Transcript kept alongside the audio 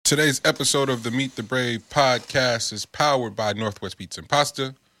Today's episode of the Meet the Brave podcast is powered by Northwest Pizza and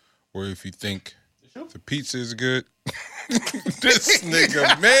Pasta, where if you think the pizza is good, this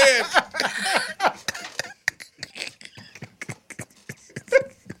nigga, man.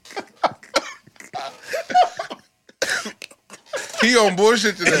 He on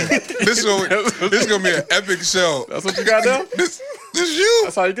bullshit today. This is gonna be an epic show. That's what you got now? This you.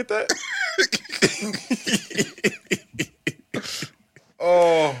 That's how you get that?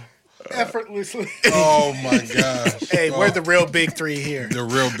 Oh. Effortlessly. Oh my gosh. Hey, we're the real big three here. The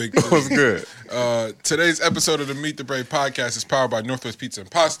real big three. What's good? Today's episode of the Meet the Brave podcast is powered by Northwest Pizza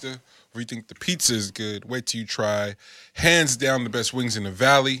and Pasta. Where you think the pizza is good, wait till you try. Hands down the best wings in the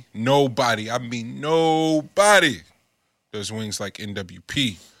valley. Nobody does wings like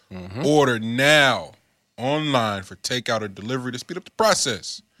NWP. Order now online for takeout or delivery to speed up the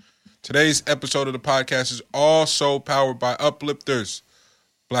process. Today's episode of the podcast is also powered by Uplifters,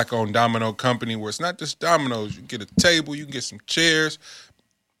 Black-owned domino company where it's not just dominoes. You can get a table, you can get some chairs.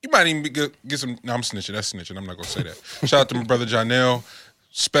 You might even get some... No, I'm snitching. That's snitching. I'm not going to say that. Shout out to my brother Jonell.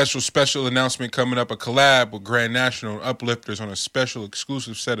 Special announcement coming up. A collab with Grand National and Uplifters on a special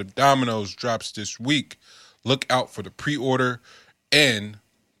exclusive set of dominoes drops this week. Look out for the pre-order, and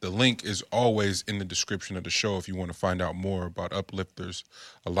the link is always in the description of the show if you want to find out more about Uplifters,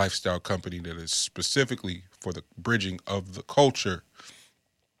 a lifestyle company that is specifically for the bridging of the culture.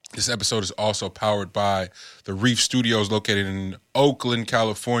 This episode is also powered by the Reef Studios located in Oakland,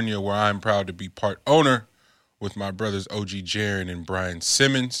 California, where I'm proud to be part owner with my brothers OG Jaron and Brian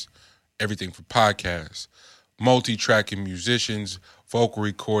Simmons. Everything for podcasts, multi-tracking musicians, vocal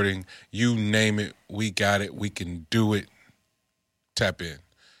recording, you name it, we got it, we can do it. Tap in.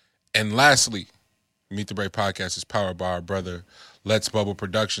 And lastly, Meet the Brave podcast is powered by our brother Let's Bubble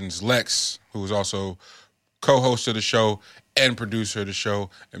Productions, Lex, who is also co-host of the show and producer of the show,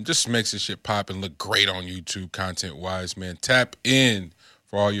 and just makes this shit pop and look great on YouTube content-wise, man. Tap in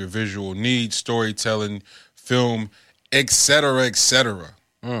for all your visual needs, storytelling, film, etc., etc.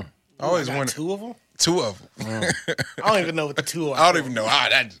 I always wanted two of them. Two of them. I don't even know what the two are. I don't even know how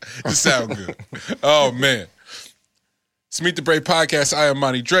that just sounds good. Oh man, it's Meet the Brave podcast. I am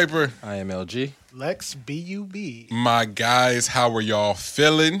Monty Draper. I am LG. Lex B-U-B. My guys, how are y'all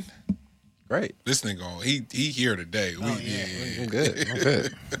feeling? Great. This nigga, he here today. Yeah. I'm good. I'm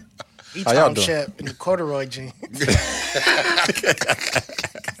good. He How y'all Tom doing? Shep in the corduroy jeans.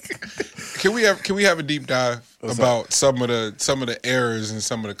 Can we have a deep dive about some of the errors in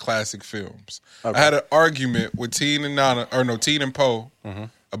some of the classic films? Okay. I had an argument with Teen and Poe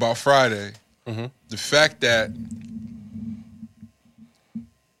about Friday. The fact that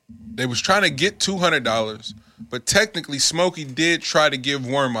they was trying to get $200, but technically Smokey did try to give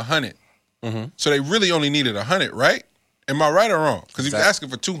Worm $100. So they really only needed $100, right? Am I right or wrong? Because he was asking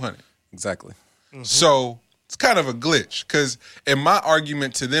for $200. Exactly. So it's kind of a glitch. Because and my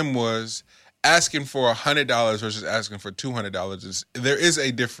argument to them was asking for $100 versus asking for $200 there is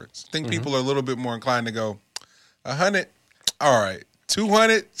a difference. I think people are a little bit more inclined to go $100. All right,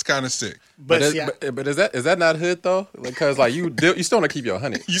 $200. It's kind of sick. But is that not hood though? Because like you still want to keep your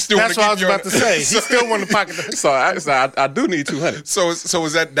 100. You still That's what I was about to say. He still want to pocket the... So I do need 200. So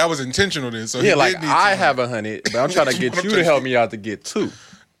was that was intentional then? So Yeah, like I have 100, but I'm trying to get you to help me out to get 2.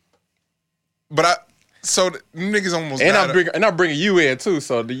 But the niggas almost And died. I'm bringing you in too.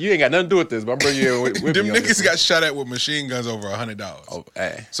 So you ain't got nothing to do with this, but I'm bringing you in with Them me on niggas this. got shot at with machine guns over $100. Oh,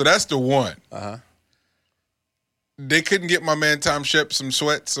 hey. So that's the one. They couldn't get my man Tom Shep some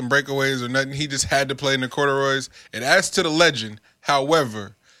sweats, some breakaways, or nothing. He just had to play in the corduroys. And as to the legend,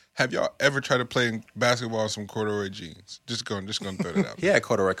 however, have y'all ever tried to play basketball in some corduroy jeans? Just gonna throw that out. He had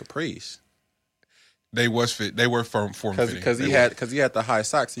corduroy capris. They was fit. They were form fitting. Because he had the high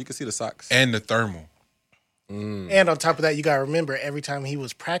socks, so you could see the socks. and the thermal. And on top of that, you got to remember, every time he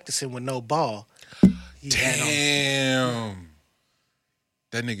was practicing with no ball, he had on... Damn.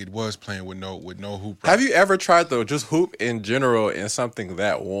 That nigga was playing with no hoop. Have you ever tried to just hoop in general in something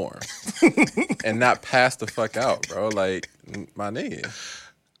that warm and not pass the fuck out, bro? Like, my nigga.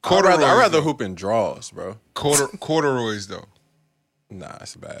 I'd rather hoop in draws, bro. Corduroys though. Nah,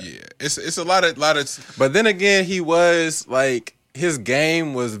 it's bad. Yeah, it's a lot of. But then again, he was like, his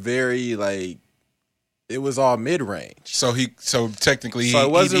game was very like, it was all mid range. So technically, So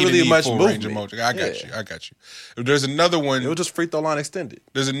it wasn't he didn't really need much full movement. range of motion. I got you. There's another one. It was just free throw line extended.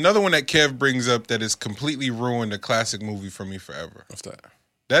 There's another one that Kev brings up that has completely ruined a classic movie for me forever. What's that?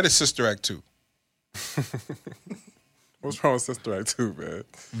 That is Sister Act 2. What's wrong with Sister Act 2, man?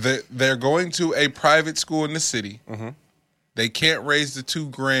 They're going to a private school in the city. They can't raise the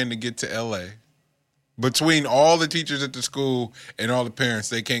 $2,000 to get to LA, Between all the teachers at the school and all the parents,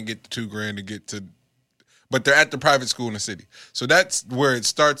 they can't get the $2,000 to get to. But they're at the private school in the city, so that's where it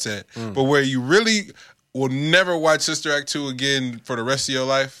starts at. But where you really will never watch Sister Act 2 again for the rest of your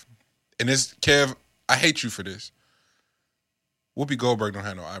life, and this, Kev, I hate you for this. Whoopi Goldberg don't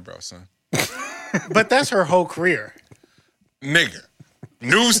have no eyebrows, son. But that's her whole career. Nigga.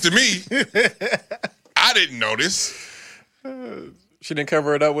 News to me. I didn't know this. She didn't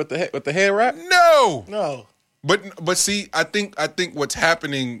cover it up with the head wrap? No. But see, I think what's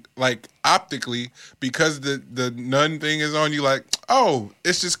happening, like, optically, because the nun thing is on you, like, oh,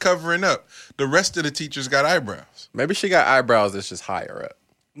 it's just covering up. The rest of the teachers got eyebrows. Maybe she got eyebrows that's just higher up.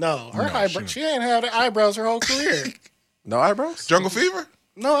 No, her eyebrows. She ain't had eyebrows her whole career. No eyebrows? Jungle Fever?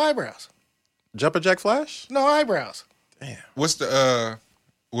 No eyebrows. Jumpin' Jack Flash? No eyebrows. Damn. What's the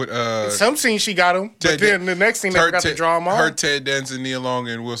Some scenes she got them, but then the next scene they forgot to draw them on. Her, Ted Danson, Nia Long,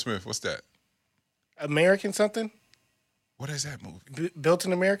 and Will Smith. What's that? American something? What is that movie? Built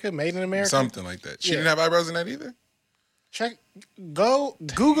in America? Made in America? Something like that. She didn't have eyebrows in that either? Check. Google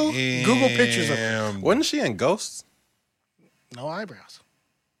pictures of her. Wasn't she in Ghosts? No eyebrows.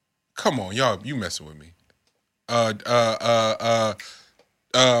 Come on, y'all, you messing with me.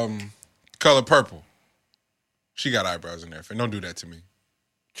 Color Purple. She got eyebrows in there. Don't do that to me.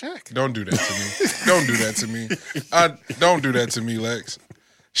 Check. Don't do that to me. Don't do that to me. Don't do that to me, Lex.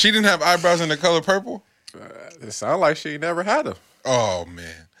 She didn't have eyebrows in The Color Purple? It sounds like she never had them. Oh,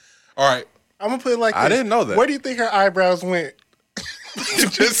 man. All right. I'm going to put it like this. I didn't know that. Where do you think her eyebrows went?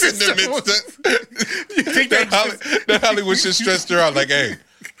 Just in the midst of You think that Hollywood shit stressed her out. Like, hey,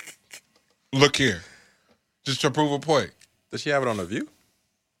 look here. Just to prove a point. Does she have it on The View?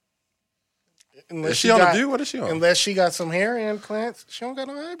 Unless Is she on The View? What is she on? Unless she got some hair implants, she don't got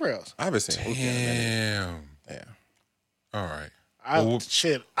no eyebrows. I haven't seen it. Damn. All right.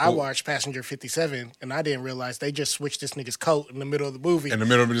 I watched Passenger 57, and I didn't realize they just switched this nigga's coat in the middle of the movie. In the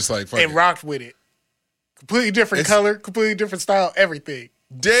middle of it, just like, fuck and it. rocked with it. Completely different color, completely different style, everything.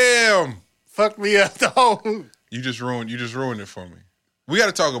 Damn. Fucked me up the whole movie. You just ruined it for me. We got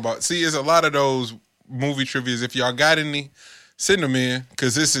to talk about, there's a lot of those movie trivias. If y'all got any, send them in,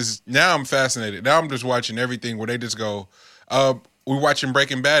 because now I'm fascinated. Now I'm just watching everything where they just go, we're watching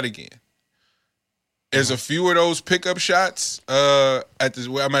Breaking Bad again. There's a few of those pickup shots. I'm at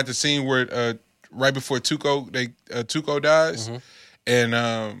the scene where right before Tuco dies,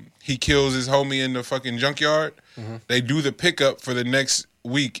 and he kills his homie in the fucking junkyard. They do the pickup for the next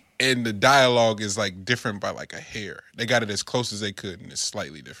week, and the dialogue is like different by like a hair. They got it as close as they could, and it's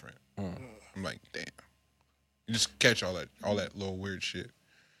slightly different. I'm like, damn. You just catch all that little weird shit.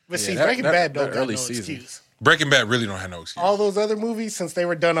 But see, Breaking Bad don't got no excuse. Breaking Bad really don't have no excuse. All those other movies, since they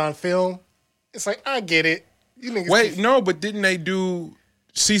were done on film, it's like, I get it. You niggas Wait, no, but didn't they do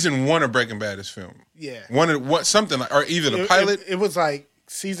season 1 of Breaking Bad is filmed? Yeah. Something like, or either the pilot? It was like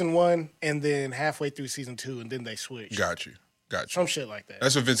season 1 and then halfway through season 2 and then they switched. Got you. Some shit like that.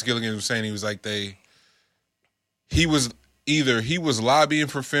 That's what Vince Gilligan was saying. He was like he was lobbying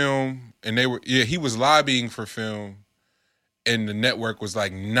for film and he was lobbying for film and the network was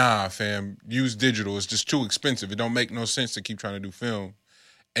like, nah, fam, use digital. It's just too expensive. It don't make no sense to keep trying to do film.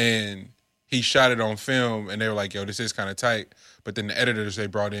 And he shot it on film, and they were like, yo, this is kind of tight. But then the editors they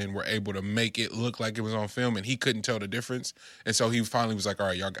brought in were able to make it look like it was on film, and he couldn't tell the difference. And so he finally was like, all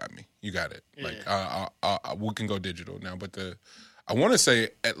right, y'all got me. You got it. Yeah. Like, we can go digital now. But I want to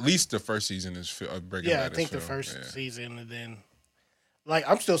say at least the first season is Breaking Bad. Yeah, I think the first season, and then, like,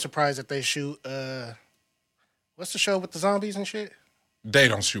 I'm still surprised that they shoot, what's the show with the zombies and shit? They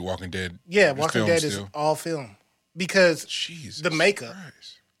don't shoot Walking Dead. Yeah, Walking Dead is all film. Because the makeup.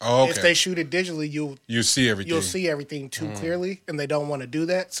 Christ. Oh, okay. If they shoot it digitally, you'll see everything. You'll see everything too clearly, and they don't want to do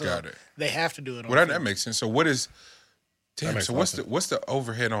that, so they have to do it. Well, that makes sense. So what is? Damn. So what's the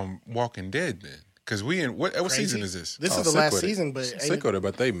overhead on Walking Dead then? Because what season is this? This is the last season, but sick with it.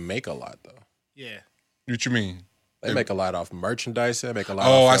 But they make a lot though. Yeah. What you mean? They make a lot off merchandise. They make a lot.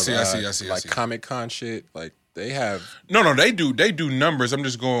 I see. Like Comic Con shit. Like they have. No. They do numbers. I'm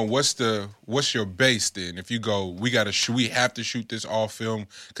just going. What's your base then? If you go, we have to shoot this all film.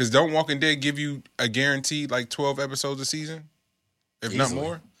 Because don't Walking Dead give you a guaranteed like 12 episodes a season, if not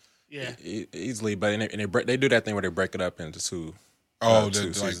more? Yeah, easily. But they do that thing where they break it up into two.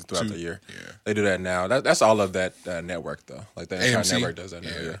 Two seasons throughout the year. Yeah. They do that now. That's all of that network though. Like the entire network does that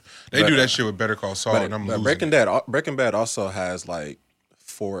now. Yeah. They do that shit with Better Call Saul, and I'm losing. Breaking Bad also has like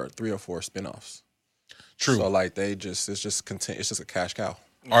 3 or 4 spinoffs. True. So like it's just a cash cow.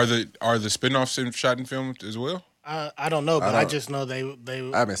 Are the spinoffs shot in film as well? I don't know, but I just know they.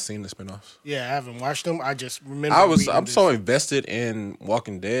 I haven't seen the spinoffs. Yeah, I haven't watched them. I just remember. I'm so invested in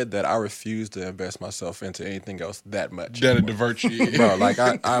Walking Dead that I refuse to invest myself into anything else that much. That'll divert you, bro. Like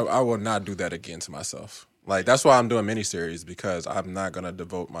I will not do that again to myself. Like that's why I'm doing miniseries, because I'm not gonna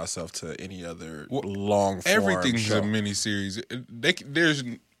devote myself to any other long form everything's show. a miniseries. There's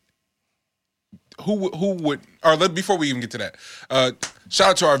who would, or before we even get to that, shout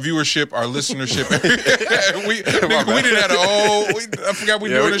out to our viewership, our listenership. we didn't have I forgot we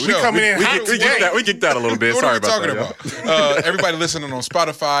doing the show. We kicked that a little bit. What Sorry are we about talking that. about? Everybody listening on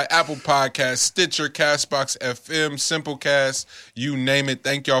Spotify, Apple Podcasts, Stitcher, Castbox FM, Simplecast, you name it.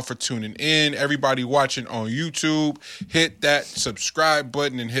 Thank y'all for tuning in. Everybody watching on YouTube, hit that subscribe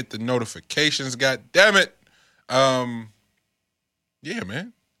button and hit the notifications. God damn it. Yeah,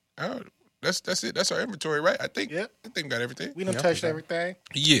 man. That's it. That's our inventory, right? I think we got everything. We done touched everything.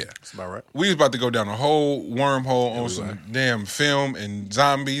 Yeah. That's about right. We was about to go down a whole wormhole on some damn film and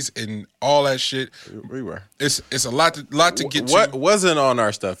zombies and all that shit. We were. It's a lot to get to. What wasn't on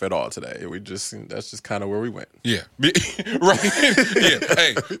our stuff at all today? That's just kind of where we went. Yeah. Right. Yeah.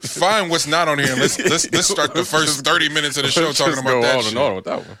 Hey, find what's not on here and let's start the first 30 minutes of the show talking about that shit. On with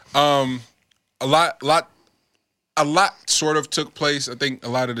that one. A lot sort of took place. I think a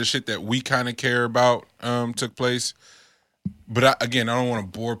lot of the shit that we kind of care about took place. But again, I don't want to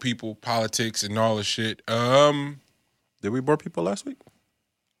bore people, politics and all this shit. Did we bore people last week?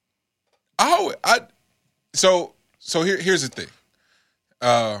 So here's the thing.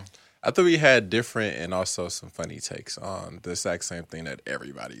 I thought we had different and also some funny takes on the exact same thing that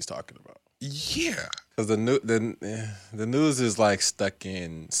everybody's talking about. Yeah, because the news is like stuck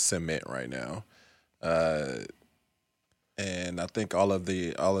in cement right now. And I think all of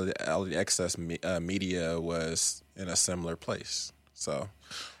the excess media was in a similar place. So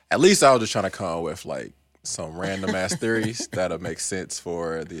at least I was just trying to come up with like some random ass theories that'll make sense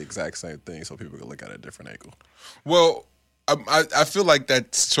for the exact same thing, so people can look at a different angle. Well, I feel like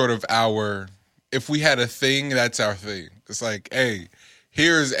that's sort of if we had a thing, that's our thing. It's like, hey,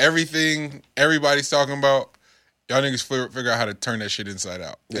 here's everything everybody's talking about. Y'all niggas figure out how to turn that shit inside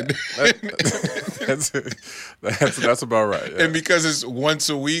out. Yeah, that's about right. Yeah. And because it's once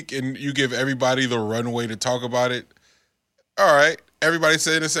a week and you give everybody the runway to talk about it, all right, everybody's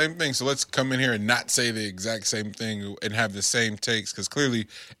saying the same thing. So let's come in here and not say the exact same thing and have the same takes, because clearly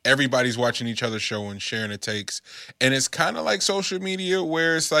everybody's watching each other's show and sharing the takes. And it's kind of like social media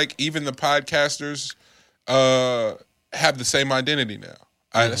where it's like even the podcasters have the same identity now.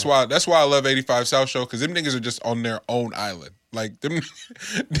 That's why I love 85 South Show, because them niggas are just on their own island. Like them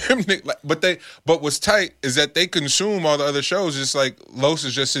but what's tight is that they consume all the other shows. Just like Los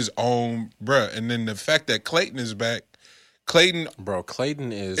is just his own bruh. And then the fact that Clayton is back, Clayton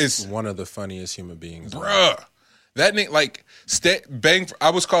is one of the funniest human beings. Bruh. That nigga, like, I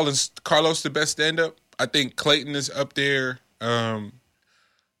was calling Carlos the best stand-up. I think Clayton is up there. I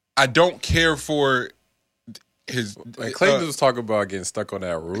don't care for Clayton was talking about getting stuck on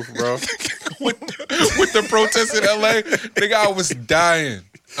that roof, bro. with the protests in LA, nigga, I was dying.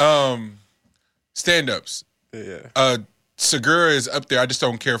 Stand-ups. Yeah. Segura is up there. I just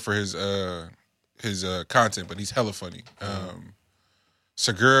don't care for his content, but he's hella funny.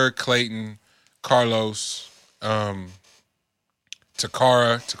 Segura, Clayton, Carlos,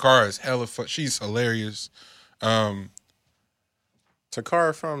 Takara is hella fun. She's hilarious.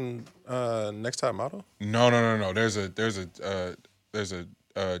 Takara from Next Top Model? No. There's a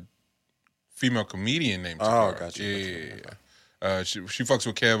female comedian named Takara. Oh, gotcha. Yeah. She fucks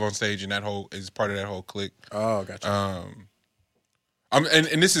with Kev on stage, and that whole is part of that whole clique. Oh, gotcha.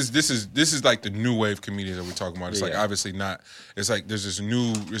 And this is like the new wave comedians that we're talking about. It's like obviously not. It's like there's this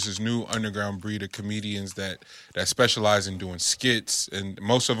new underground breed of comedians that specialize in doing skits, and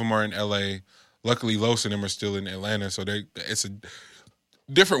most of them are in LA. Luckily, Los and them are still in Atlanta, so it's a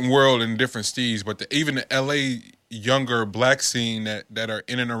different world and different steeds. But even the LA younger black scene that are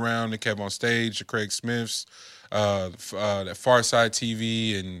in and around the Kev on Stage, the Craig Smiths, the Farside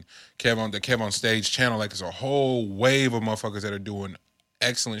TV, and the Kev on Stage channel, like it's a whole wave of motherfuckers that are doing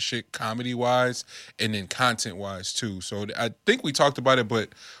excellent shit comedy wise and then content wise too. So I think we talked about it, but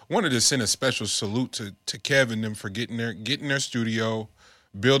wanted to send a special salute to Kev and them for getting their studio,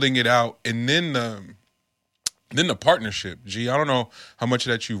 building it out, and then the partnership. G, I don't know how much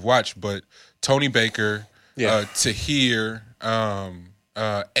of that you've watched, but Tony Baker, Tahir,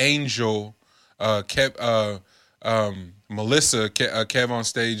 Angel, Melissa, Kev on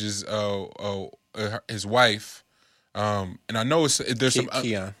Stage's his wife, and I know there's some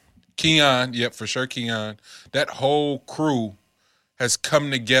Keon, yep, for sure, Keon. That whole crew has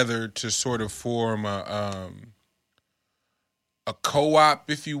come together to sort of form a co-op,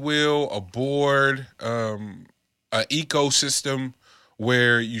 if you will, a board, an ecosystem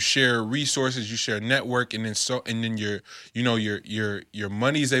where you share resources, you share network, and then your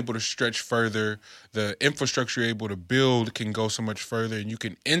money is able to stretch further. The infrastructure you're able to build can go so much further, and you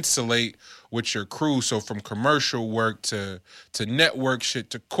can insulate with your crew. So from commercial work to network shit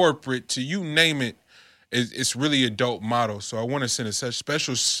to corporate to you name it, it's really a dope model. So I want to send a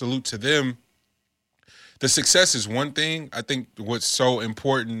special salute to them. The success is one thing. I think what's so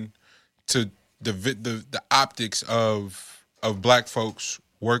important to the optics of Black folks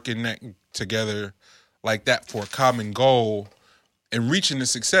working together like that for a common goal and reaching the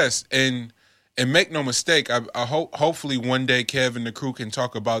success. And make no mistake, I hope hopefully one day Kev and the crew can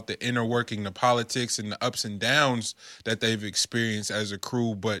talk about the inner working, the politics and the ups and downs that they've experienced as a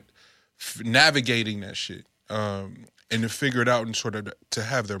crew, but navigating that shit and to figure it out and sort of to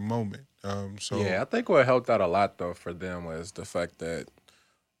have their moment. I think what helped out a lot though for them was the fact that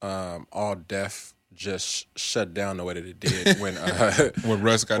All Def just shut down the way that it did when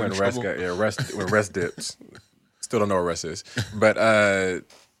Russ got in trouble. When Russ dipped. Still don't know what Russ is, but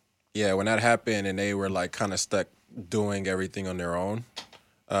when that happened and they were like kind of stuck doing everything on their own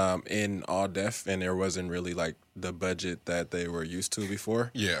in All Def, and there wasn't really like the budget that they were used to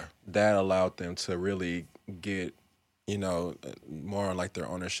before. Yeah, that allowed them to really get more on like their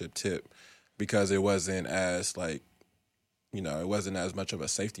ownership tip, because it wasn't as like. It wasn't as much of a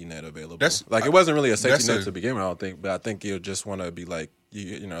safety net available. It wasn't really a safety net to begin with, I don't think. But I think you just want to be like,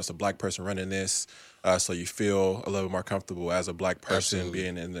 it's a Black person running this, so you feel a little more comfortable as a Black person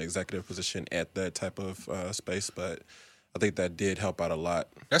being in the executive position at that type of space. But I think that did help out a lot.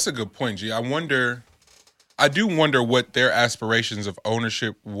 That's a good point, G. I do wonder what their aspirations of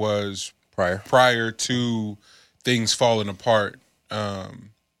ownership was prior to things falling apart,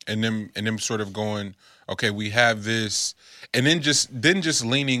 and them sort of going, okay, we have this. And then just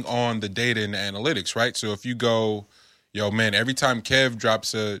leaning on the data and the analytics, right? So if you go, yo, man, every time Kev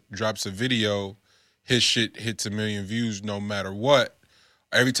drops a video, his shit hits 1 million views no matter what.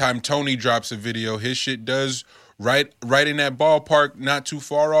 Every time Tony drops a video, his shit does right in that ballpark, not too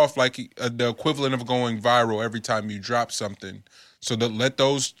far off, like the equivalent of going viral every time you drop something. So let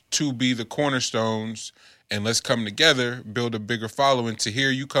those two be the cornerstones, and let's come together, build a bigger following. To hear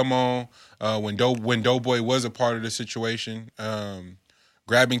you come on when Doughboy was a part of the situation,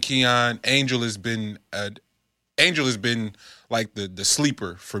 grabbing Keon, Angel has been like the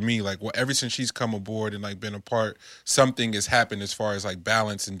sleeper for me. Like ever since she's come aboard and like been a part, something has happened as far as like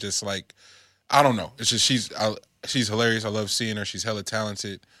balance and just like I don't know. It's just she's hilarious. I love seeing her. She's hella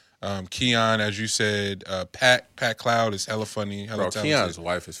talented. Keon, as you said, Pat Cloud is hella funny. Hella talented. Keon's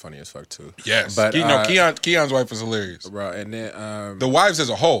wife is funny as fuck too. Yes, but Keon's wife is hilarious, bro. And then the wives as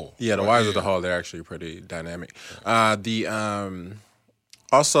a whole, the wives as a whole, they're actually pretty dynamic.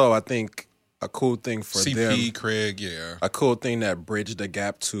 Also, I think a cool thing for CP, them, Craig, a cool thing that bridged the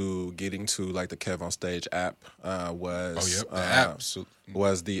gap to getting to like the Kev on Stage app was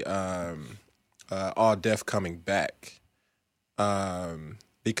the All Def coming back.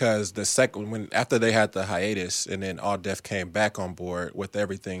 Because after they had the hiatus and then All Def came back on board with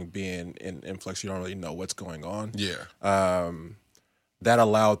everything being in influx, you don't really know what's going on. Yeah. That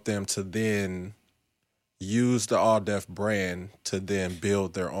allowed them to then use the All Def brand to then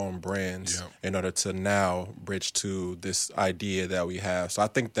build their own brands in order to now bridge to this idea that we have. So I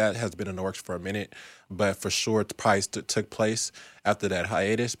think that has been in the works for a minute, but for sure it probably took place after that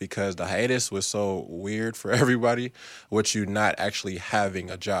hiatus, because the hiatus was so weird for everybody with you not actually having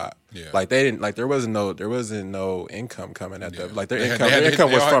a job. Yeah. Like they didn't, like there wasn't no income coming at them. Like their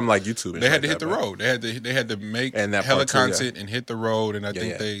income was from like YouTube. They had to hit the road. They had to make hella content and hit the road. And I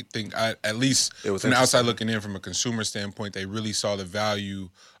think at least from the outside looking in, from a consumer standpoint, they really saw the value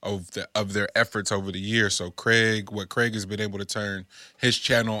of their efforts over the years. So what Craig has been able to turn his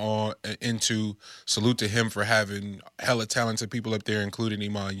channel on into, salute to him for having hella talented people up there, including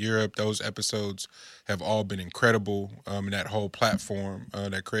Iman Europe. Those episodes have all been incredible. And that whole platform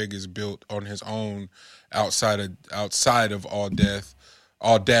that Craig has built on his own outside of All Def,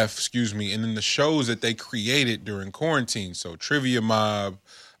 and then the shows that they created during quarantine. So Trivia Mob,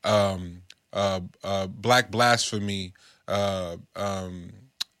 Black Blasphemy, the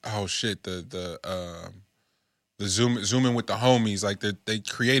Zooming with the Homies. Like they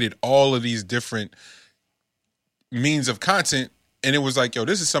created all of these different means of content, and it was like, yo,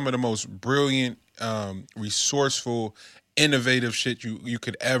 this is some of the most brilliant, resourceful, innovative shit you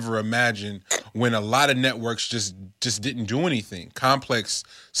could ever imagine, when a lot of networks just didn't do anything. Complex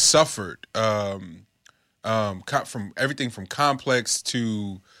suffered from everything from Complex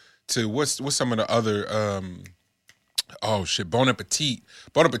to what's some of the other Oh shit, Bon Appetit.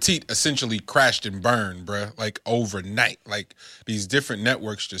 Bon Appetit essentially crashed and burned, bruh, like overnight. Like these different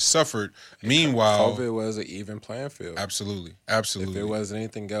networks just suffered. Meanwhile, COVID was an even playing field. Absolutely. If it wasn't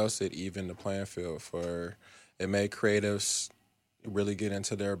anything else, it evened the playing field it made creatives really get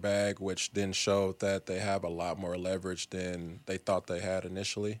into their bag, which then showed that they have a lot more leverage than they thought they had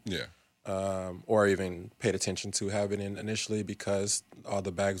initially. Yeah. Or even paid attention to having it initially, because all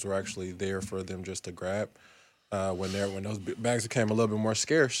the bags were actually there for them just to grab. When those bags became a little bit more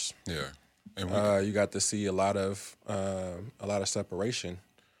scarce, Yeah. And you got to see a lot of separation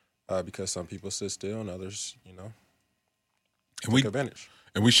because some people sit still and others, took advantage.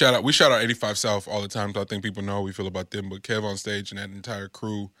 And we shout out 85 South all the time. So I think people know how we feel about them. But Kev on stage and that entire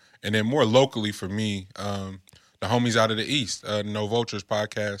crew, and then more locally for me, the homies out of the East, No Vultures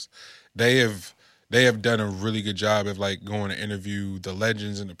podcast, they have done a really good job of like going to interview the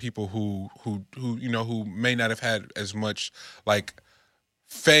legends and the people who may not have had as much like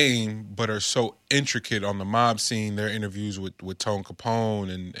fame, but are so intricate on the mob scene. Their interviews with Tone Capone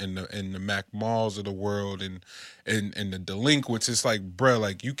and the Mac Malls of the world and the delinquents. It's like, bruh,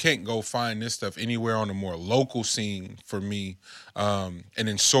 like you can't go find this stuff anywhere on a more local scene for me. And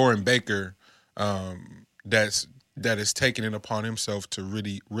then Soren Baker, that is taking it upon himself to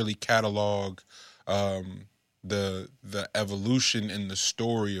really catalog the evolution and the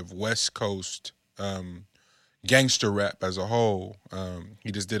story of West Coast gangster rap as a whole.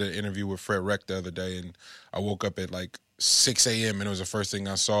 He just did an interview with Fred Wreck the other day, and I woke up at like 6 a.m. and it was the first thing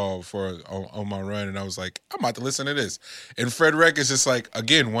I saw on my run, and I was like, I'm about to listen to this. And Fred Wreck is just like,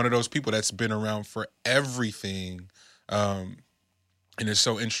 again, one of those people that's been around for everything, and is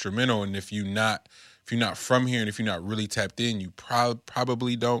so instrumental. And if you're not from here and if you're not really tapped in, you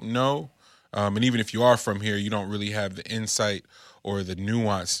probably don't know. And even if you are from here, you don't really have the insight or the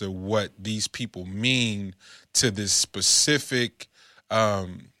nuance to what these people mean to this specific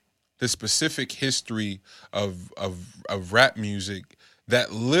history of rap music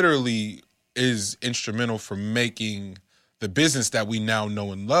that literally is instrumental for making the business that we now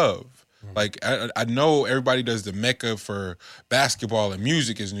know and love. Like, I know everybody does the mecca for basketball and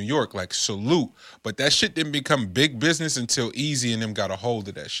music is New York, like, salute. But that shit didn't become big business until Easy and them got a hold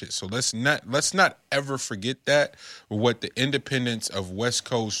of that shit. So let's not ever forget that, what the independence of West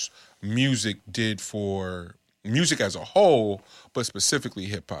Coast music did for music as a whole, but specifically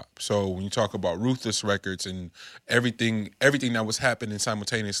hip-hop. So when you talk about Ruthless Records and everything that was happening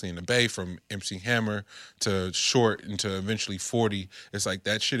simultaneously in the Bay, from MC Hammer to Short and to eventually 40, it's like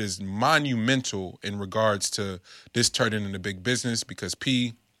that shit is monumental in regards to this turning into big business, because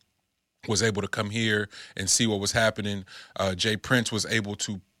P was able to come here and see what was happening. Jay Prince was able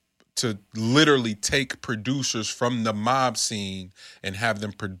to literally take producers from the mob scene and have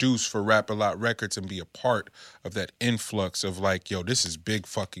them produce for Rap-A-Lot Records and be a part of that influx of like, yo, this is big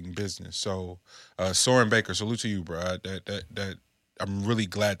fucking business. So Soren Baker, salute to you, bro. That I'm really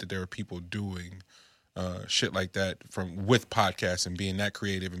glad that there are people doing shit like that with podcasts and being that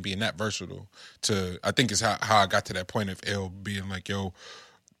creative and being that versatile. I think is how I got to that point of L being like, yo,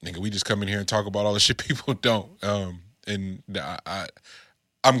 nigga, we just come in here and talk about all the shit people don't. And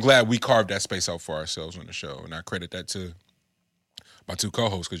I'm glad we carved that space out for ourselves on the show, and I credit that to my two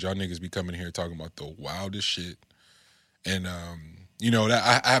co-hosts, because y'all niggas be coming here talking about the wildest shit, and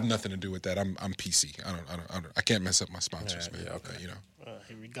that I have nothing to do with that. I'm PC. I can't mess up my sponsors, man. Yeah, okay.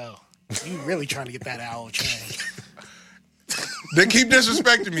 Here we go. You really trying to get that owl chain? They keep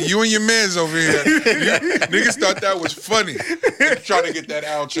disrespecting me. You and your mans over here. Niggas thought that was funny. Trying to get that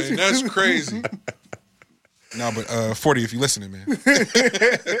owl chain. That's crazy. No, but 40, if you listening, man.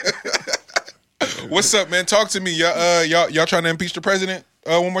 What's up, man? Talk to me. Y'all trying to impeach the president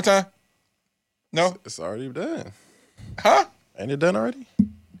one more time? No? It's already done. Huh? Ain't it done already?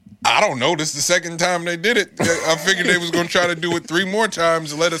 I don't know. This is the second time they did it. I figured they was going to try to do it 3 more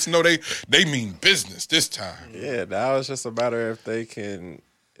times and let us know they mean business this time. Yeah, now it's just a matter if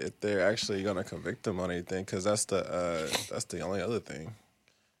they're actually going to convict him on anything, because that's the only other thing.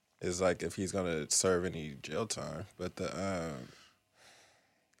 Is like if he's gonna serve any jail time. But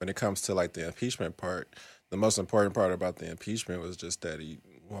when it comes to like the impeachment part, the most important part about the impeachment was just that he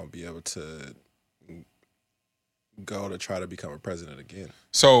won't be able to go to try to become a president again.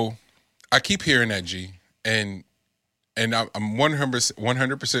 So I keep hearing that, G, and I'm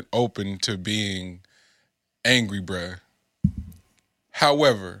 100% open to being angry, bruh.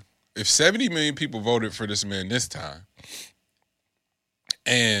 However, if 70 million people voted for this man this time,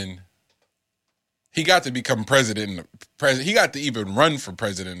 and he got to become president. He got to even run for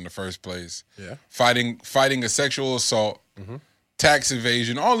president in the first place. Yeah, fighting a sexual assault, tax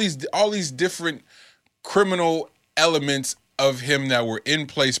evasion, all these different criminal elements of him that were in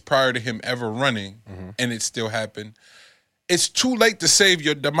place prior to him ever running, and it still happened. It's too late to save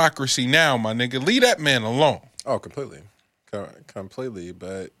your democracy now, my nigga. Leave that man alone. Oh, completely. Completely.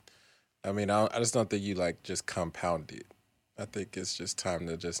 But, I mean, I just don't think you, like, just compound it. I think it's just time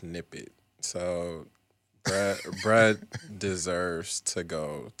to just nip it. So, Brad deserves to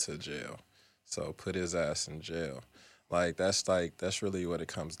go to jail. So, put his ass in jail. That's really what it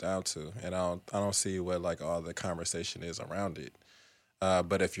comes down to. And I don't see what, like, all the conversation is around it.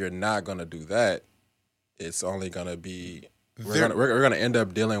 But if you're not going to do that, it's only going to be... We're gonna end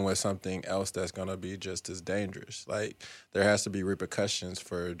up dealing with something else that's gonna be just as dangerous. Like, there has to be repercussions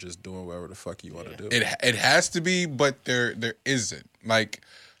for just doing whatever the fuck you want to do. It has to be, but there isn't. Like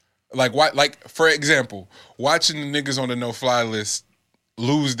for example, watching the niggas on the no-fly list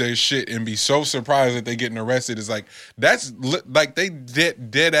lose their shit and be so surprised that they getting arrested is like, that's like they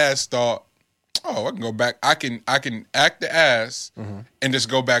dead ass thought, oh, I can go back. I can act the ass and just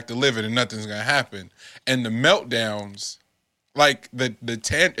go back to living and nothing's gonna happen. And the meltdowns. Like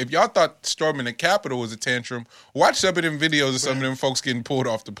if y'all thought storming the Capitol was a tantrum, watch some of them videos of some of them folks getting pulled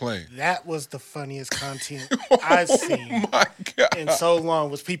off the plane. That was the funniest content I've seen my God. in so long.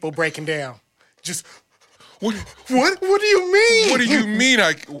 Was people breaking down? Just what do you mean? What do you mean?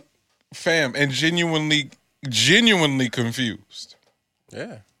 Like, fam, and genuinely confused.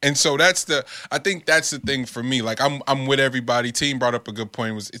 Yeah. And so I think that's the thing for me. Like, I'm with everybody. Team brought up a good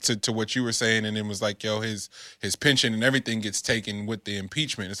point was to what you were saying, and it was like, yo, his pension and everything gets taken with the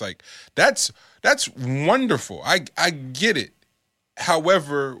impeachment. It's like, that's wonderful. I get it.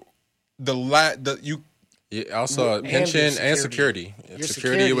 However, also pension and security.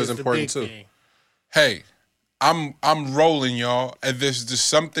 Security was important too. Hey, I'm rolling, y'all. And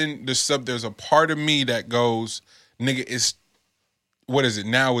there's a part of me that goes, nigga, it's, what is it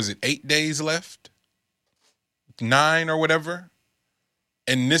now? Is it 8 days left? 9 or whatever?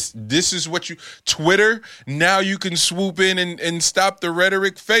 And this is what Twitter, now you can swoop in and stop the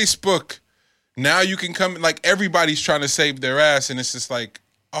rhetoric. Facebook, now you can come, like, everybody's trying to save their ass, and it's just like,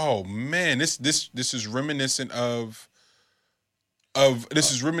 oh man, this is reminiscent of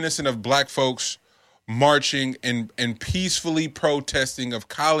black folks marching and peacefully protesting, of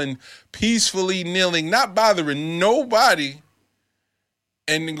Colin peacefully kneeling, not bothering nobody.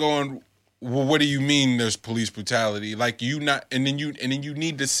 And then going, well, what do you mean there's police brutality? Like, you not, and then you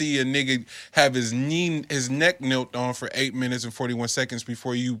need to see a nigga have his neck knelt on for 8 minutes and 41 seconds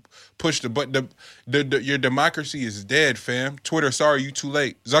before you push the button. Your democracy is dead, fam. Twitter, sorry, you too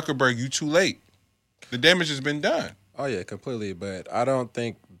late. Zuckerberg, you too late. The damage has been done. Oh yeah, completely. But I don't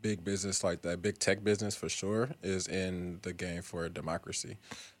think big business like that, big tech business for sure, is in the game for democracy.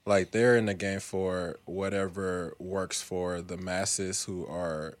 Like, they're in the game for whatever works for the masses who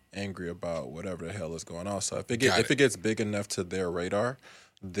are angry about whatever the hell is going on. So if it gets big enough to their radar,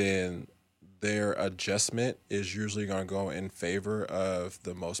 then their adjustment is usually going to go in favor of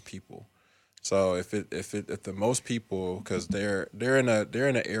the most people. So if the most people, because they're in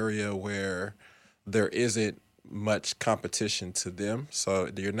an area where there isn't much competition to them, so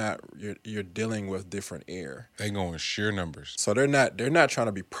you're dealing with different air. They going sheer numbers. So they're not trying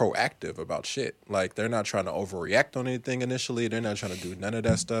to be proactive about shit. Like, they're not trying to overreact on anything initially. They're not trying to do none of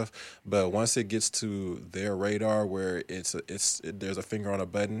that stuff. But once it gets to their radar where there's a finger on a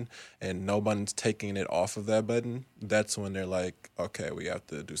button and nobody's taking it off of that button, that's when they're like, okay, we have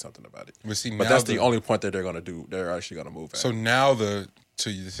to do something about it. But that's the only point that they're going to do. They're actually going to move at. So now to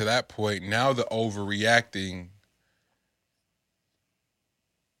that point, now the overreacting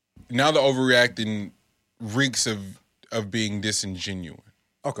reeks of being disingenuous.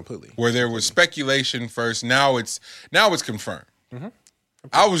 Oh, completely. Where there was speculation first, now it's confirmed. Mm-hmm.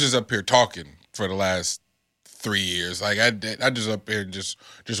 I was just up here talking for the last 3 years. Like, I just up here just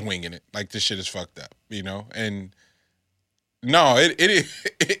winging it. Like, this shit is fucked up, you know. And no, it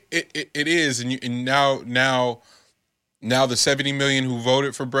is. And now the 70 million who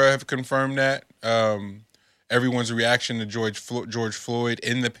voted for bruh have confirmed that. Everyone's reaction to George Floyd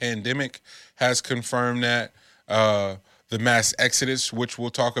in the pandemic has confirmed that. The mass exodus, which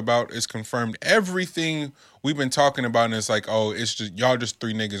we'll talk about, is confirmed. Everything we've been talking about, and it's like, oh, it's just y'all just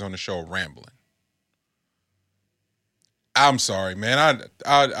 3 niggas on the show rambling. I'm sorry, man.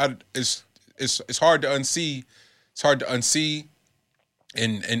 It's hard to unsee. It's hard to unsee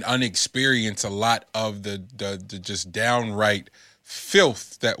and unexperience a lot of the just downright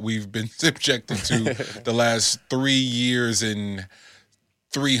filth that we've been subjected to the last 3 years and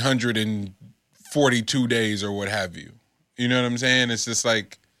 342 days or what have you. You know what I'm saying? It's just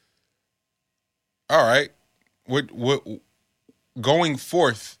like, all right, what going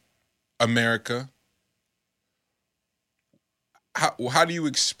forth, America, how do you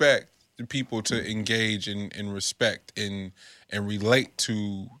expect the people to engage and respect and relate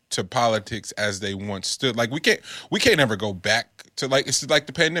to politics as they once stood? Like we can't ever go back to, like, it's like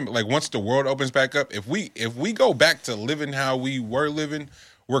the pandemic. Like once the world opens back up, if we go back to living how we were living,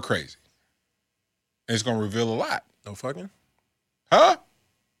 we're crazy. And it's gonna reveal a lot. No fucking? Huh?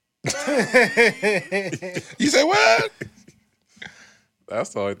 You say what? That's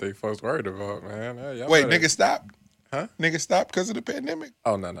the only thing folks worried about, man. Hey, Wait, nigga, stop. Huh? Nigga, stop because of the pandemic.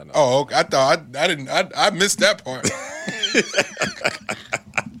 Oh no. Oh, okay. I thought I didn't. I missed that part.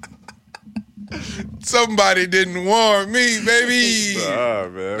 Somebody didn't warn me, baby. Nah,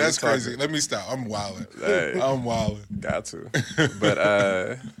 man. That's crazy. Let me stop. I'm wilding. Hey. I'm wilding. Got to. But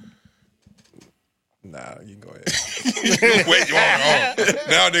nah, you can go ahead. Wait,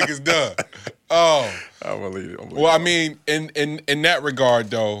 now niggas done. Oh, I'm gonna leave it. well, I mean, in that regard,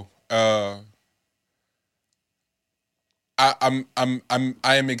 though, I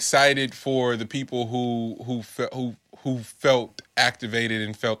am excited for the people who felt activated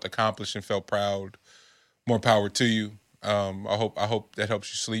and felt accomplished and felt proud. More power to you. I hope that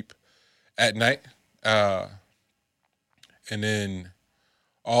helps you sleep at night. And then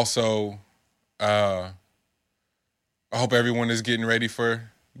also, I hope everyone is getting ready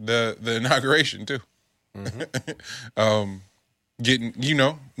for the inauguration too. Mm-hmm. Getting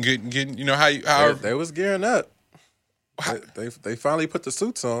how they was gearing up. They finally put the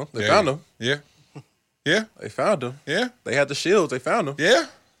suits on. They found them. Yeah. They found them. Yeah. They had the shields. They found them. Yeah.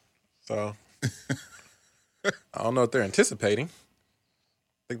 So I don't know what they're anticipating. I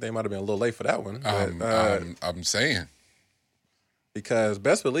think they might have been a little late for that one. But, I'm saying, because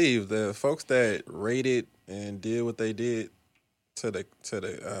best believe the folks that raided and did what they did to the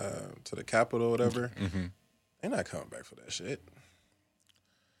Capitol or whatever, they're not coming back for that shit.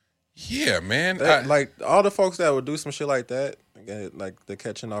 Yeah, man. Like all the folks that would do some shit like that, like the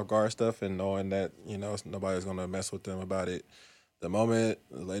catching off guard stuff and knowing that, you know, nobody's gonna mess with them about it. The moment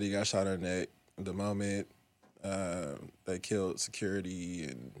the lady got shot in her neck, the moment they killed security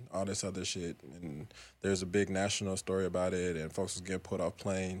and all this other shit, and there's a big national story about it, and folks was getting put off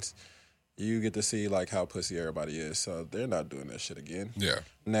planes. You get to see like how pussy everybody is, so they're not doing that shit again. Yeah.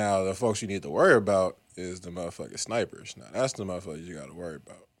 Now the folks you need to worry about is the motherfucking snipers. Now that's the motherfuckers you got to worry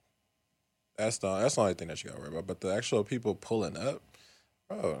about. That's the only thing that you got to worry about. But the actual people pulling up,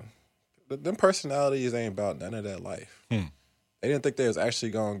 bro, them personalities ain't about none of that life. They didn't think they was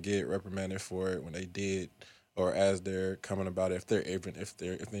actually gonna get reprimanded for it when they did, or as they're coming about it, if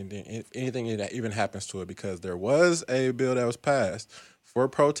anything even happens to it, because there was a bill that was passed for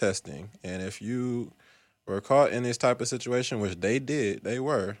protesting, and if you were caught in this type of situation, which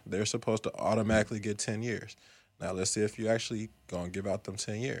they're supposed to automatically get 10 years. Now let's see if you actually gonna give out them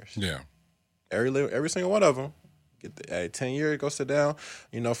 10 years. Yeah. Every single one of them get 10 years. Go sit down.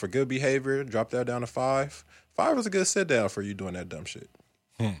 You know, for good behavior, drop that down to 5. 5 is a good sit down for you doing that dumb shit.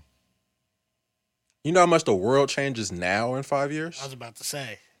 You know how much the world changes now in 5 years? I was about to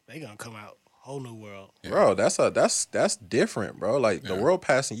say they gonna come out whole new world, bro. That's different, bro. Like the world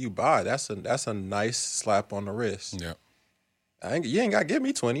passing you by. That's a nice slap on the wrist. Yeah, you ain't got to give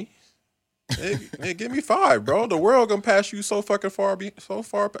me 20. Hey, give me 5, bro. The world gonna pass you so fucking far, so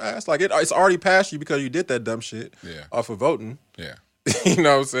far past. Like it's already passed you because you did that dumb shit. Yeah. Off of voting. Yeah. You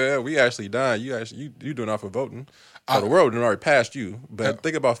know what I'm saying? We actually died. You doing off of voting. So the world done already passed you. But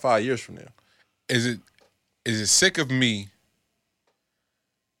think about 5 years from now. Is it sick of me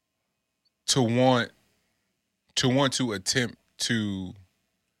to want to attempt to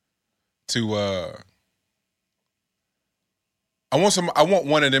I want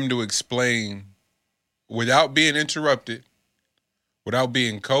one of them to explain without being interrupted, without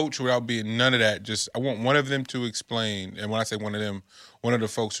being coached, without being none of that. Just I want one of them to explain, and when I say one of them, one of the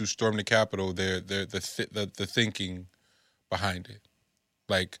folks who stormed the Capitol, the thinking behind it.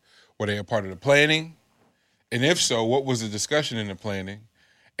 Like, were they a part of the planning? And if so, what was the discussion in the planning?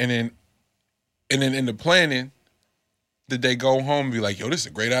 And then in the planning, did they go home and be like, yo, this is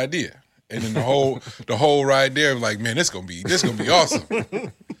a great idea? And then the whole ride there, like, man, this gonna be awesome.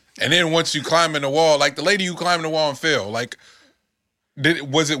 And then once you climb in the wall, like the lady who climbed the wall and fell, like,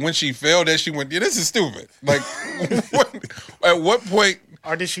 was it when she fell that she went, yeah, this is stupid? Like, at what point?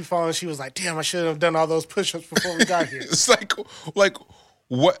 Or did she fall and she was like, damn, I should have done all those push-ups before we got here? It's like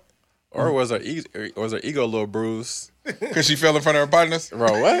what? Or was her ego a little bruised? Because she fell in front of her partners?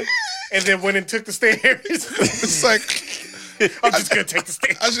 Bro, what? And then went and took the stairs. It's like, I'm just going to take the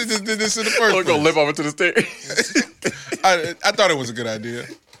stairs. I should just did this in the first place. Go live over to the stairs. I thought it was a good idea.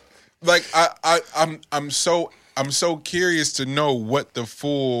 Like, I'm so I'm so curious to know what the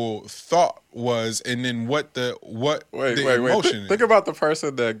full thought was, and then what the emotion. Think about the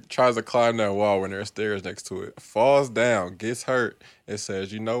person that tries to climb that wall when there's stairs next to it, falls down, gets hurt, and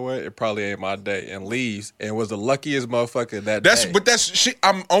says, "You know what? It probably ain't my day," and leaves, and was the luckiest motherfucker that day. But she.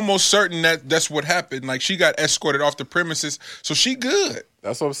 I'm almost certain that's what happened. Like she got escorted off the premises, so she good.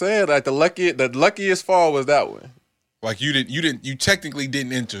 That's what I'm saying. Like the luckiest fall was that one. Like you technically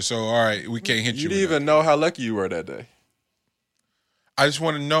didn't enter, so all right, we can't hit you. You didn't even know how lucky you were that day. I just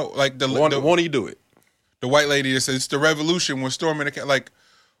want to know, like won't he do it? The white lady that says it's the revolution when storming the like.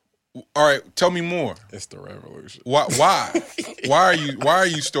 All right, tell me more. It's the revolution. Why? Why are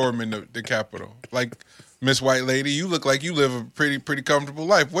you storming the Capitol? Like, Miss White Lady, you look like you live a pretty comfortable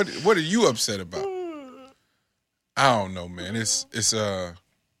life. What are you upset about? I don't know, man. It's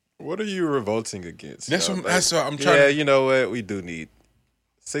What are you revolting against? That's what I'm trying. Yeah, you know what? We do need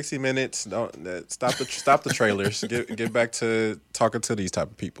 60 minutes. Stop the trailers. Get back to talking to these type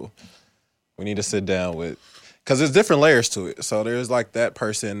of people. We need to sit down with, because there's different layers to it. So there's like that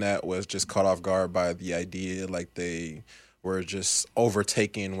person that was just caught off guard by the idea, like they were just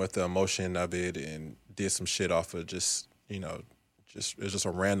overtaken with the emotion of it and did some shit off of just, it was just a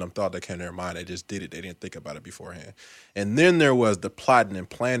random thought that came to their mind. They just did it. They didn't think about it beforehand. And then there was the plotting and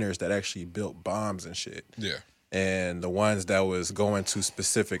planners that actually built bombs and shit. Yeah. And the ones that was going to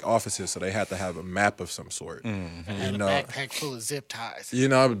specific offices, so they had to have a map of some sort. Mm-hmm. And a backpack full of zip ties. A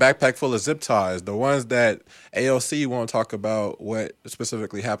backpack full of zip ties. The ones that AOC won't talk about what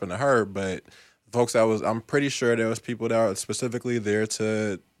specifically happened to her, but folks I'm pretty sure there was people that were specifically there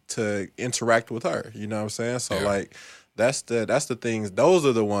to interact with her. You know what I'm saying? So like that's the things. Those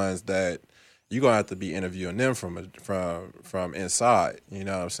are the ones that you're gonna have to be interviewing them from inside. You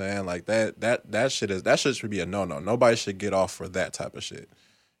know what I'm saying? Like that shit should be a no. Nobody should get off for that type of shit.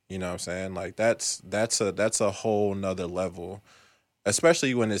 You know what I'm saying? Like that's a whole nother level,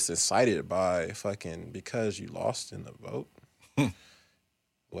 especially when it's incited by fucking because you lost in the vote.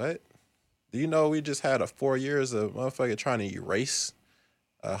 What? Do you know we just had 4 years of motherfucker trying to erase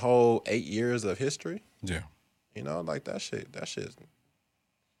a whole 8 years of history? Yeah. Like that shit,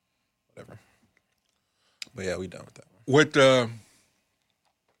 whatever. But yeah, we done with that one.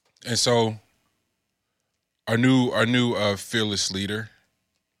 And so our new fearless leader,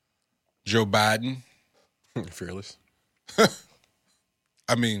 Joe Biden. Fearless.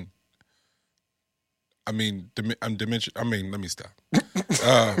 I mean, I'm dementia. Let me stop.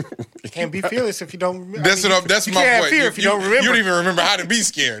 You can't be fearless if you don't. That's my point. Fear if you don't remember. You don't even remember how to be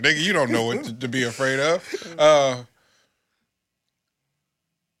scared, nigga. You don't know what to be afraid of.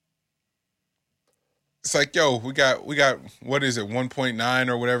 It's like, yo, we got what is it, 1.9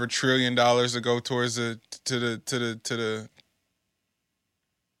 or whatever trillion dollars to go towards to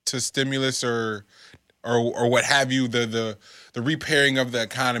stimulus or what have you, the repairing of the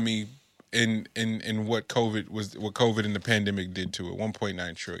economy in what COVID and the pandemic did to it.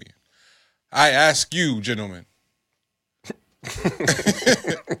 1.9 trillion. I ask you, gentlemen,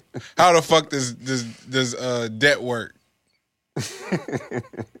 how the fuck does debt work?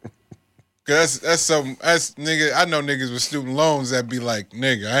 Cause that's nigga. I know niggas with student loans that be like,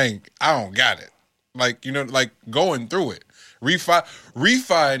 nigga, I don't got it. Like, like going through it,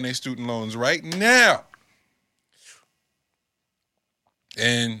 refining their student loans right now,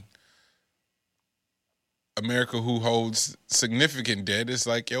 and America, who holds significant debt, is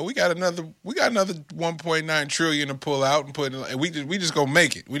like, yo, we got another 1.9 trillion to pull out and put in, and we just gonna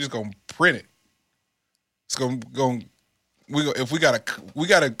make it. We just gonna print it. It's gonna. If we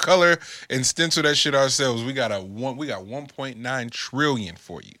gotta color and stencil that shit ourselves, we got 1.9 trillion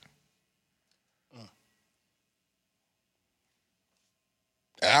for you.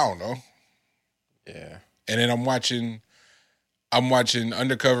 I don't know. Yeah. And then I'm watching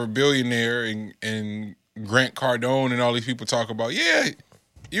Undercover Billionaire and Grant Cardone and all these people talk about, yeah,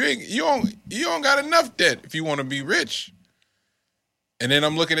 you don't got enough debt if you want to be rich. And then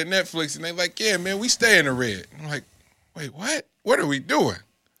I'm looking at Netflix and they like, yeah, man, we stay in the red. I'm like, wait, what? What are we doing?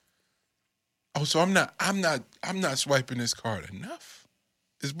 Oh, so I'm not swiping this card enough?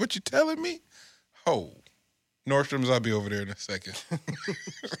 Is what you telling me? Oh, Nordstrom's, I'll be over there in a second.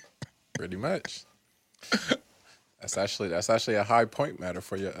 Pretty much. That's actually a high point matter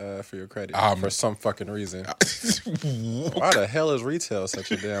for your credit for some fucking reason. Why the hell is retail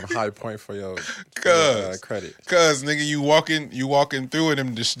such a damn high point for your credit? Cause nigga, you walking through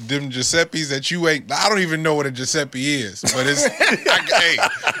them Giuseppe's that you ain't. I don't even know what a Giuseppe is, but it's hey,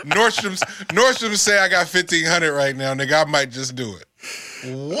 Nordstrom's say I got 1,500 right now, nigga. I might just do it.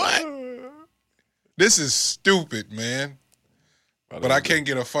 What? This is stupid, man. But I can't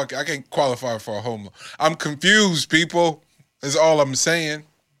get I can't qualify for a home loan. I'm confused, people. Is all I'm saying.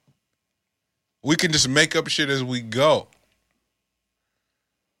 We can just make up shit as we go.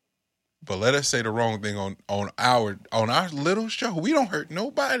 But let us say the wrong thing on our little show. We don't hurt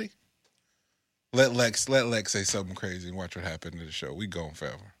nobody. Let Lex say something crazy and watch what happened to the show. We going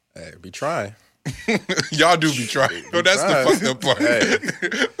forever. Hey, be trying. Y'all do be trying. No, that's trying. the fucked up part.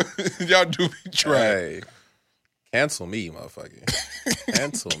 Hey. Y'all do be trying. Hey, cancel me, motherfucker.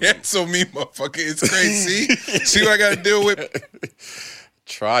 Cancel me. Cancel me, motherfucker. It's crazy. See what I got to deal with?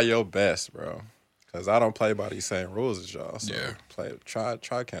 Try your best, bro. Because I don't play by these same rules as y'all. So Yeah.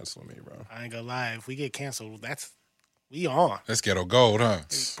 Try canceling me, bro. I ain't gonna lie. If we get canceled, we on. That's ghetto gold, huh?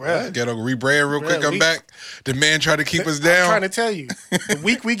 Bruh. Ghetto rebrand real quick. I'm we- back. The man tried to keep us I'm down. trying to tell you. The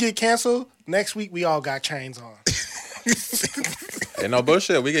week we get canceled, next week we all got chains on. Ain't no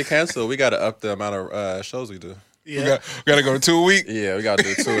bullshit. We get canceled. We got to up the amount of shows we do. Yeah. We gotta go to 2 a week. Yeah, we got to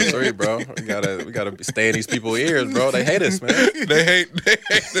do 2 or 3, bro. We gotta stay in these people's ears, bro. They hate us, man. They hate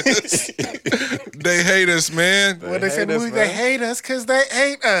us. They hate us, man. What they say in the hate us, movie, they man. hate us because they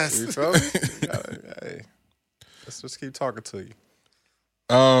hate us. You feel me? Hey, let's just keep talking to you.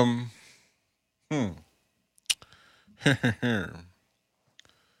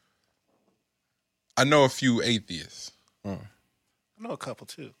 I know a few atheists. I know a couple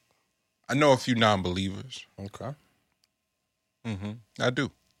too. I know a few non-believers. Okay. I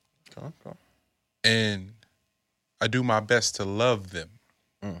do. Okay. And I do my best to love them.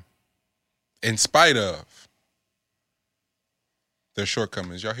 In spite of their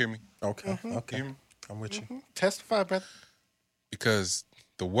shortcomings. Y'all hear me? Okay. Okay. Hear me? I'm with you. Testify, brother. Because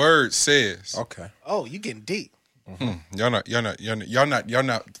the word says, Okay. Oh, you getting deep. y'all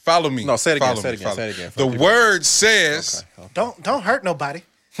not follow me. No, say it again. Follow Say it me, again. follow Say it me. again. The word says, Don't hurt nobody.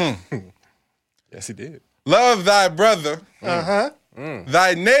 Yes, he did. love thy brother,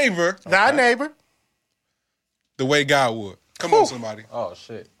 thy neighbor, Thy neighbor. the way God would. Come on, somebody. Oh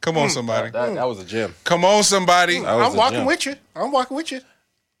shit. Come on, somebody. That was a gem. Come on, somebody. That was I'm a walking gem. with you. I'm walking with you.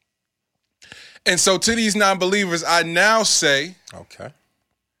 And so to these non-believers, I now say, Okay.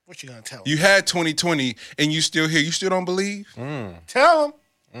 What you gonna tell them? you had 2020 and you still here. You still don't believe? Tell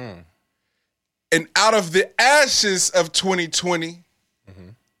them. And out of the ashes of 2020,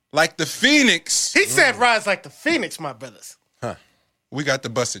 like the phoenix, He said rise like the phoenix, my brothers. we got the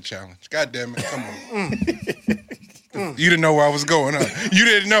busted challenge. God damn it. Come on. You didn't know where I was going, huh? You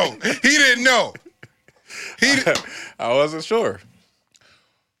didn't know. He didn't know. I wasn't sure.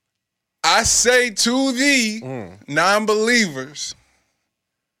 I say to the non-believers,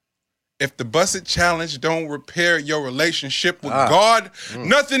 if the busted challenge don't repair your relationship with God,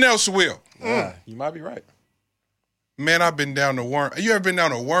 nothing else will. Yeah, you might be right. Man, I've been down the worm. You ever been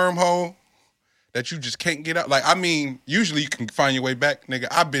down a wormhole that you just can't get out? Like, I mean, usually you can find your way back,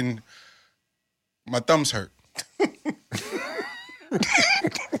 nigga. My thumbs hurt.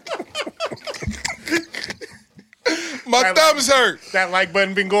 My thumbs hurt. That like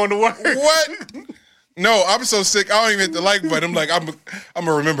button been going to work. What? No, I'm so sick. I don't even hit the like button. I'm like, I'm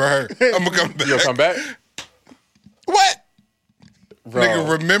gonna remember her. I'm gonna come back. You'll come back? What? Bro,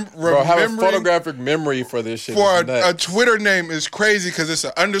 Nigga, bro, have a remembering photographic memory for this shit. for is nuts. a Twitter name is crazy because it's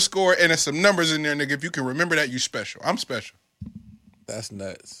an underscore and there's some numbers in there, nigga. If you can remember that, you special. I'm special. That's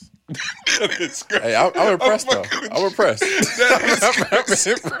nuts. It's crazy. Hey, I'm impressed though. I'm impressed. That is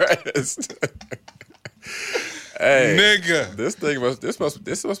I'm impressed. Hey, nigga. This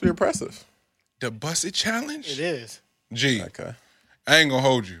must be impressive. The busted challenge? It is. G, Okay. I ain't gonna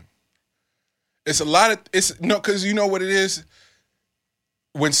hold you. It's a lot of because you know what it is.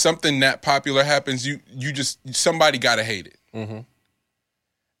 When something that popular happens, you just somebody gotta hate it. And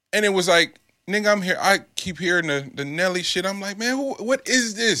it was like, nigga, I'm here. I keep hearing the Nelly shit. I'm like, man, what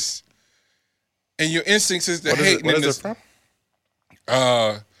is this? And your instincts is to hate. What is it from?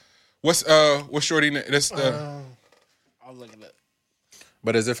 What's shorty? That's the. I'll look it up.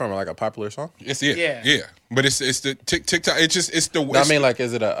 But is it from like a popular song? It's Yeah. yeah. But it's the TikTok. It's the. No, I mean, like,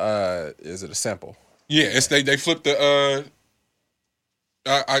 is it a sample? Yeah, it's they flipped the.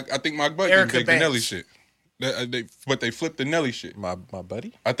 I think my butt Erica getting big. The Banks. Nelly shit. But they flipped the Nelly shit. My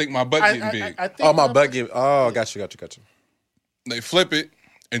buddy. I think my butt getting big. I think Oh, my buggy. Oh, got you. They flip it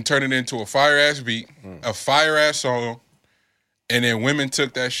and turn it into a fire ass beat, a fire ass song, and then women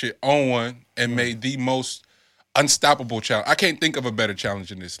took that shit on one and made the most unstoppable challenge. I can't think of a better challenge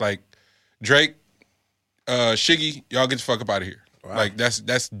than this. Like Drake, Shiggy, y'all get the fuck up out of here. Wow. Like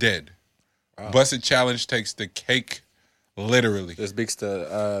that's dead. Busted challenge takes the cake, literally. This speaks to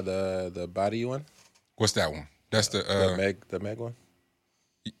the body one. What's that one? That's the The Meg one.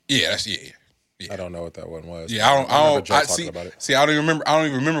 yeah, that's yeah. I don't know what that one was. Yeah, I remember don't. Joe talking about it. See, I don't even remember. I don't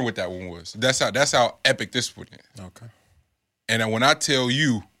even remember what that one was. That's how epic this one is. Okay. And when I tell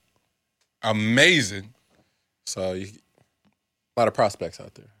you, amazing. So a lot of prospects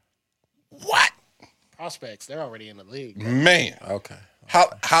out there. What? Prospects, they're already in the league. Man. Okay.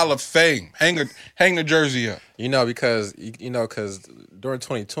 Hall of Fame. Hang the jersey up. Because during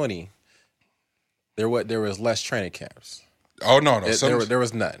 2020, there was less training camps. Oh no. There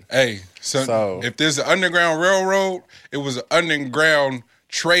was none. Hey, so if there's an underground railroad, it was an underground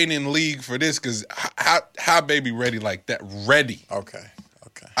training league for this. Because how baby ready like that? Ready. Okay.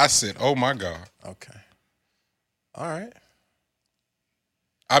 I said, oh my God. Okay. All right.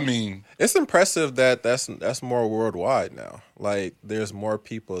 I mean, it's impressive that that's more worldwide now. Like, there's more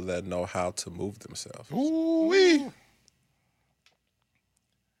people that know how to move themselves. Ooh-wee.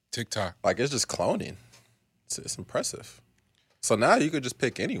 TikTok. Like, it's just cloning. It's impressive. So now you could just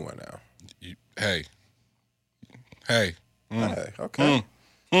pick anyone now. Hey. Hey, okay.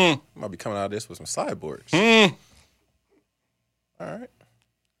 Might be coming out of this with some cyborgs. All right.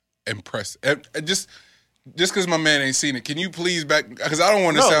 Impressive. Just because my man ain't seen it, can you please back? Because I don't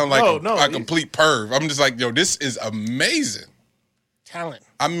want to sound like a complete perv. I'm just like, yo, this is amazing. Talent.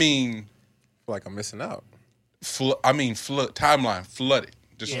 I mean, I feel like I'm missing out. Timeline flooded.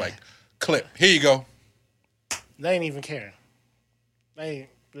 Just like, clip. Here you go. They ain't even caring.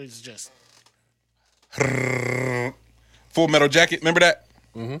 It's just. Full Metal Jacket. Remember that?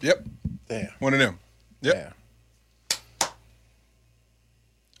 Mm-hmm. Yep. Damn. One of them. Yep. Damn.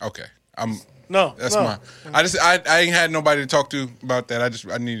 Okay. That's mine. I ain't had nobody to talk to about that. I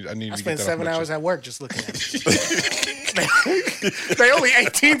need to get spent that 7 off my hours chest. at work just looking at it. They only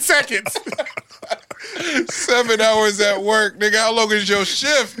 18 seconds. 7 hours at work, nigga. How long is your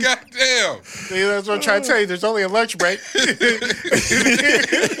shift? Goddamn. See, that's what I'm trying to tell you. There's only a lunch break.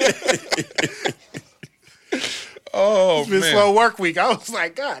 Oh, It's been man. slow work week. I was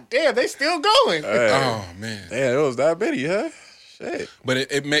like, God damn, they still going. Oh, man. Damn, it was that many, huh? Shit. But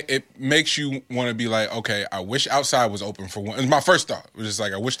it makes you want to be like, okay, I wish outside was open for one. It's my first thought. It was just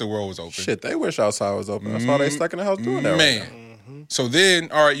like, I wish the world was open. Shit, they wish outside was open. That's why they stuck in the house doing that. Man. Right now. So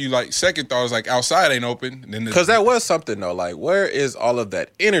then, all right, you like, second thought is like, outside ain't open. Because that was something, though. Like, where is all of that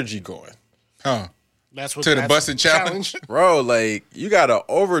energy going? Huh. That's what To the busted challenge? Bro, like, you got to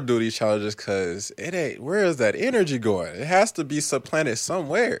overdo these challenges because it ain't, where is that energy going? It has to be supplanted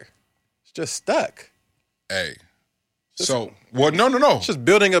somewhere. It's just stuck. Hey. So, well, no. It's just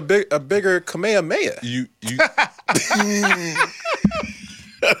building a bigger Kamehameha. You get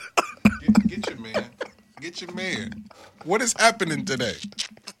your man. Get your man. What is happening today?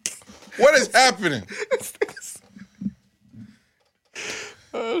 What is happening?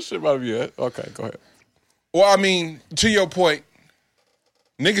 Shit might be it. Okay, go ahead. Well, I mean, to your point,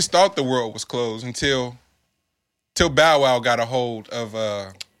 niggas thought the world was closed until Bow Wow got a hold of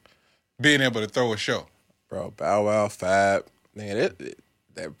being able to throw a show. Bro, Bow Wow, Fab, man,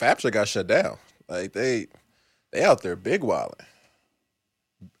 that Fab shit got shut down. Like, they out there big wilding.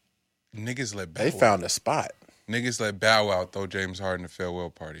 Niggas let Bow They Wow. found a spot. Niggas let Bow Wow throw James Harden a farewell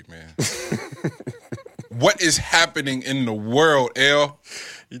party, man. What is happening in the world, L?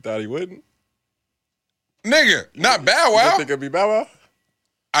 You thought he wouldn't? Nigga, not Bow You Wow. think it'd be Bow Wow?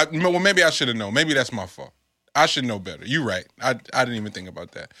 Well, maybe I should have known. Maybe that's my fault. I should know better. You right. I didn't even think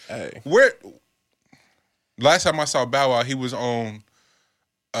about that. Hey. Last time I saw Bow Wow, he was on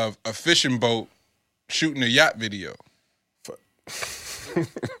a fishing boat shooting a yacht video.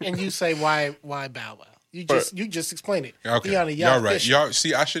 And you say why Bow Wow? You just explained it. Okay, He on a yacht y'all right. fishing. Y'all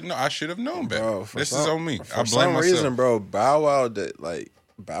see, I should know. I should have known better. Bro, This is on me. For I blame some myself. reason, bro, Bow Wow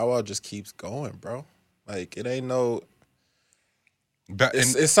just keeps going, bro. Like, it ain't no.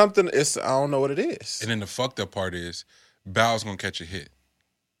 It's something. I don't know what it is. And then the fucked up part is, Bow's gonna catch a hit.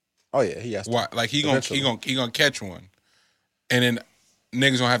 Oh yeah, he has to. Why? Like he gonna catch one, and then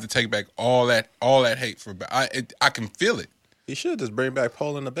niggas gonna have to take back all that hate for Bow. I can feel it. He should just bring back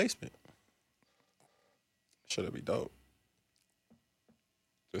Pole in the basement. Should it be dope?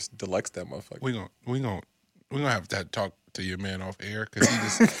 Just deluxe that motherfucker. We gonna have to talk to your man off air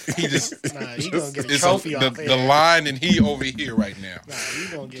because he just Nah, you gonna get a it's trophy off the air. line and he over here right now. Nah, you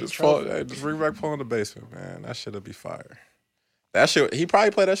gonna get a Just trophy. just bring back Pole in the basement, man. That shit'll be fire. That shit. He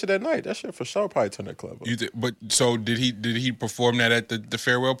probably played that shit at night. That shit for sure probably turned the club up. But so did he perform that at the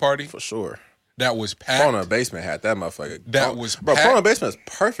farewell party? For sure. That was packed. Pole in the basement had that motherfucker. That was bro. packed. Pole in the basement is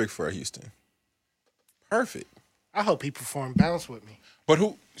perfect for Houston. Perfect. I hope he performed Bounce with me. But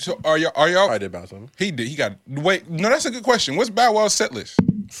who? So are y'all? Probably did bounce on him. He did. He got. Wait. No, that's a good question. What's Bow Wow's set list?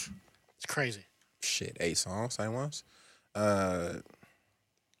 It's crazy. Shit, 8 songs, same ones.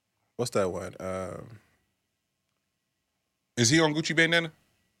 What What's that one? Is he on Gucci Bandana?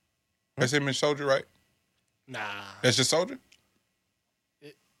 That's him and Soldier, right? Nah. That's just Soldier?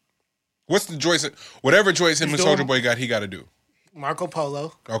 What's the joints? Whatever joints him and Soldier Boy got, he got to do. Marco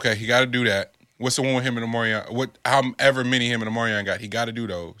Polo. Okay, he got to do that. What's the one with him and Omarion? However many him and Omarion got, he got to do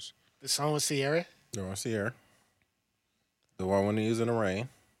those. The song with Sierra. The one with Sierra. The one when he was in the rain.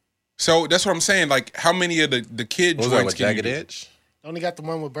 So that's what I'm saying. Like, how many of the kid What was joints that, can Jagged you do? Edge? Only got the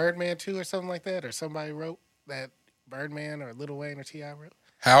one with Birdman too, or something like that, or somebody wrote that Birdman or Lil Wayne or T.I. wrote.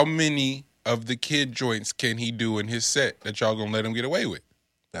 How many of the kid joints can he do in his set that y'all gonna let him get away with?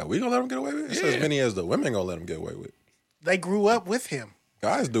 Now we gonna let him get away with it? It's as many as the women gonna let him get away with. They grew up with him.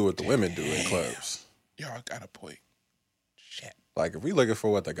 Guys do what the women do in clubs. Y'all got a point. Shit. Like if we looking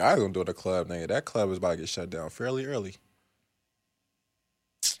for what the guys gonna do at the club, nigga, that club is about to get shut down fairly early.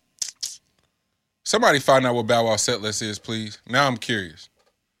 Somebody find out what Bow Wow set list is, please. Now I'm curious.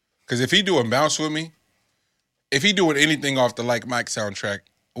 Because if he doing Bounce With Me, if he doing anything off the Like Mike soundtrack,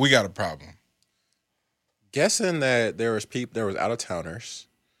 we got a problem. Guessing that there was out of towners,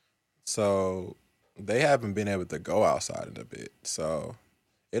 so they haven't been able to go outside in a bit. So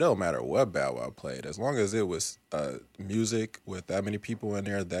it don't matter what Bow Wow played, as long as it was music with that many people in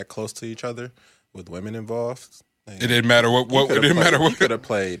there, that close to each other, with women involved. It didn't matter what it didn't matter what He could have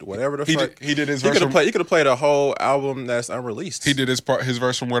played whatever the he fuck. did, he did his He verse. could have played a whole album that's unreleased. He did his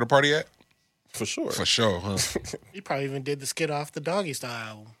verse from Where the Party At? for sure. For sure, huh? He probably even did the skit off the Doggy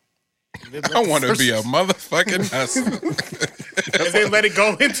Style album. I want to be a motherfucking hustler. And then let it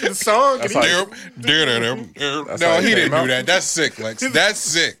go into the song. That's and how No, how he he didn't came out. do that. That's sick, Lex. That's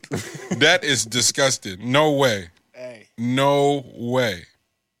sick. That is disgusting. No way. hey, No way.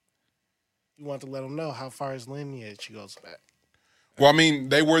 you want to let them know how far his lineage goes back. Well, I mean,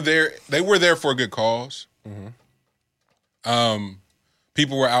 they were there. They were there for a good cause.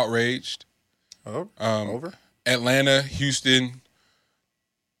 People were outraged. Over. Atlanta, Houston,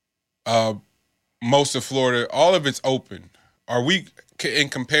 most of Florida, all of it's open. Are we, in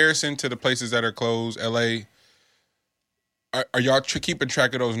comparison to the places that are closed, LA? Are y'all keeping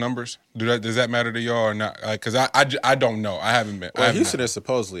track of those numbers? Does that matter to y'all or not? Because I don't know. I haven't been. Well, Houston is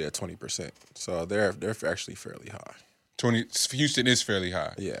supposedly at 20%, so they're actually fairly high. 20. Houston is fairly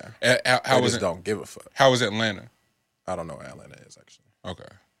high. Yeah. How I was just it? don't give a fuck. How was Atlanta? I don't know where Atlanta is actually. Okay,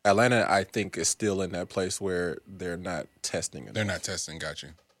 Atlanta, I think, is still in that place where they're not testing it. they're not testing. Got you.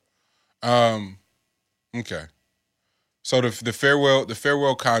 Okay. So the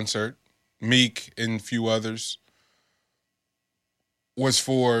farewell concert, Meek and a few others, was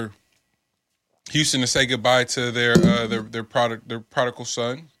for Houston to say goodbye to their prodigal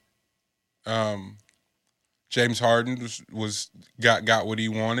son. James Harden got what he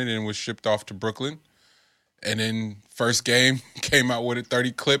wanted and was shipped off to Brooklyn. And then first game came out with a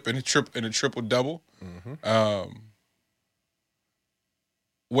 30 clip and a triple double.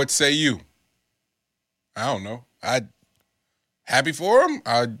 What say you? I don't know. I happy for him.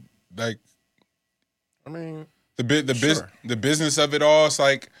 I mean, the business of it all. It's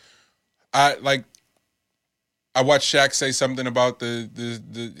like I watched Shaq say something about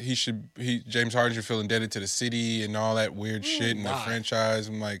James Harden should feel indebted to the city and all that weird shit and the franchise.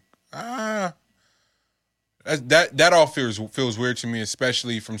 I'm like, that all feels weird to me,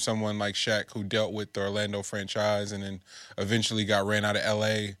 especially from someone like Shaq who dealt with the Orlando franchise and then eventually got ran out of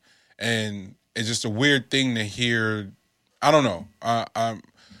LA. And it's just a weird thing to hear. I don't know. I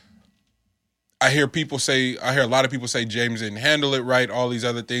hear a lot of people say James didn't handle it right, all these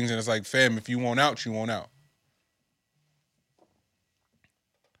other things, and it's like, fam, if you want out, you want out.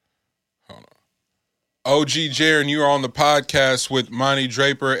 Hold on. OG Jaren, you are on the podcast with Monty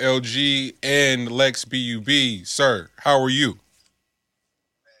Draper, LG, and Lex BUB. Sir, how are you? Man,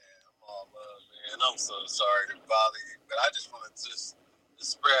 I'm all love, man. I'm so sorry to bother you, but I just want to just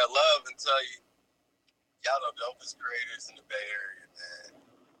spread love and tell you, y'all the dopest creators in the Bay Area, man.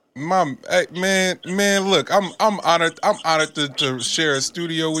 Man, look, I'm honored. I'm honored to share a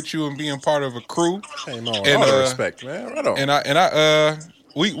studio with you and being part of a crew. hey, no, And, all the respect, man. Right on. And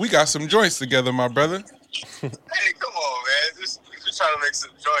we got some joints together, my brother. Hey, come on, man. Just trying to make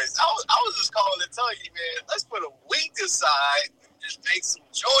some joints. I was just calling to tell you, man, let's put a week aside and just make some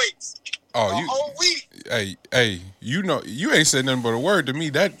joints. Oh, a whole week. Hey, you know, you ain't said nothing but a word to me.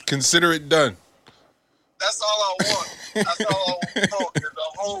 That consider it done. That's all I want. That's all I want is a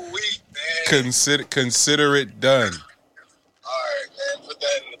whole week, man. Consider it done. All right, man. Put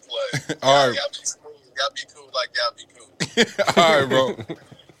that into play. All right. Y'all be smooth. Y'all be cool like y'all be cool. All right, bro. All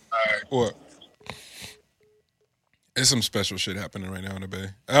right. What? There's some special shit happening right now in the Bay.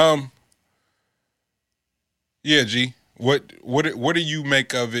 Yeah, G. What do you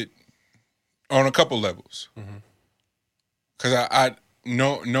make of it on a couple levels. Because I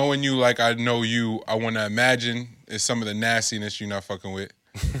know, knowing you like I know you, I want to imagine is some of the nastiness you're not fucking with.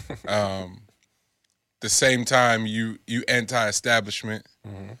 The same time, you anti-establishment.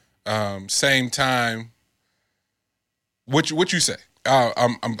 Same time, what you say?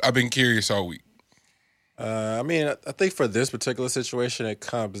 I've been curious all week. I mean, I think for this particular situation, it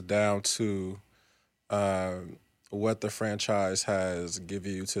comes down to what the franchise has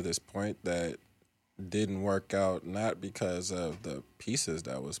given you to this point that didn't work out, not because of the pieces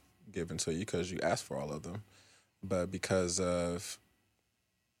that was given to you, because you asked for all of them, but because of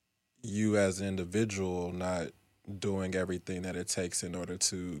you as an individual not doing everything that it takes in order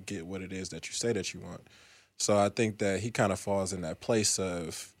to get what it is that you say that you want. So I think that he kind of falls in that place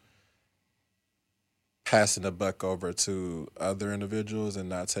of passing the buck over to other individuals and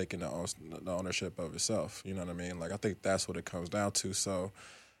not taking the ownership of itself. You know what I mean? Like, I think that's what it comes down to. So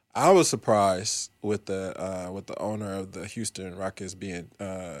I was surprised with the owner of the Houston Rockets being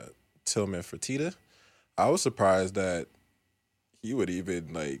Tillman Fertitta. I was surprised that he would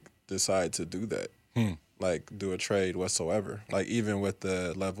even like decide to do that, like do a trade whatsoever. Like, even with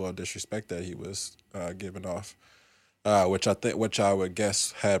the level of disrespect that he was giving off. Which I would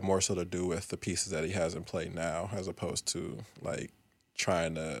guess had more so to do with the pieces that he has in play now, as opposed to like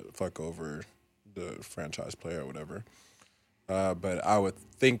trying to fuck over the franchise player or whatever. But I would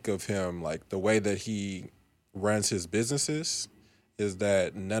think of him like the way that he runs his businesses is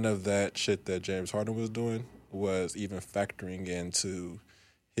that none of that shit that James Harden was doing was even factoring into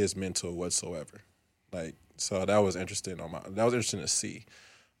his mental whatsoever. Like, so that was interesting to see.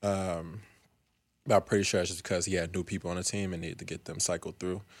 But I'm pretty sure it's just because he had new people on the team and needed to get them cycled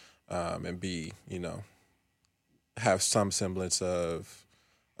through, and be, have some semblance of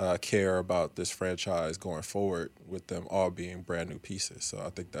care about this franchise going forward with them all being brand new pieces. So I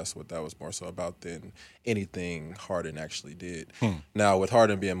think that's what that was more so about than anything Harden actually did. Now, with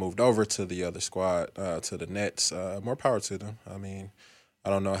Harden being moved over to the other squad, to the Nets, more power to them. I mean, I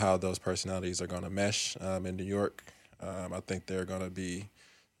don't know how those personalities are going to mesh in New York. I think they're going to be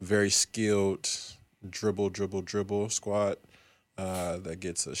very skilled dribble squad that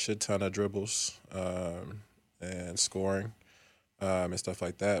gets a shit ton of dribbles and scoring and stuff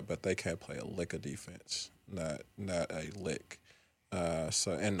like that, but they can't play a lick of defense, not a lick.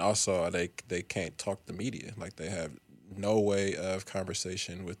 So, and also they can't talk to media. Like, they have no way of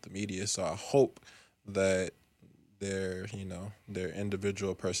conversation with the media. So I hope that their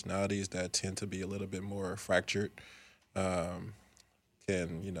individual personalities that tend to be a little bit more fractured can,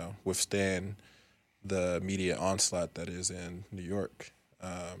 withstand the media onslaught that is in New York.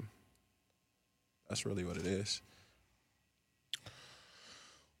 That's really what it is.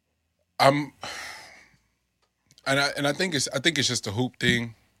 And I think it's just a hoop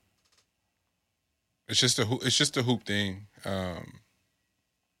thing. It's just a hoop thing.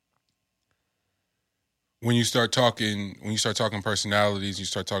 When you start talking personalities, you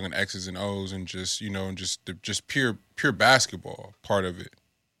start talking X's and O's, and just just pure basketball part of it.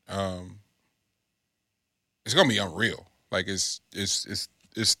 It's gonna be unreal. Like, it's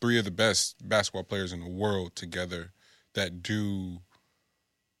three of the best basketball players in the world together that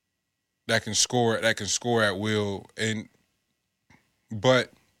can score at will.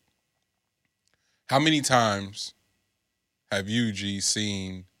 But how many times have you, G,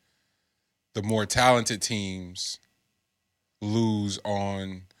 seen the more talented teams lose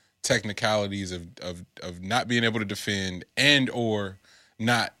on technicalities of not being able to defend and or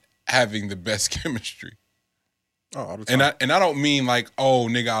not having the best chemistry? Oh, all the time. And I don't mean like, oh,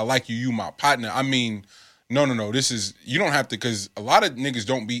 nigga, I like you my partner. I mean, no. This is, you don't have to, because a lot of niggas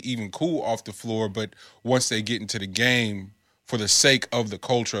don't be even cool off the floor, but once they get into the game, for the sake of the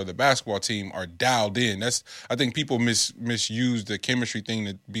culture of the basketball team, are dialed in. I think people misuse the chemistry thing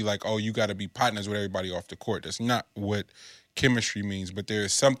to be like, oh, you got to be partners with everybody off the court. That's not what chemistry means. But there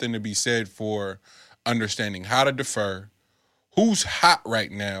is something to be said for understanding how to defer, who's hot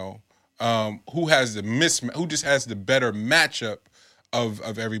right now, who has the who just has the better matchup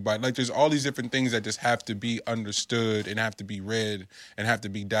of everybody. Like, there's all these different things that just have to be understood and have to be read and have to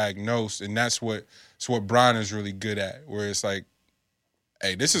be diagnosed, and that's what Bron is really good at. Where it's like,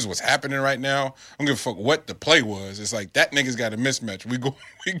 hey, this is what's happening right now. I don't give a fuck what the play was. It's like, that nigga's got a mismatch. We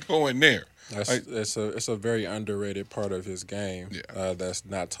go in there. It's a very underrated part of his game that's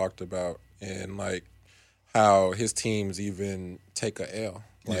not talked about, and like how his teams even take a L.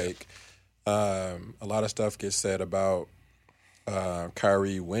 Like, a lot of stuff gets said about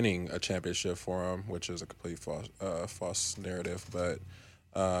Kyrie winning a championship for him, which is a complete false narrative. But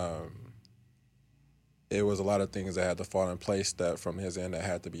it was a lot of things that had to fall in place that from his end that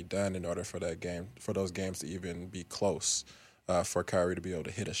had to be done in order for those games to even be close, for Kyrie to be able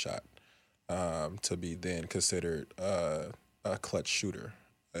to hit a shot, to be then considered a clutch shooter,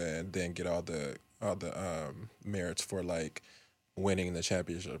 and then get all the merits for like winning the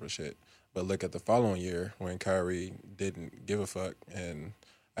championship and shit. But look at the following year when Kyrie didn't give a fuck and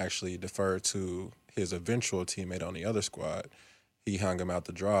actually deferred to his eventual teammate on the other squad. He hung him out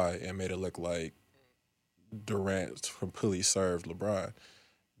to dry and made it look like Durant completely served LeBron.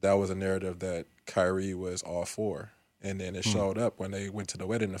 That was a narrative that Kyrie was all for. And then it showed up when they went to the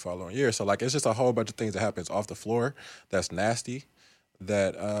wedding the following year. So, like, it's just a whole bunch of things that happens off the floor that's nasty,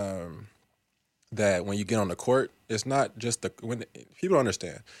 that that when you get on the court, it's not just when people don't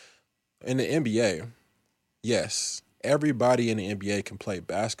understand. In the NBA, yes, everybody in the NBA can play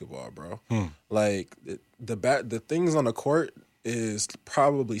basketball, bro. Like, the things on the court is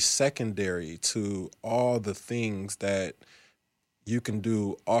probably secondary to all the things that you can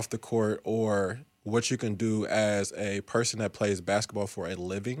do off the court or what you can do as a person that plays basketball for a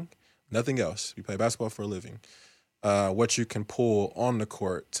living. Nothing else. You play basketball for a living. What you can pull on the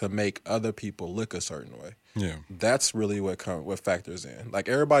court to make other people look a certain way. Yeah. That's really what factors in. Like,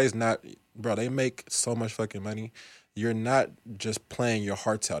 everybody's not, bro, they make so much fucking money. You're not just playing your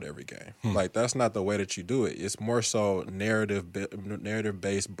hearts out every game. Like, that's not the way that you do it. It's more so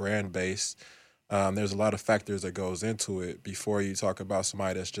narrative-based, brand-based. There's a lot of factors that goes into it before you talk about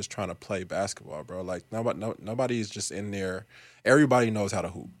somebody that's just trying to play basketball, bro. Like, nobody's just in there. Everybody knows how to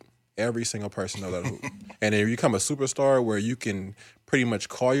hoop. Every single person knows how to hoop. And if you become a superstar where you can pretty much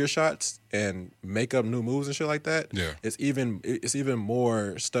call your shots and make up new moves and shit like that, Yeah. it's even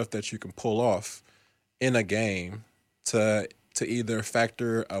more stuff that you can pull off in a game to either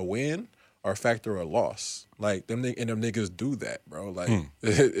factor a win or factor a loss. Like, them niggas do that, bro. Like,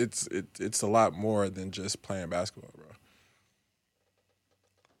 it's a lot more than just playing basketball, bro.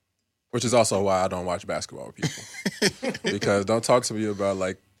 Which is also why I don't watch basketball with people. Because don't talk to me about,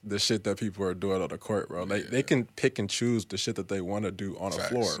 like, the shit that people are doing on the court, bro. They can pick and choose the shit that they want to do on the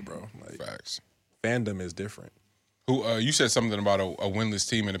floor, bro. Like, Facts. Fandom is different. Who you said something about a winless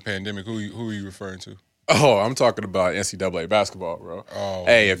team in the pandemic. Who are you referring to? Oh, I'm talking about NCAA basketball, bro. Oh.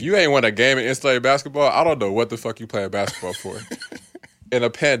 Hey, if you ain't won a game in NCAA basketball, I don't know what the fuck you playing basketball for. In a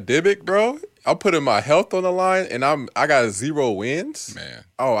pandemic, bro, I'm putting my health on the line, and I got 0 wins. Man.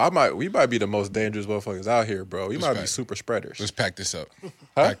 Oh, we might be the most dangerous motherfuckers out here, bro. We might be super spreaders. Let's pack this up.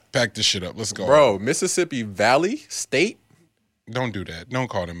 Huh? Pack this shit up. Let's go. Bro, Mississippi Valley State? Don't do that. Don't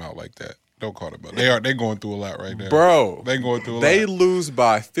call them out like that. Don't call them out. They going through a lot right now. Bro. They going through a lot. They lose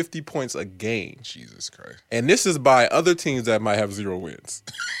by 50 points a game. Jesus Christ. And this is by other teams that might have 0 wins.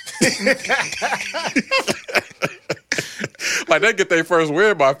 Like, they get their first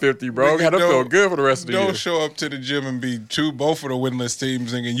win by 50, bro. Got to feel good for the rest of the year. Don't show up to the gym and be both of the winless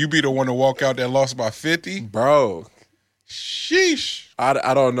teams, and you be the one to walk out that lost by 50? Bro. Sheesh.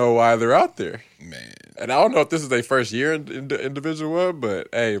 I don't know why they're out there. Man. And I don't know if this is their first year in Division I, but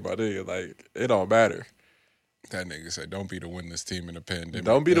hey, my nigga, like, it don't matter. That nigga said, don't be the winless team in the pandemic.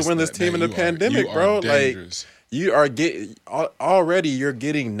 Don't be the winless team in the pandemic, bro. Like, you are already you're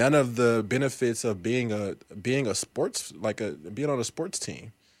getting none of the benefits of being a sports, being on a sports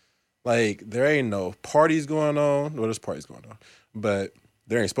team. Like, there ain't no parties going on. Well, there's parties going on, but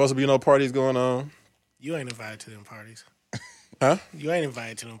there ain't supposed to be no parties going on. You ain't invited to them parties. Huh? You ain't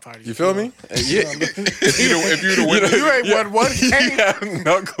invited to them parties. You feel me? Yeah. If you the winner, you ain't won one game. You have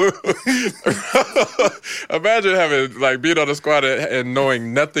no clue. Imagine having, like, being on the squad and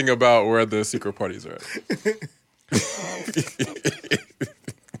knowing nothing about where the secret parties are at.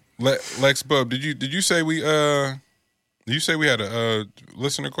 Lex Bub, did you say we had a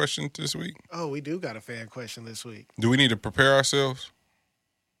listener question this week? Oh, we do got a fan question this week. Do we need to prepare ourselves?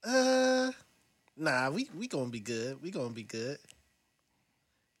 Nah, we gonna be good. We gonna be good.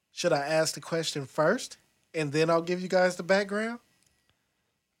 Should I ask the question first, and then I'll give you guys the background?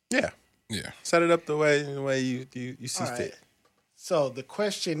 Yeah. Yeah. Set it up the way you see All fit. right. So the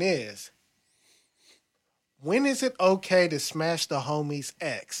question is, when is it okay to smash the homie's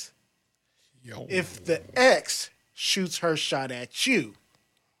ex? Yo. If the ex shoots her shot at you.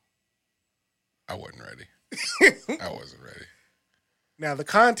 I wasn't ready. I wasn't ready. Now, the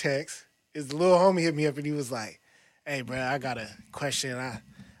context is the little homie hit me up and he was like, hey, bro, I got a question.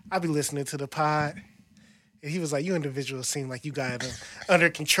 I be listening to the pod. And he was like, you individuals seem like you got it under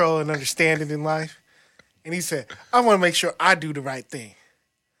control and understanding in life. And he said, I want to make sure I do the right thing.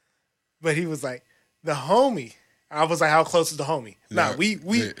 But he was like, the homie. I was like, how close is the homie? Nah, we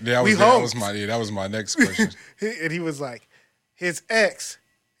homies. That was my next question. And he was like, his ex.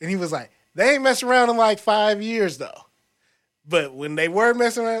 And he was like, They ain't messed around in like 5 years though. But when they were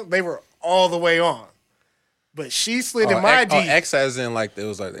messing around, they were all the way on. But she slid in my DM. Ex as in like it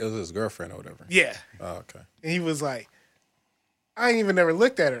was his girlfriend or whatever. Yeah. Oh, okay. And he was like, I ain't even never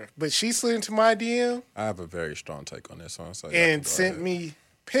looked at her, but she slid into my DM. I have a very strong take on this one. So and sent me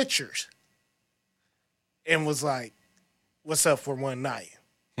pictures and was like, what's up for one night?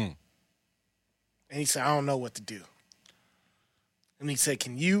 And he said, I don't know what to do. And he said,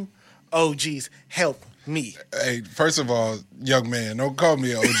 can you OGs help me? Hey, first of all, young man, don't call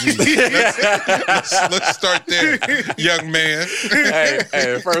me an OG. let's start there, young man.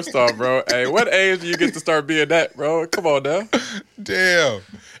 hey, first off, bro. Hey, what age do you get to start being that, bro? Come on now. Damn.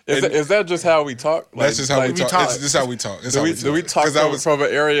 Is that just how we talk? That's just how we talk. This is how we talk. Do we talk from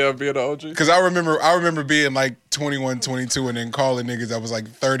an area of being an OG? Because I remember being like 21, 22, and then calling niggas that was like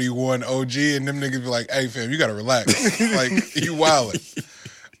 31 OG, and them niggas be like, hey, fam, you got to relax. Like, you wildin'.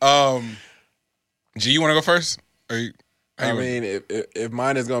 G, you want to go first? I mean, if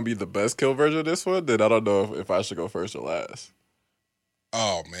mine is going to be the best kill version of this one, then I don't know if I should go first or last.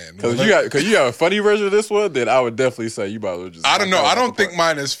 Oh, man. Because you got a funny version of this one, then I would definitely say you might as well just... I don't know. I don't think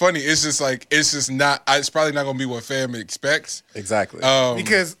mine is funny. It's just like, it's not, it's probably not going to be what fam expects. Exactly.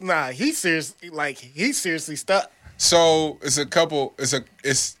 Because, he's seriously stuck. So, it's a couple, it's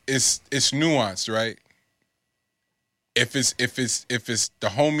nuanced, right? If it's the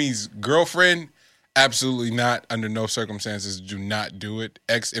homie's girlfriend, absolutely not. Under no circumstances, do not do it.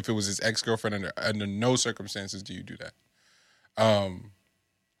 If it was his ex-girlfriend, under no circumstances do you do that.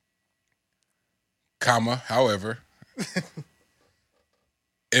 However,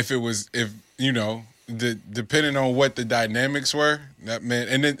 if depending on what the dynamics were, that man,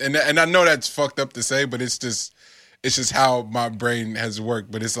 and I know that's fucked up to say, but it's just how my brain has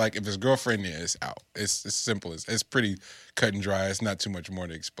worked. But it's like, if his girlfriend is out, it's as simple as, it's pretty cut and dry. It's not too much more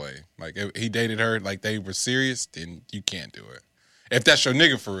to explain. Like, if he dated her, like they were serious, then you can't do it. If that's your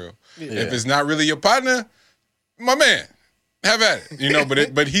nigga for real. Yeah. If it's not really your partner, my man, have at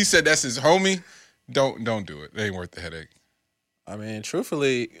it. But he said that's his homie. Don't do it. It ain't worth the headache. I mean,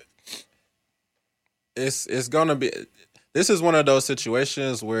 truthfully, it's gonna be. This is one of those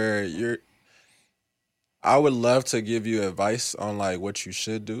situations where I would love to give you advice on like what you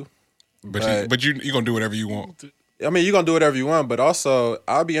should do, but you're gonna do whatever you want. I mean, you're gonna do whatever you want, but also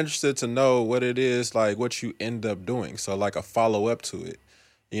I'll be interested to know what it is, like what you end up doing. So like a follow up to it.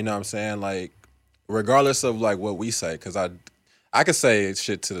 You know what I'm saying? Like, regardless of like what we say, because I could say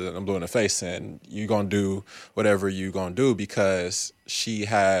shit to I'm blue in the face and you gonna do whatever you gonna do because she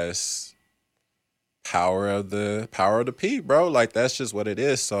has power of the P, bro. Like, that's just what it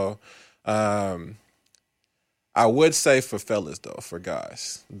is. So I would say for fellas though, for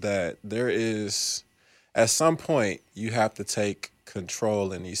guys, that there is, at some point you have to take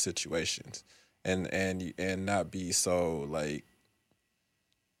control in these situations and not be so like,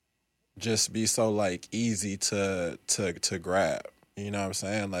 just be so like easy to grab. You know what I'm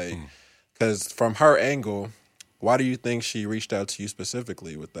saying? Like, because from her angle, why do you think she reached out to you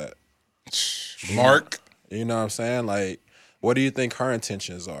specifically with that? Mark. You know what I'm saying? Like, what do you think her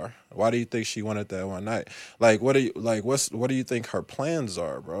intentions are? Why do you think she wanted that one night? Like, what do you think her plans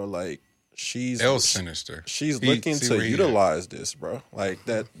are, bro? Like, she's sinister. She's looking to utilize this, bro. Like,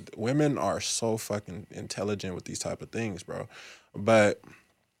 that women are so fucking intelligent with these type of things, bro. But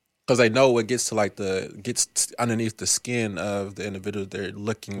because they know what gets underneath the skin of the individual they're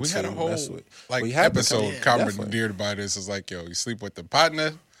looking to had a whole mess with. Episode commandeered by this. Is like, yo, you sleep with the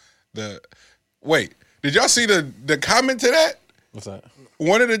partner. Wait, did y'all see the comment to that? What's that?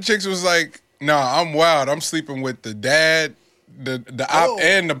 One of the chicks was like, "Nah, I'm wild. I'm sleeping with the dad, the op,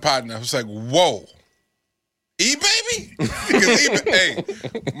 and the partner." I was like, "Whoa, baby," because hey,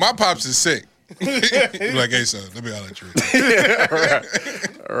 my pops is sick. Like, hey son, let me holler at you.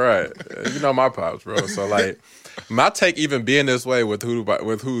 Right. You know my pops, bro. So like, my take even being this way with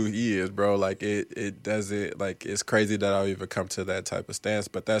who he is, bro. Like it does it. Like, it's crazy that I'll even come to that type of stance,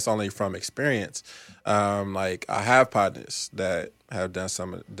 but that's only from experience. Like, I have partners that have done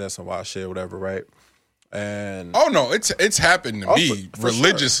some wild shit, whatever, right? And oh no, it's happened to me for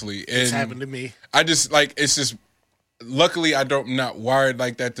religiously. Sure. It's happened to me. I just like, it's just. Luckily, I'm not wired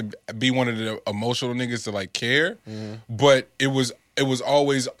like that to be one of the emotional niggas to like care. But it was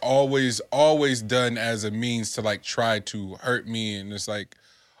always done as a means to like try to hurt me, and it's like,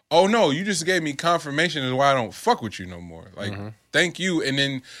 oh no, you just gave me confirmation as why I don't fuck with you no more. Like, thank you, and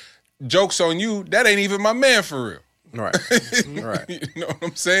then joke's on you. That ain't even my man for real. Right. Right. You know what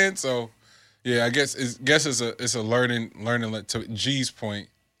I'm saying? So, yeah, I guess it's a learning to G's point.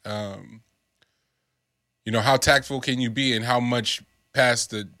 You know, how tactful can you be, and how much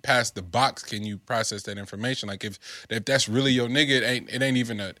past the box can you process that information? Like if that's really your nigga, it ain't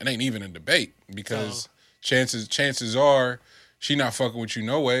even a debate because chances are she not fucking with you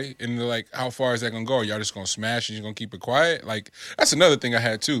no way. And they're like, how far is that gonna go? Y'all just gonna smash and you gonna keep it quiet? Like that's another thing I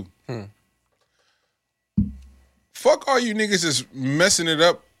had too. Fuck all you niggas is messing it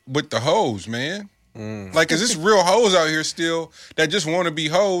up with the hoes, man. Like, is this real hoes out here still that just want to be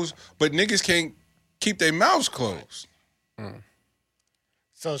hoes, but niggas can't keep their mouths closed?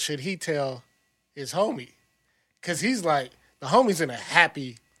 So should he tell his homie? Because he's like, the homie's in a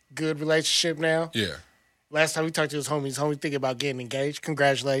happy, good relationship now. Yeah. Last time we talked to his homie thinking about getting engaged.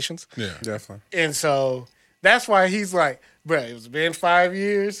 Congratulations. Yeah. Definitely. And so that's why he's like, bruh, it's been 5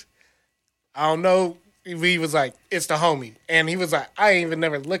 years. I don't know. He was like, it's the homie. And he was like, I ain't even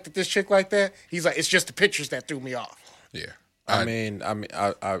never looked at this chick like that. He's like, it's just the pictures that threw me off. Yeah. I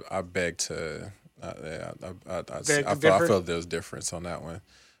beg to. I feel there's difference on that one,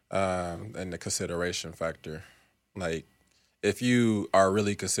 and the consideration factor. Like, if you are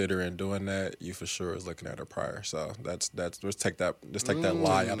really considering doing that, you for sure is looking at her prior. So that's let's take that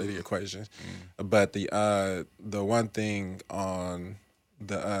lie out of the equation. But the one thing on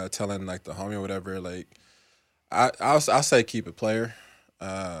the telling like the homie or whatever, like I'll say keep it player.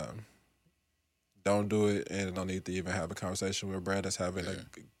 Don't do it, and don't need to even have a conversation with Brad that's having a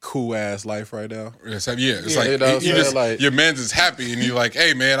cool ass life right now. It's like you know, you just like, your man's is happy, and you're like,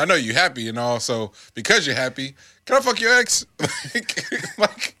 hey man, I know you happy, and also because you're happy, can I fuck your ex?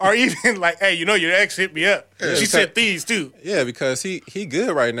 like, Or even like, hey, you know your ex hit me up. She said these too. Yeah, because he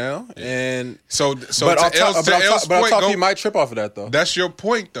good right now, and so but to I'll L's point, he might trip off of that though. That's your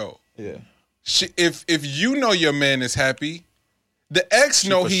point though. Yeah. If you know your man is happy, the ex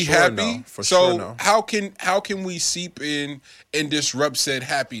know he happy. So how can we seep in and disrupt said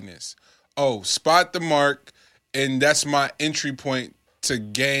happiness? Oh, spot the mark, and that's my entry point to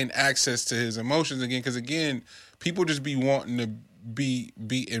gain access to his emotions again. Because again, people just be wanting to be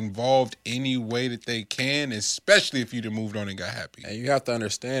involved any way that they can, especially if you done moved on and got happy. And you have to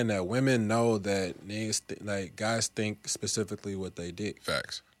understand that women know that niggas guys think specifically what they dig.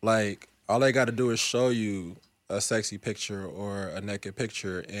 Facts. Like, all they got to do is show you a sexy picture or a naked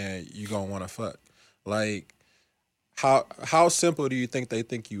picture, and you gonna want to fuck. Like, how simple do you think they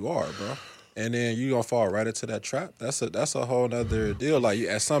think you are, bro? And then you gonna fall right into that trap. That's a whole nother deal. Like,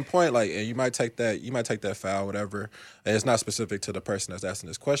 at some point, like, and you might take that foul, whatever. And it's not specific to the person that's asking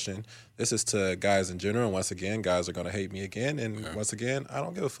this question. This is to guys in general. And once again, guys are gonna hate me again. And once again, I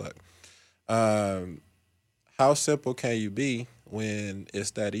don't give a fuck. How simple can you be when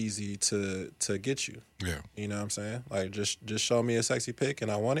it's that easy to get you? Yeah. You know what I'm saying? Like, just show me a sexy pic and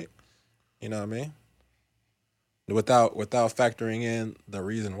I want it. You know what I mean? Without factoring in the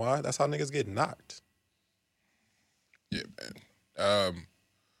reason why. That's how niggas get knocked. Yeah, man.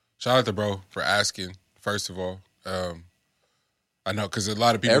 Shout out to bro for asking, first of all. I know, because a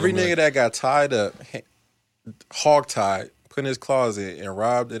lot of people... Every nigga that got tied up, hog-tied, put in his closet, and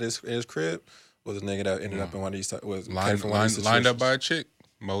robbed at his crib was a nigga that ended up in one of these... lined up by a chick.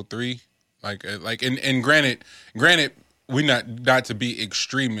 Mo 3. Like, and granted, we not to be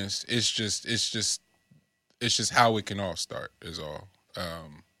extremists. It's just how it can all start is all.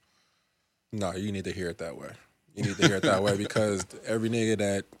 No, you need to hear it that way. You need to hear it that way because every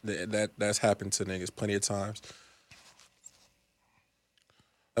nigga that's happened to niggas plenty of times.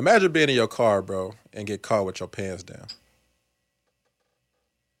 Imagine being in your car, bro, and get caught with your pants down.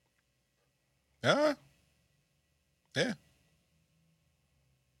 Yeah.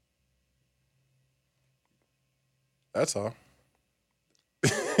 That's all.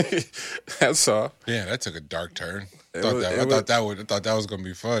 That's all. Yeah, that took a dark turn. I thought that was gonna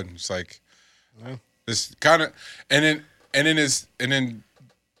be fun. It's like this kind of, and then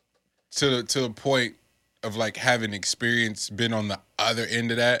to the point of like having experience, been on the other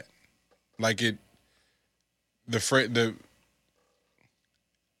end of that, like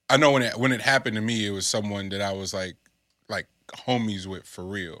I know when it happened to me, it was someone that I was like homies with for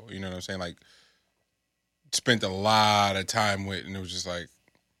real. You know what I'm saying? Like, spent a lot of time with, and it was just like,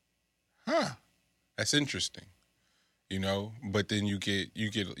 that's interesting, you know. But then you get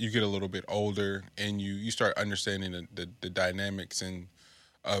a little bit older, and you start understanding the dynamics and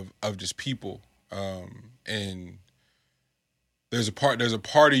of just people, and there's a part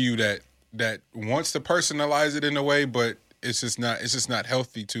of you that wants to personalize it in a way, but it's just not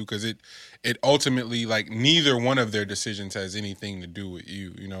healthy too, because it ultimately, like, neither one of their decisions has anything to do with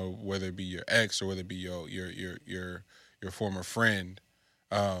you, you know, whether it be your ex or whether it be your former friend,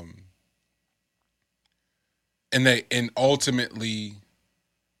 and ultimately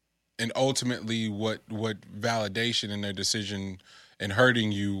what validation in their decision and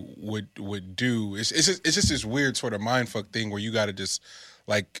hurting you would do. It's just this weird sort of mindfuck thing where you got to just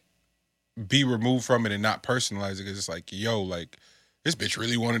like be removed from it and not personalize it, because it's like, yo, like this bitch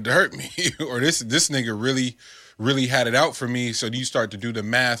really wanted to hurt me, or this nigga really had it out for me. So you start to do the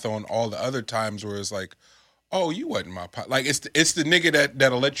math on all the other times where it's like, oh, you wasn't my pot. Like it's the nigga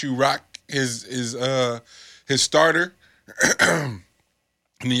that'll let you rock his starter.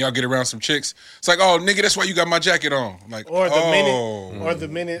 And then y'all get around some chicks. It's like, oh, nigga, that's why you got my jacket on. I'm like, or the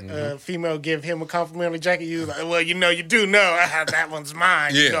minute female give him a complimentary jacket, you like, well, you do know that one's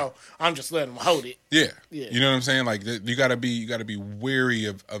mine. Yeah. I'm just letting him hold it. Yeah. You know what I'm saying? Like you gotta be wary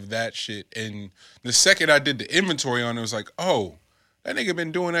of that shit. And the second I did the inventory on it, was like, oh, that nigga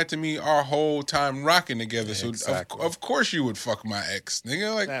been doing that to me our whole time rocking together. So of course you would fuck my ex,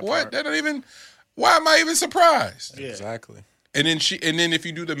 nigga. Like that what? Part. That don't even. Why am I even surprised? Yeah. Exactly. And then if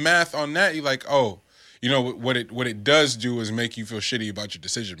you do the math on that, you're like, oh, you know what it does do is make you feel shitty about your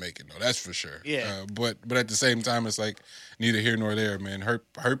decision making, though. That's for sure. Yeah. But at the same time, it's like neither here nor there, man.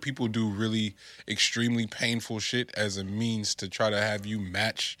 Hurt people do really extremely painful shit as a means to try to have you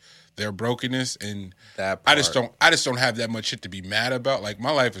match their brokenness, and I just don't have that much shit to be mad about. Like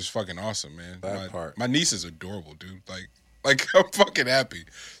my life is fucking awesome, man. My niece is adorable, dude. Like I'm fucking happy.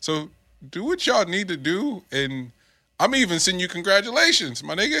 So do what y'all need to do, and I'm even sending you congratulations,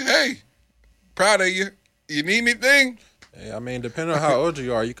 my nigga. Hey, proud of you. You need anything? Yeah, I mean, depending on how old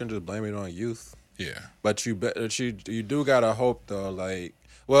you are, you can just blame it on youth. Yeah. But you do gotta hope though. Like,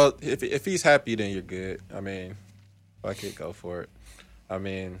 well, if he's happy, then you're good. I mean, fuck it, go for it. I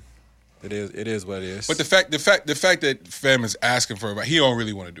mean, it is what it is. But the fact that fam is asking for it, he don't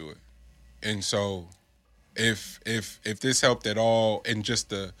really want to do it, and so if this helped at all in just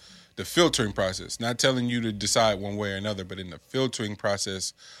the filtering process, not telling you to decide one way or another, but in the filtering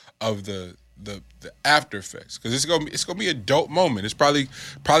process of the after effects, because it's gonna be a dope moment. It's probably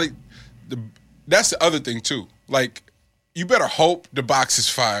that's the other thing too. Like you better hope the box is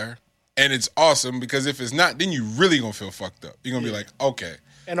fire and it's awesome, because if it's not, then you really gonna feel fucked up. You're gonna be like, okay.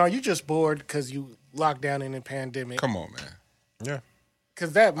 And are you just bored because you locked down in the pandemic? Come on, man. Yeah.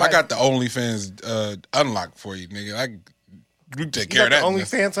 Because I got the OnlyFans unlocked for you, nigga. You take care of that.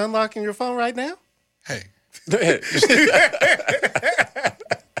 OnlyFans unlocking your phone right now? Hey.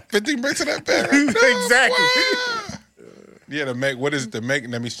 15 bricks of that bag. Right now. Exactly. Wow. Yeah, to make, what is it to make?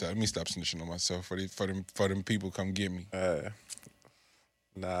 Let me stop snitching on myself for them people come get me.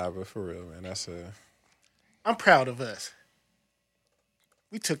 Nah, but for real, man, I'm proud of us.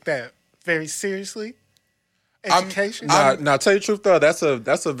 We took that very seriously. Education. Now, tell you the truth though, that's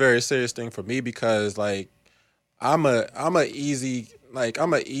a very serious thing for me, because like I'm a easy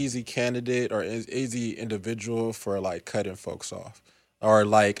candidate or easy individual for like cutting folks off, or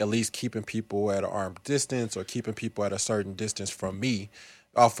like at least keeping people at an arm's distance, or keeping people at a certain distance from me,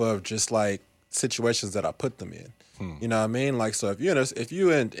 off of just like situations that I put them in. You know what I mean? Like, so if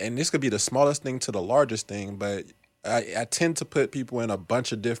you and this could be the smallest thing to the largest thing, but I tend to put people in a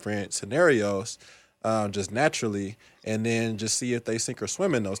bunch of different scenarios, just naturally, and then just see if they sink or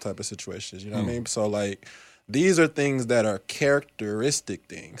swim in those type of situations. You know what I mean? So like, these are things that are characteristic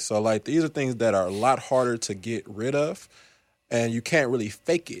things. So like, these are things that are a lot harder to get rid of, and you can't really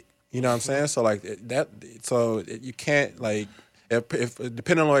fake it. You know what I'm saying? So like you can't like, if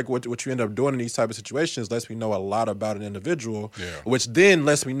depending on like what you end up doing in these type of situations, lets me know a lot about an individual, which then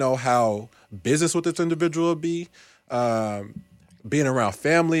lets me know how business with this individual will be. Being around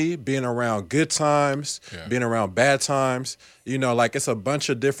family, being around good times, being around bad times, you know, like it's a bunch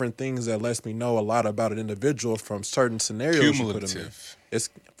of different things that lets me know a lot about an individual from certain scenarios you put them in. It's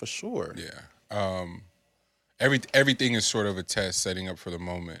for sure. Yeah. Everything is sort of a test setting up for the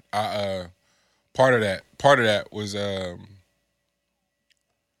moment. Part of that was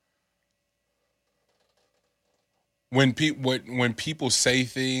when people say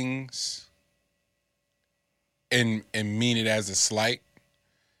things and mean it as a slight,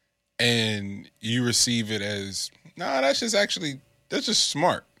 and you receive it as, that's just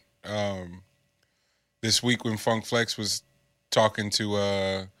smart. This week when Funk Flex was talking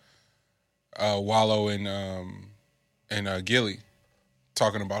to Wallow and Gilly,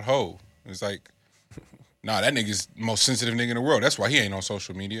 talking about Ho, it's like, that nigga's the most sensitive nigga in the world. That's why he ain't on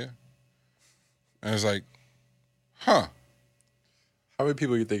social media. And it's like, huh. How many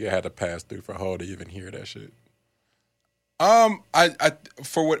people you think it had to pass through for Ho to even hear that shit? I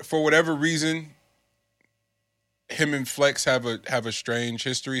for whatever reason, him and Flex have a strange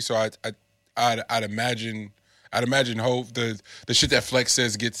history. So I'd imagine Ho, the shit that Flex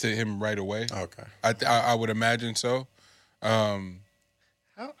says gets to him right away. Okay, I would imagine so. I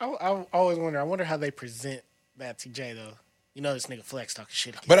always wonder. I wonder how they present that to Jay though. You know this nigga Flex talking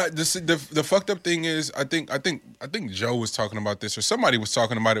shit again. But the fucked up thing is, I think Joe was talking about this, or somebody was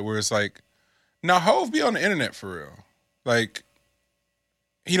talking about it, where it's like, now Hov be on the internet for real, like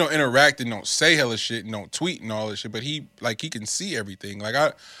he don't interact and don't say hella shit and don't tweet and all this shit, but he can see everything. Like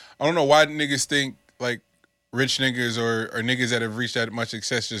I don't know why niggas think like rich niggas or niggas that have reached that much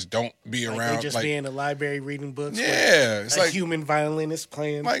success just don't be like around. They just be in the library reading books. Yeah, it's a like human violinist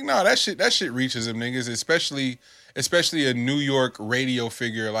playing. Like no, that shit reaches them niggas, especially a New York radio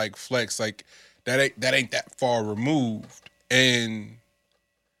figure like Flex. Like that ain't that far removed, and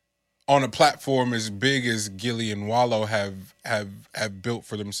on a platform as big as Gilly and Wallow have built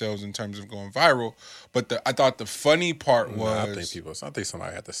for themselves in terms of going viral. But I thought the funny part was I think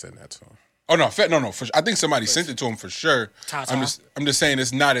somebody had to send that to him. Oh no, for sure. I think somebody sent it to him for sure. Ta-ta. I'm just saying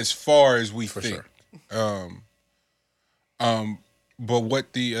it's not as far as we think. Sure. But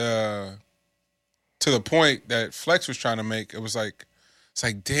what the to the point that Flex was trying to make, it's like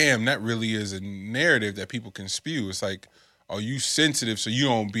damn, that really is a narrative that people can spew. It's like, oh, you sensitive, so you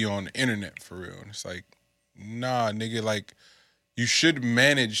don't be on the internet for real. And it's like, nah, nigga, like you should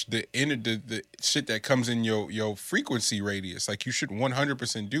manage the shit that comes in your frequency radius. Like you should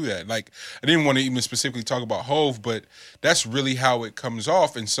 100% do that. Like I didn't want to even specifically talk about Hov, but that's really how it comes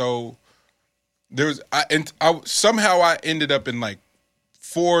off. And so somehow I ended up in like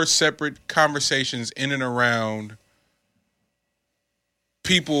 4 separate conversations in and around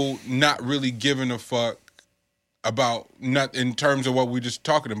people not really giving a fuck about, not in terms of what we just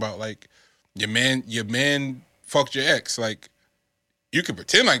talking about. Like your man fucked your ex. Like you could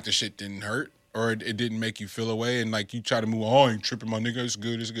pretend like the shit didn't hurt or it didn't make you feel away, and like you try to move on, I ain't tripping, my nigga,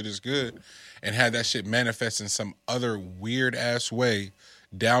 it's good, and have that shit manifest in some other weird ass way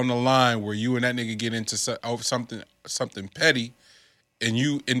down the line where you and that nigga get into something petty, and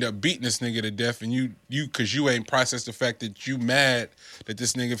you end up beating this nigga to death, and you because you ain't processed the fact that you mad that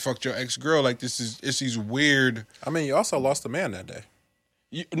this nigga fucked your ex girl. Like it's these weird. I mean, you also lost a man that day.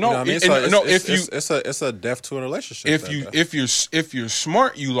 It's a death to a relationship. If you're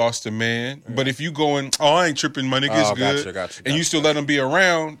smart, you lost a man. Yeah. But if you going, oh, I ain't tripping, my nigga's good, gotcha, and you still let him be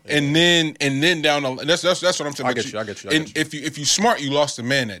around, yeah. and then down the that's what I'm saying. I get you. If you smart, you lost a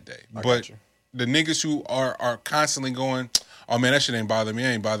man that day. But the niggas who are constantly going, oh man, that shit ain't bother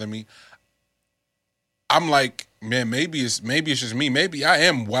me. I'm like, man, maybe it's just me. Maybe I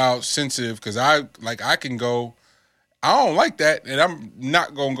am wild sensitive because I can go, I don't like that, and I'm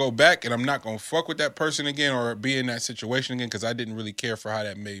not gonna go back, and I'm not gonna fuck with that person again or be in that situation again because I didn't really care for how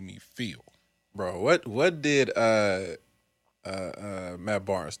that made me feel. Bro, what did Matt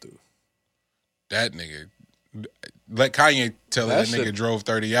Barnes do? That nigga, let Kanye tell that nigga drove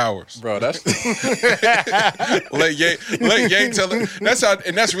 30 hours. Bro, that's let Ye tell it. That's how,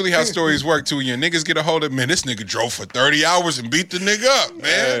 and that's really how stories work too. Your niggas get a hold of, man, this nigga drove for 30 hours and beat the nigga up, man.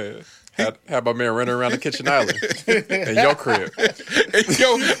 Hey. How about man running around the kitchen island in your crib?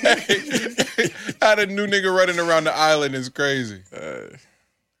 How the new nigga running around the island is crazy.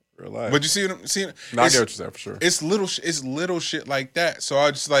 Real life. But you see what I'm seeing? No, I get what you're saying for sure. It's little shit like that. So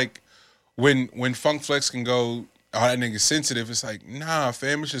I just like when Funk Flex can go, oh, that nigga's sensitive. It's like, nah,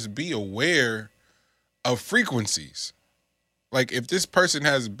 fam. It's just be aware of frequencies. Like if this person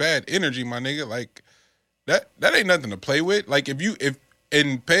has bad energy, my nigga, like that ain't nothing to play with. Like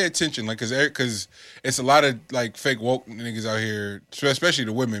and pay attention, like, cause it's a lot of like fake woke niggas out here, especially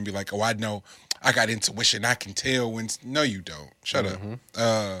the women, be like, oh, I know, I got intuition, I can tell when. No, you don't. Shut up.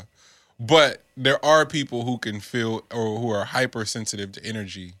 But there are people who can feel or who are hypersensitive to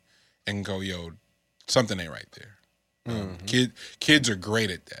energy, and go, yo, something ain't right there. Kids are great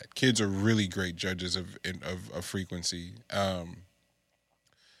at that. Kids are really great judges of frequency, and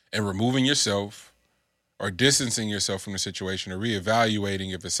removing yourself or distancing yourself from the situation or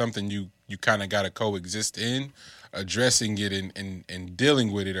reevaluating if it's something you kind of got to coexist in, addressing it and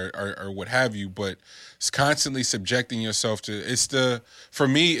dealing with it or what have you. But it's constantly subjecting yourself to, for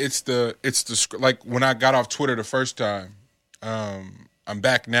me, it's the like when I got off Twitter the first time, I'm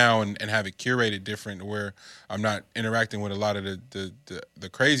back now and have it curated different where I'm not interacting with a lot of the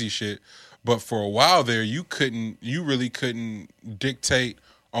crazy shit. But for a while there, you really couldn't dictate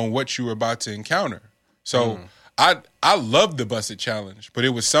on what you were about to encounter. So I loved the Busted Challenge, but it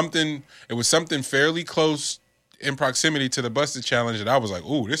was something fairly close in proximity to the Busted Challenge that I was like,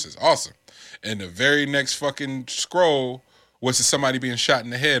 ooh, this is awesome. And the very next fucking scroll was to somebody being shot in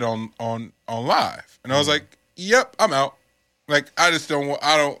the head on live. And I was like, yep, I'm out. Like I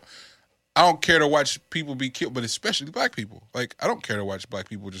don't care to watch people be killed, but especially black people. Like I don't care to watch black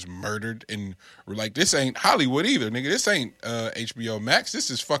people just murdered, and like this ain't Hollywood either, nigga. This ain't HBO Max.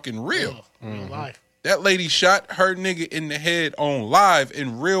 This is fucking real. Real life. That lady shot her nigga in the head on live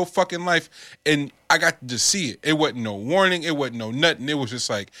in real fucking life, and I got to see it. It wasn't no warning. It wasn't no nothing. It was just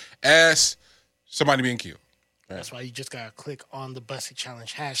like ass, somebody being killed. That's why you just gotta click on the Bussy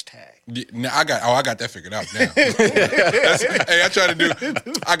Challenge hashtag. Yeah, now I got that figured out now. Hey, I try to do.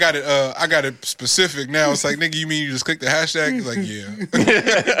 I got it specific now. It's like, nigga, you mean you just click the hashtag? It's like, yeah,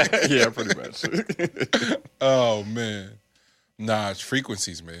 Yeah, pretty much. Oh man, nah, it's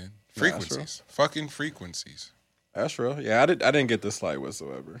frequencies, man. Frequencies, that's fucking frequencies. That's real. Yeah, I didn't get the slight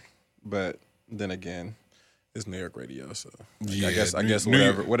whatsoever. But then again, it's New York radio, so Yeah, I guess New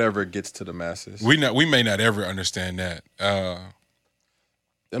York- whatever gets to the masses. We may not ever understand that. Them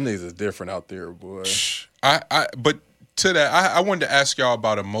niggas is different out there, boy. But to that, I wanted to ask y'all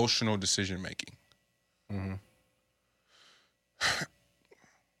about emotional decision making.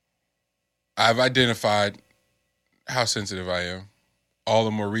 I've identified how sensitive I am. All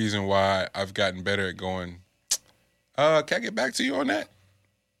the more reason why I've gotten better at going, can I get back to you on that?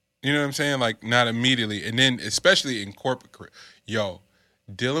 You know what I'm saying? Like, not immediately. And then, especially in corporate,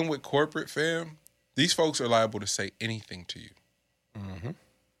 dealing with corporate, fam, these folks are liable to say anything to you.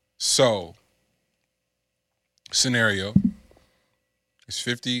 So, scenario is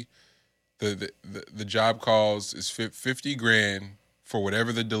 50, the job calls is 50 grand for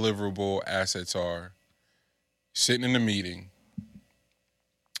whatever the deliverable assets are, sitting in a meeting,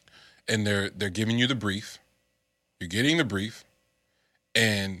 and they're giving you the brief. You're getting the brief,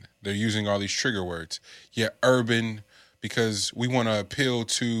 and they're using all these trigger words. Yeah, urban, because we want to appeal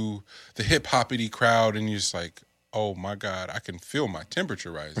to the hip-hoppity crowd, and you're just like, oh my God, I can feel my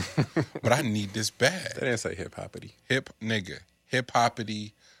temperature rising, but I need this bad. They didn't say hip hoppity.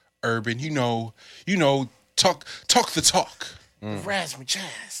 Hip-hoppity, urban, you know, talk the talk.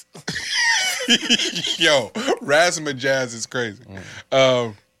 Razzmatazz. Yo, Razzmatazz is crazy.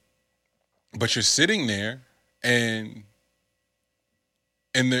 But you're sitting there and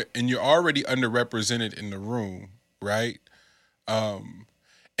you're already underrepresented in the room, right?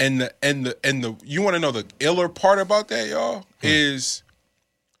 And the you want to know the iller part about that, y'all, is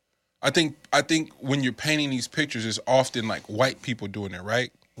I think when you're painting these pictures, it's often like white people doing it,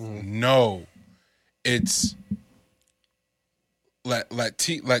 right? No, it's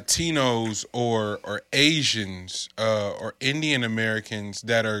Latinos or Asians or Indian Americans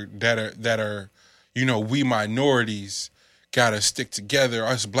that are we minorities gotta stick together,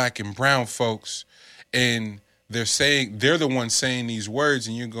 us black and brown folks, and they're the ones saying these words,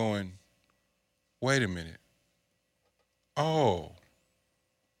 and you're going, wait a minute. Oh,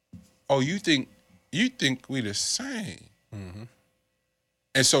 you think we the same?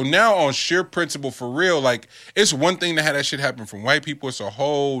 And so now on sheer principle, for real, like, it's one thing to have that shit happen from white people. It's a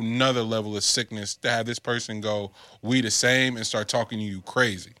whole nother level of sickness to have this person go, we the same, and start talking to you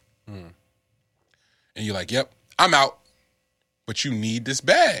crazy. And you're like, yep, I'm out, but you need this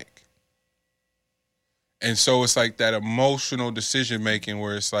bag. And so it's like that emotional decision making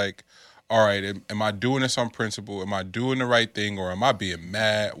where it's like, all right, am I doing this on principle? Am I doing the right thing, or am I being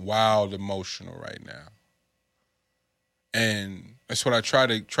mad, wild, emotional right now? And that's what I try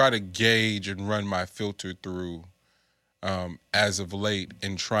to gauge and run my filter through as of late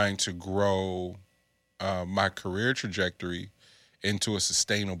in trying to grow my career trajectory into a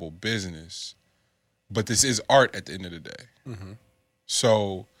sustainable business. But this is art at the end of the day.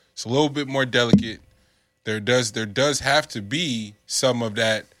 So it's a little bit more delicate. There does have to be some of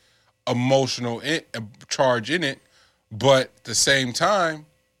that emotional charge in it, but at the same time,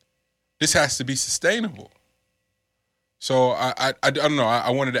 this has to be sustainable. So I don't know.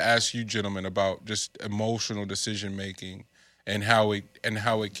 I wanted to ask you gentlemen about just emotional decision making and how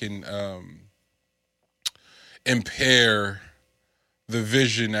it can impair the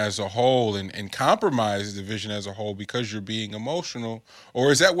vision as a whole and compromise the vision as a whole because you're being emotional,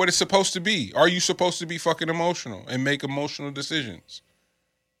 or is that what it's supposed to be? Are you supposed to be fucking emotional and make emotional decisions?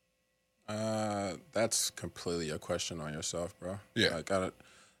 That's completely a question on yourself, bro. Yeah. Like, I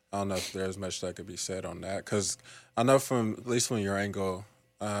don't know if there's much that could be said on that, because I know from at least from your angle,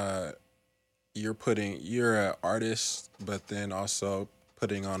 you're an artist, but then also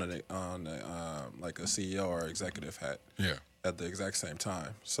putting on like a CEO or executive hat. Yeah. At the exact same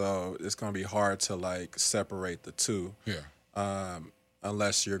time, so it's gonna be hard to like separate the two. Yeah.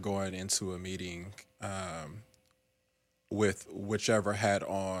 Unless you're going into a meeting with whichever hat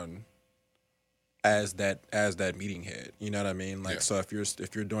on as that meeting head. You know what I mean? Like, so if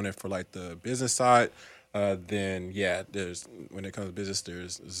you're doing it for like the business side, then yeah, when it comes to business,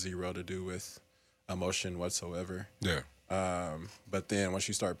 there's zero to do with emotion whatsoever. Yeah. But then once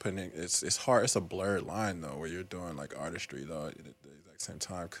you start putting it's hard. It's a blurred line though, where you're doing like artistry though at the exact same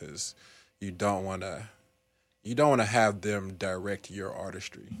time, because you don't want to have them direct your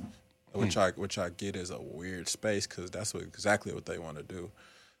artistry, which I get is a weird space because that's exactly what they want to do.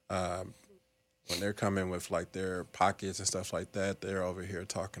 When they're coming with like their pockets and stuff like that, they're over here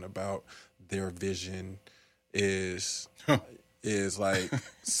talking about their vision is like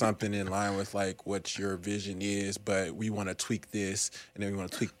something in line with like what your vision is, but we want to tweak this and then we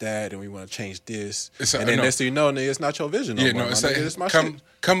want to tweak that and we want to change this. And then next thing you know, nigga, it's not your vision no more. It's like, like, it's my shit.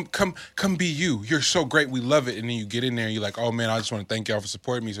 Come be you. You're so great. We love it. And then you get in there and you're like, oh man, I just want to thank y'all for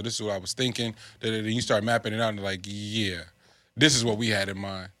supporting me. So this is what I was thinking. Then you start mapping it out and you're like, yeah, this is what we had in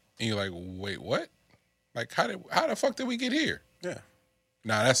mind. And you're like, wait, what? Like how the fuck did we get here? Yeah.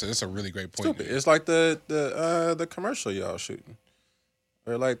 Nah, that's a really great point. Stupid. It's like the commercial y'all shooting,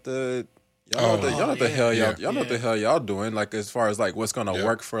 or like y'all know what the hell y'all doing. Like as far as like what's gonna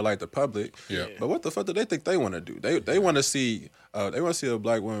work for like the public. Yeah. But what the fuck do they think they want to do? They want to see a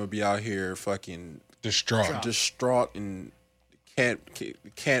black woman be out here fucking distraught and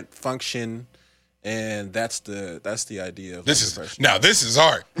can't function. And that's the idea of this is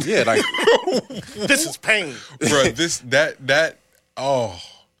art. Yeah, like This is pain, bro.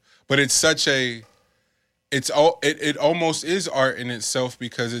 But it's such a, it almost is art in itself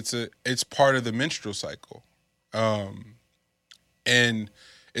because it's part of the menstrual cycle, and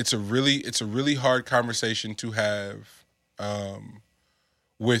it's a really hard conversation to have,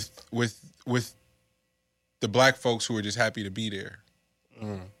 with the black folks who are just happy to be there,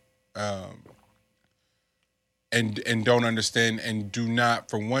 and don't understand and do not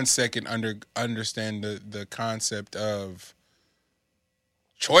for 1 second understand the concept of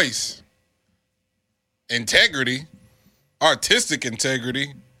choice, integrity, artistic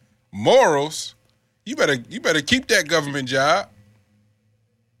integrity, morals. You better keep that government job.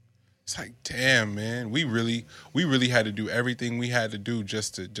 It's like, damn, man, we really had to do everything we had to do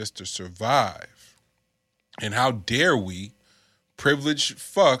just to survive. And how dare we, privileged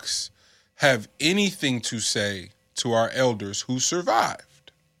fucks, have anything to say to our elders who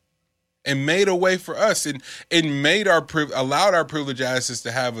survived and made a way for us and made allowed our privileged asses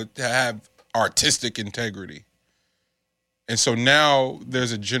to have artistic integrity. And so now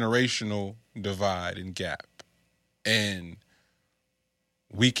there's a generational divide and gap, and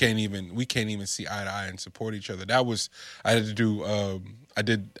we can't even see eye to eye and support each other. I had to do I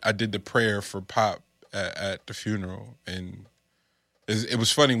did the prayer for Pop at the funeral, and it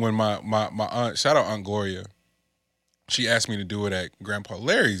was funny when my aunt, shout out Aunt Gloria, she asked me to do it at Grandpa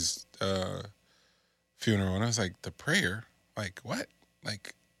Larry's funeral, and I was like, the prayer, like what?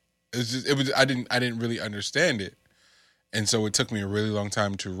 Like I didn't really understand it, and so it took me a really long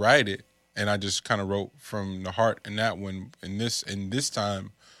time to write it, and I just kind of wrote from the heart in that one. And this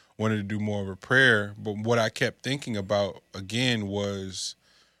time wanted to do more of a prayer, but what I kept thinking about again was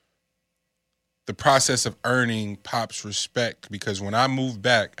the process of earning Pop's respect, because when I moved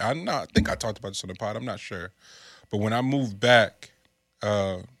back, I think I talked about this on the pod, I'm not sure, but when I moved back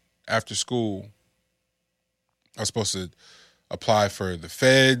after school, I was supposed to apply for the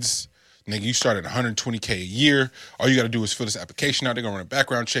feds. Nigga, you start at $120K a year. All you got to do is fill this application out. They're going to run a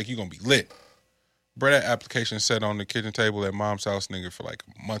background check. You're going to be lit. Bro, that application sat on the kitchen table at mom's house, nigga, for like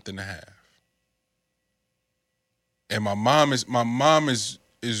a month and a half. And my mom is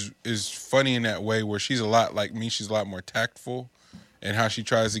funny in that way where she's a lot like me. She's a lot more tactful in how she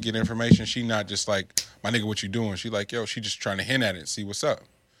tries to get information. She not just like, my nigga, what you doing? She like, yo, she just trying to hint at it and see what's up.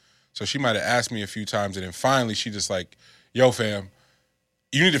 So she might have asked me a few times, and then finally she just like, yo, fam,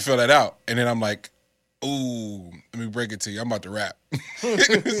 you need to fill that out. And then I'm like, ooh, let me break it to you. I'm about to rap.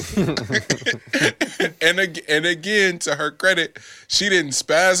 and again, to her credit, she didn't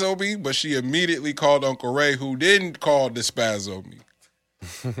spaz on me, but she immediately called Uncle Ray, who didn't call to spaz on me.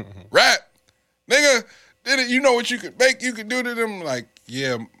 Rap, nigga, you know what you could make, you could do to them? Like,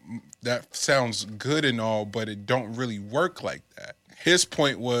 yeah, that sounds good and all, but it don't really work like that. His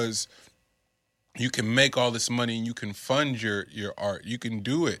point was, you can make all this money and you can fund your art. You can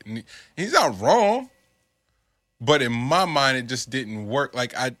do it. And he's not wrong. But in my mind, it just didn't work.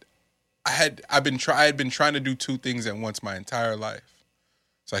 Like I had been trying to do two things at once my entire life.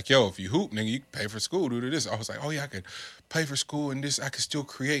 It's like, yo, if you hoop, nigga, you can pay for school, do this. I was like, oh yeah, I could pay for school and this, I could still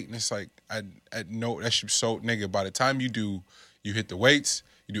create. And it's like, I know that should so, nigga, by the time you hit the weights,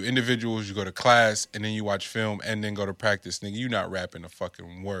 you do individuals, you go to class, and then you watch film, and then go to practice, nigga, you're not rapping a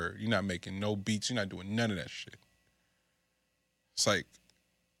fucking word. You're not making no beats. You're not doing none of that shit. It's like,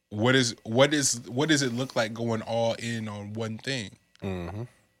 what does it look like going all in on one thing? Mm-hmm.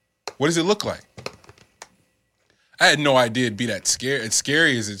 What does it look like? I had no idea it'd be that scary. As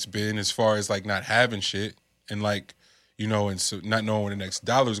scary as it's been, as far as like not having shit and like, you know, and so not knowing where the next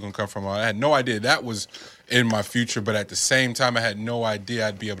dollar was going to come from. I had no idea that was in my future, but at the same time, I had no idea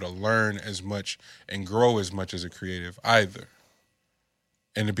I'd be able to learn as much and grow as much as a creative either,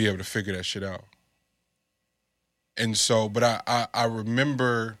 and to be able to figure that shit out. And so, but I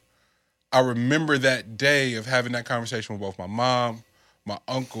remember that day of having that conversation with both my mom, my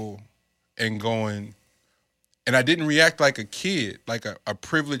uncle, and going, and I didn't react like a kid, like a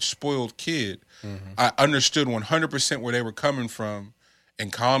privileged, spoiled kid. Mm-hmm. I understood 100% where they were coming from,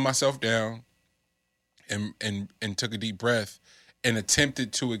 and calmed myself down, and took a deep breath, and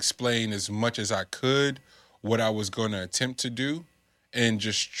attempted to explain as much as I could what I was going to attempt to do, and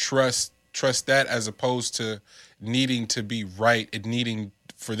just trust that, as opposed to needing to be right and needing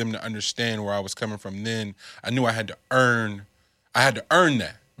for them to understand where I was coming from. Then I knew I had to earn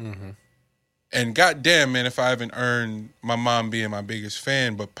that. Mm-hmm. And goddamn, man, if I haven't earned my mom being my biggest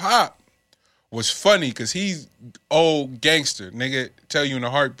fan. But Pop was funny because he's old gangster, nigga. Tell you in a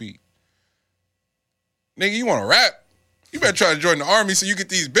heartbeat, nigga, you want to rap? You better try to join the army so you get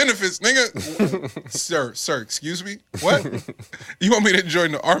these benefits, nigga. Sir, excuse me? What? You want me to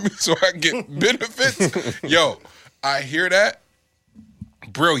join the army so I can get benefits? Yo, I hear that.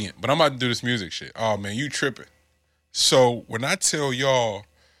 Brilliant. But I'm about to do this music shit. Oh, man, you tripping. So when I tell y'all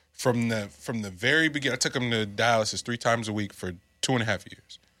from the very beginning, I took him to dialysis 3 times a week for 2.5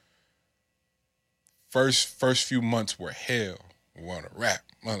 years. First few months were hell. Want to rap,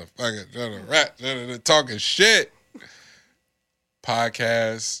 motherfucker, talking shit.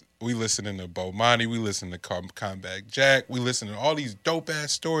 Podcasts, we listening to Bomani, we listening to Combat Jack, we listening to all these dope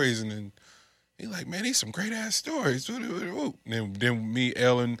ass stories, and then he like, man, these some great ass stories. And then me,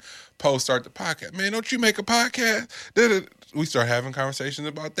 Ellen, Poe start the podcast. Man, don't you make a podcast? We start having conversations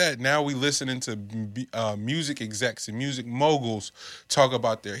about that. Now we listening to music execs and music moguls talk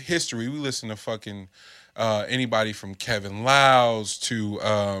about their history. We listen to fucking anybody from Kevin Liles to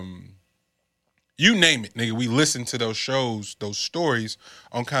you name it, nigga. We listened to those shows, those stories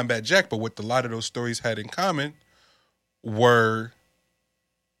on Combat Jack, but what a lot of those stories had in common were,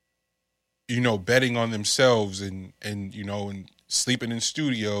 you know, betting on themselves and you know, and sleeping in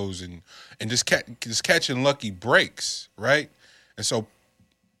studios and just catching lucky breaks, right? And so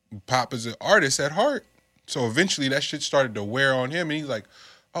Pop is an artist at heart. So eventually that shit started to wear on him, and he's like,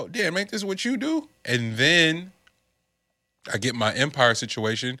 oh, damn, ain't this what you do? And then I get my Empire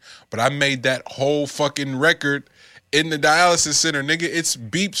situation, but I made that whole fucking record in the dialysis center, nigga. It's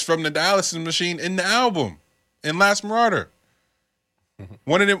beeps from the dialysis machine in the album, in Last Marauder.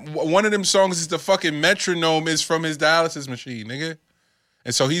 One of them songs is the fucking metronome is from his dialysis machine, nigga.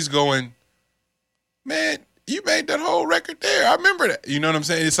 And so he's going, man, you made that whole record there. I remember that. You know what I'm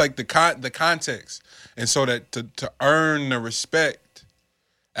saying? It's like the context. And so that to earn the respect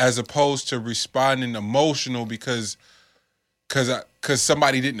as opposed to responding emotional because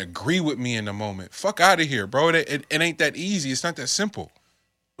somebody didn't agree with me in the moment. Fuck out of here, bro. It ain't that easy. It's not that simple.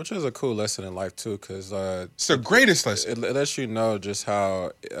 Which is a cool lesson in life too, because it's the greatest lesson. It lets you know just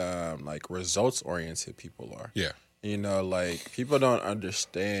how like results oriented people are. Yeah, you know, like people don't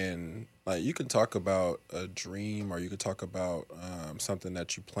understand. Like you can talk about a dream or you can talk about something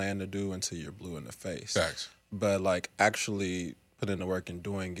that you plan to do until you're blue in the face. Facts. But like actually putting the work and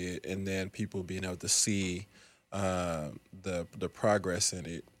doing it, and then people being able to see the progress in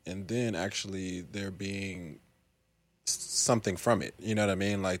it, and then actually there being something from it. You know what I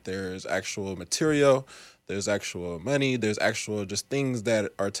mean? Like there's actual material, there's actual money, there's actual just things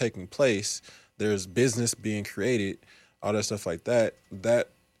that are taking place. There's business being created, all that stuff like that. That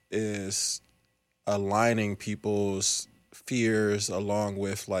is aligning people's fears along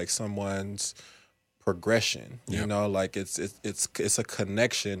with like someone's progression. You know, like it's a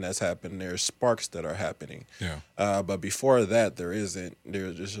connection that's happening. There's sparks that are happening. Yeah. But before that, there isn't.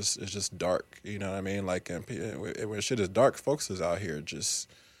 It's just dark. You know what I mean? Like when shit is dark, folks is out here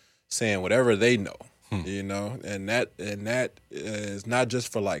just saying whatever they know. You know, and that is not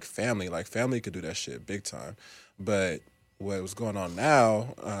just for like family. Like family could do that shit big time, but what's going on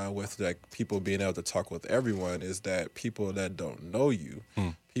now with like people being able to talk with everyone is that people that don't know you,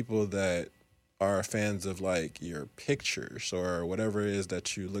 people that are fans of like your pictures or whatever it is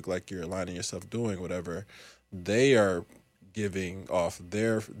that you look like you're aligning yourself doing, whatever, they are giving off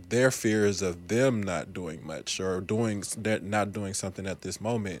their fears of them not doing much or not doing something at this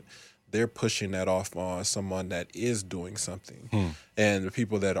moment. They're pushing that off on someone that is doing something. And the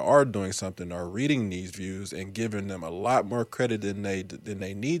people that are doing something are reading these views and giving them a lot more credit than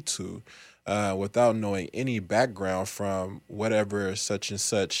they need to, without knowing any background from whatever such and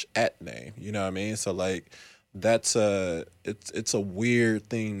such at name. You know what I mean? So like that's it's a weird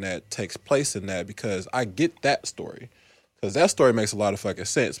thing that takes place in that, because I get that story. Because that story makes a lot of fucking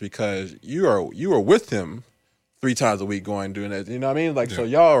sense because you are with him 3 times a week going doing that. You know what I mean? Like, so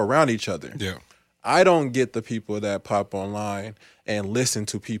y'all are around each other. Yeah. I don't get the people that pop online and listen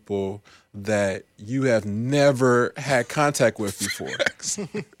to people that you have never had contact with before.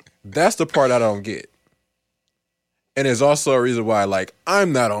 That's the part I don't get. And it's also a reason why, like,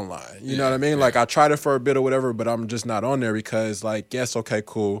 I'm not online. You know what I mean? Like, I tried it for a bit or whatever, but I'm just not on there because, like, yes, okay,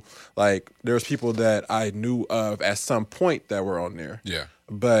 cool. Like, there's people that I knew of at some point that were on there. Yeah.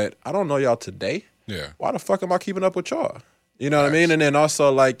 But I don't know y'all today. Yeah. Why the fuck am I keeping up with y'all? You know what I mean? And then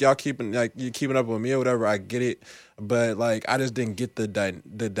also, like, you keeping up with me or whatever, I get it. But, like, I just didn't get the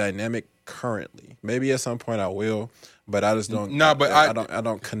dynamic currently. Maybe at some point I will, but I just don't. No, but I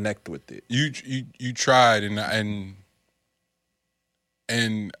don't connect with it. You tried and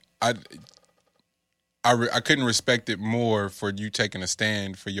I couldn't respect it more for you taking a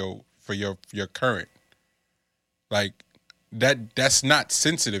stand for your current. Like that's not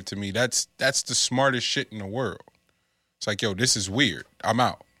sensitive to me. That's the smartest shit in the world. It's like, yo, this is weird. I'm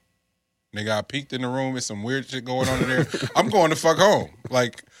out. Nigga, I peeked in the room. There's some weird shit going on in there. I'm going the fuck home.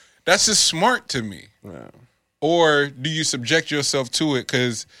 Like, that's just smart to me. Yeah. Or do you subject yourself to it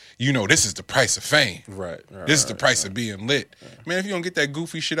because you know this is the price of fame? Right. This is the price of being lit. Man, if you don't get that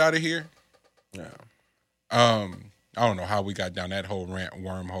goofy shit out of here. Yeah. I don't know how we got down that whole rant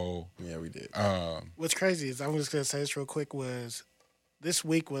wormhole. Yeah, we did. What's crazy is, I'm just going to say this real quick, was this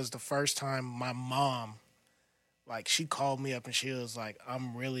week was the first time my mom, like, she called me up and she was like,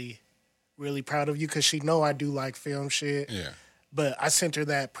 I'm really, really proud of you because she know I do like film shit. Yeah. But I sent her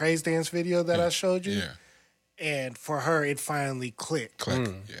that praise dance video that I showed you. Yeah. And for her, it finally clicked. Click.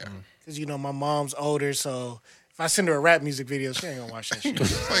 Yeah. Because, you know, my mom's older, so if I send her a rap music video, she ain't going to watch that shit.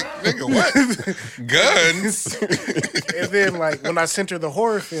 It's like, nigga, what? Guns? And then, like, when I sent her the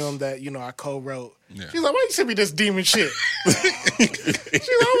horror film that, you know, I co-wrote, she's like, why you send me this demon shit? She's like,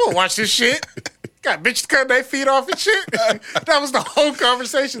 I won't watch this shit. Got bitches cutting their feet off and shit. That was the whole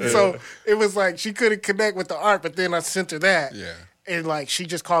conversation. So it was like she couldn't connect with the art, but then I sent her that. Yeah. And, like, she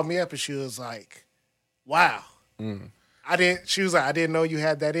just called me up and she was like, wow. She was like, I didn't know you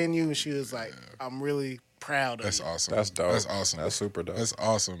had that in you. And she was like, I'm really proud of That's you. awesome. That's dope. That's awesome. That's super dope. That's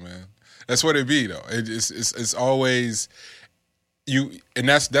awesome, man. That's what it be though. It's always you, and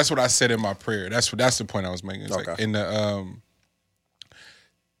that's what I said in my prayer. That's the point I was making. It's like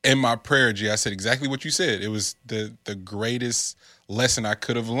in my prayer, G, I said exactly what you said. It was the greatest lesson I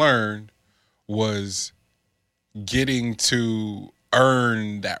could have learned was getting to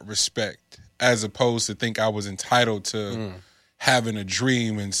earn that respect, as opposed to think I was entitled to having a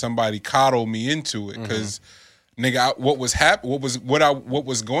dream and somebody coddle me into it. Because nigga, what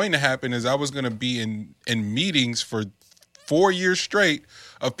was going to happen is I was going to be in meetings for 4 years straight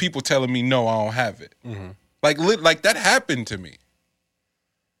of people telling me no, I don't have it. Like that happened to me.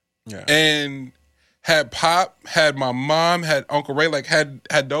 Yeah. And had Pop, had my mom, had Uncle Ray, like had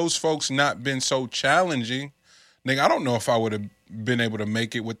those folks not been so challenging, nigga, I don't know if I would have been able to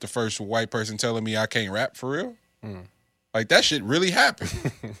make it with the first white person telling me I can't rap for real. Like that shit really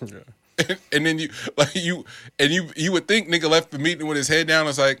happened. And then you would think nigga left the meeting with his head down.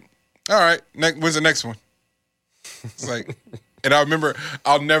 It's like, all right, when's the next one? It's like, and I remember,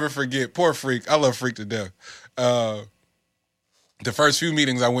 I'll never forget. Poor Freak, I love Freak to death. The first few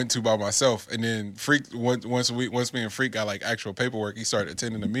meetings I went to by myself, and then Freak once me and Freak got like actual paperwork, he started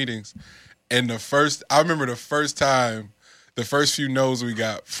attending the meetings. And I remember the first time, the first few no's we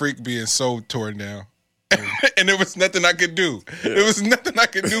got, Freak being so torn down. And there was nothing I could do. There was nothing I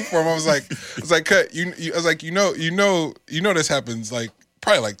could do for him. I was like, cut. I was like, you know, this happens like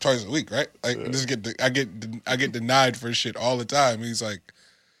probably like twice a week, right? Like, I get denied for shit all the time. And he's like,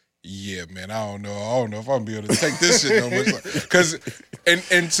 yeah, man, I don't know if I'm gonna be able to take this shit no much. Because,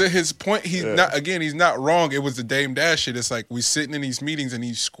 and to his point, he's not wrong. It was the Dame Dash shit. It's like we sitting in these meetings and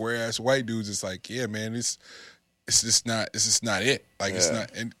these square ass white dudes. It's like, yeah, man, it's just not it. Like it's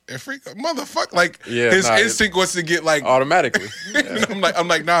not, and Freak motherfucker. Like his instinct was to get like automatically. Yeah. I'm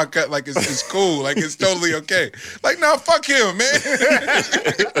like, nah, cut. Like it's cool. Like it's totally okay. Like nah, fuck him, man.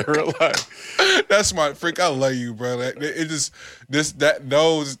 Real life. That's my Freak. I love you, bro. Like, it just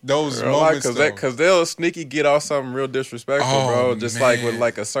those moments because they'll sneaky get off something real disrespectful, bro. Just man. like with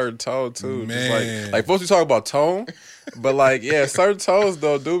like a certain tone too. Man. Just like folks, we talk about tone, but like certain tones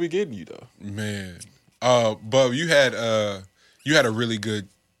though do be getting you though. Man. But you had a really good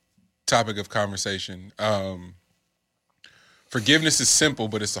topic of conversation. Forgiveness is simple,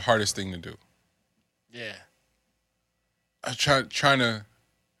 but it's the hardest thing to do. Yeah. I'm trying to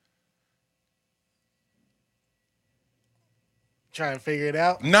figure it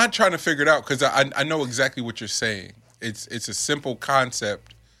out. not trying to figure it out because I know exactly what you're saying, it's a simple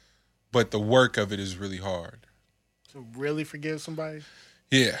concept, but the work of it is really hard. To really forgive somebody?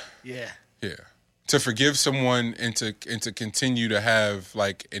 Yeah. Yeah. Yeah. To forgive someone and to continue to have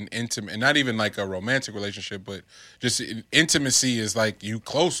like an intimate, and not even like a romantic relationship, but just intimacy is like you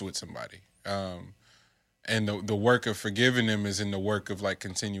close with somebody. And the work of forgiving them is in the work of like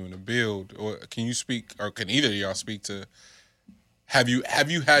continuing to build. Or can you speak, or can either of y'all speak to, have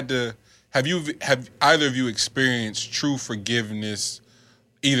either of you experienced true forgiveness,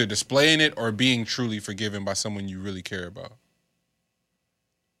 either displaying it or being truly forgiven by someone you really care about?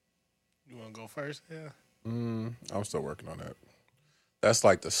 You want to go first? Yeah. I'm still working on that. That's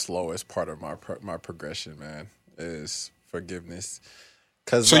like the slowest part of my progression, man, is forgiveness.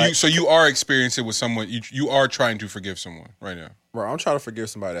 So you are experiencing with someone, you are trying to forgive someone right now. Bro, I'm trying to forgive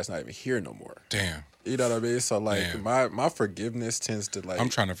somebody that's not even here no more. Damn. You know what I mean? So like Damn. my forgiveness tends to like, I'm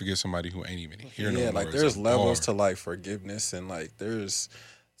trying to forgive somebody who ain't even here no more. yeah, like there's levels to like forgiveness, and like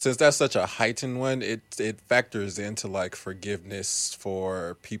since that's such a heightened one, it factors into like forgiveness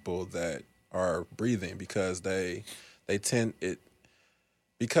for people that are breathing, because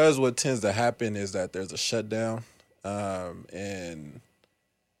because what tends to happen is that there's a shutdown, and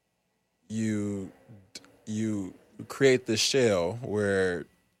you create this shell where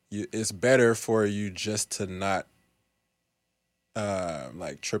it's better for you just to not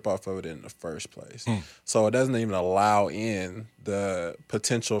like trip off of it in the first place. So it doesn't even allow in the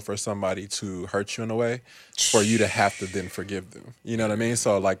potential for somebody to hurt you in a way for you to have to then forgive them. You know what I mean?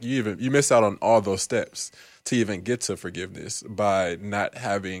 So like you miss out on all those steps to even get to forgiveness by not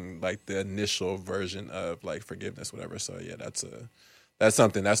having like the initial version of like forgiveness, whatever. So yeah, that's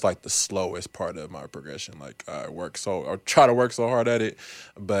something that's like the slowest part of my progression. Like I try to work so hard at it,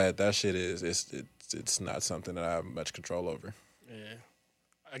 but that shit it's not something that I have much control over. Yeah.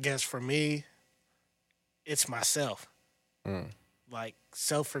 I guess for me, it's myself. Like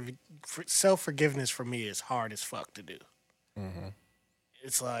self-forgiveness for me is hard as fuck to do.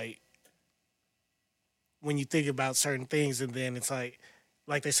 It's like when you think about certain things, and then it's like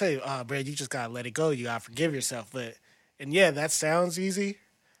they say, bro, you just gotta let it go. You gotta forgive yourself. And yeah, that sounds easy.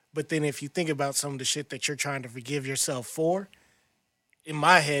 But then if you think about some of the shit that you're trying to forgive yourself for, in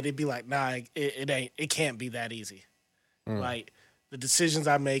my head, it'd be like, nah, it can't be that easy. Like, the decisions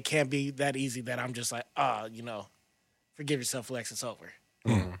I made can't be that easy that I'm just like, forgive yourself, Lex, it's over.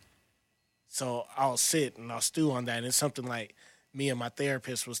 So I'll sit and I'll stew on that. And it's something like me and my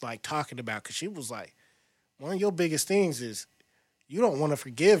therapist was like talking about, because she was like, one of your biggest things is you don't want to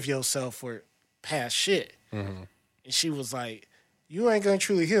forgive yourself for past shit. And she was like, you ain't going to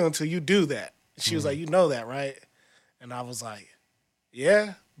truly heal until you do that. And she was like, you know that, right? And I was like,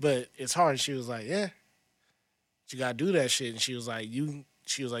 yeah, but it's hard. And she was like, yeah, you got to do that shit. And she was like, you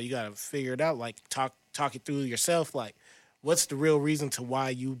got to figure it out. Like, talk it through yourself. Like, what's the real reason to why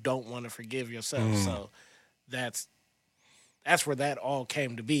you don't want to forgive yourself? So that's where that all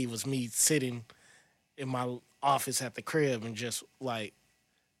came to be, was me sitting in my office at the crib and just like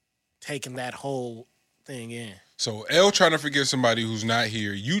taking that whole thing in. So L trying to forgive somebody who's not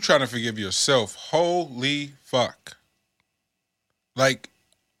here, you trying to forgive yourself. Holy fuck. Like,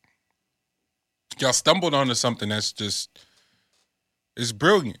 y'all stumbled onto something that's just, it's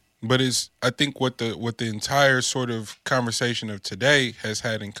brilliant. But I think what the entire sort of conversation of today has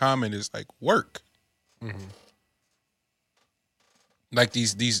had in common is like work. Like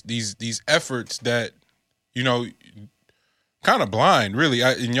these efforts that, kind of blind, really.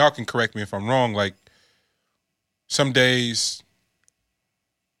 And y'all can correct me if I'm wrong. Like, some days,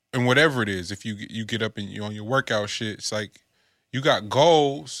 and whatever it is, if you get up and you on your workout shit, it's like you got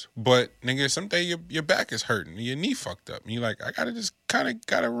goals, but nigga, someday your back is hurting, your knee fucked up, and you're like, I gotta just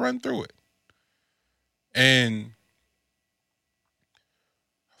gotta run through it. And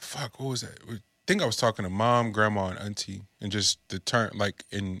fuck, what was that? I think I was talking to mom, grandma, and auntie, and just the term, like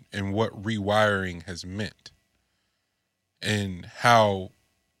in what rewiring has meant, and how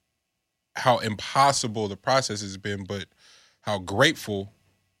impossible the process has been, but how grateful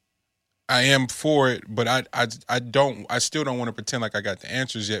I am for it. But I still don't want to pretend like I got the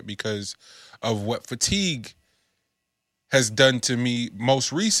answers yet, because of what fatigue has done to me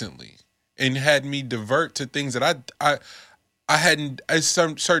most recently, and had me divert to things that I hadn't,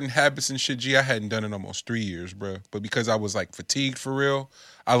 some certain habits and shit. I hadn't done in almost 3 years, bro. But because I was like fatigued for real,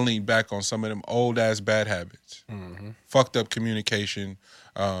 I leaned back on some of them old ass bad habits, fucked up communication,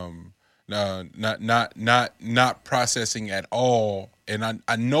 not processing at all. And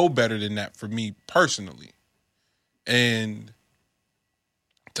I know better than that for me personally. And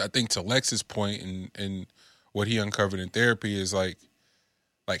I think to Lex's point and what he uncovered in therapy is like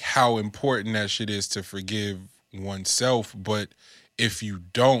how important that shit is to forgive oneself, but if you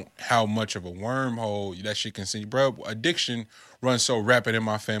don't, how much of a wormhole that shit can send you. Bro, addiction runs so rapid in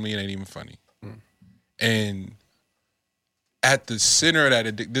my family, it ain't even funny. And at the center of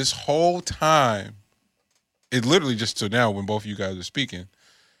that, this whole time, it literally just till now when both of you guys are speaking,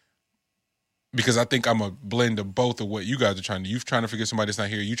 because I think I'm a blend of both of what you guys are trying to do. You're trying to forgive somebody that's not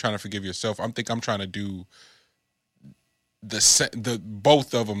here. You trying to forgive yourself. I'm trying to do the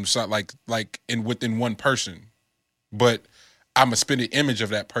both of them, so like within one person, but I'm a spinning image of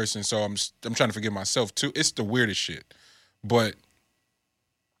that person. So I'm trying to forgive myself too. It's the weirdest shit, but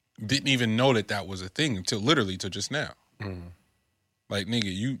didn't even know that was a thing until just now. Like,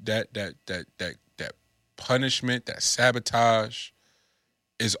 nigga, you that punishment, that sabotage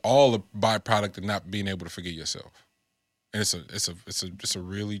is all a byproduct of not being able to forgive yourself. And it's a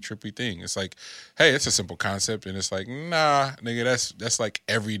really trippy thing. It's like, hey, it's a simple concept, and it's like, nah, nigga, that's like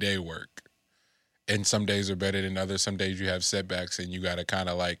everyday work. And some days are better than others. Some days you have setbacks, and you gotta kind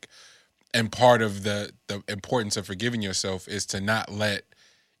of like. And part of the importance of forgiving yourself is to not let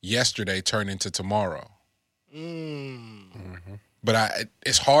yesterday turn into tomorrow. But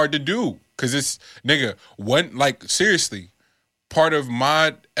it's hard to do because it's, nigga, seriously. Part of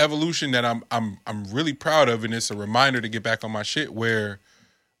my evolution that I'm really proud of, and it's a reminder to get back on my shit, where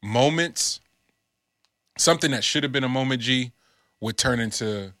moments, something that should have been a moment, G, would turn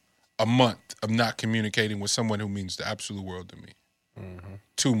into a month of not communicating with someone who means the absolute world to me.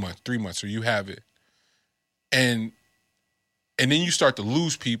 2 months, 3 months, or you have it. And then you start to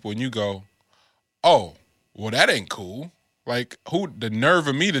lose people and you go, oh, well, that ain't cool. Like, who the nerve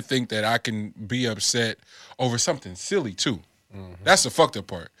of me to think that I can be upset over something silly too. That's the fucked up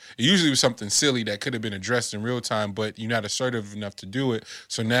part. It usually was something silly that could have been addressed in real time, but you're not assertive enough to do it.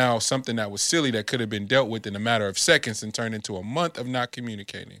 So now something that was silly that could have been dealt with in a matter of seconds and turned into a month of not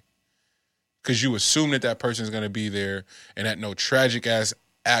communicating. Because you assume that person's going to be there and that no tragic ass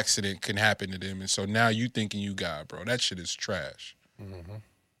accident can happen to them. And so now you thinking you God, bro. That shit is trash.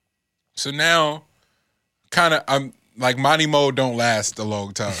 So now, kind of, I'm like, Monty mode don't last a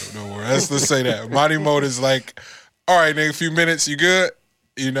long time. No more. Let's say that. Monty mode is like, all right, nigga, a few minutes, you good?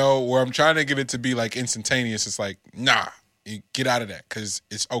 You know, where I'm trying to get it to be like instantaneous. It's like, nah, you get out of that because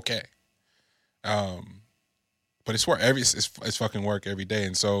it's okay. But it's work. It's fucking work every day.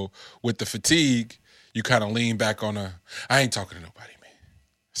 And so with the fatigue, you kind of lean back on I ain't talking to nobody, man.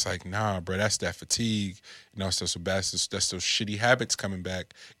 It's like, nah, bro, that's that fatigue. You know, that's those shitty habits coming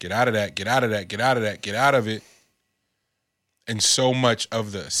back. Get out of that, get out of that, get out of that, get out of it. And so much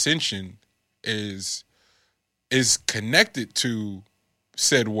of the ascension is connected to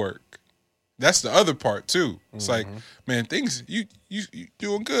said work. That's the other part too. It's like, man, things you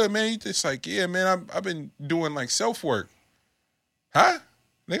doing good, man. You just like, yeah, man, I've been doing like self work. Huh?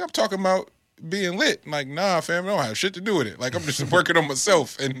 Nigga, I'm talking about being lit. I'm like, nah, fam, I don't have shit to do with it. Like, I'm just working on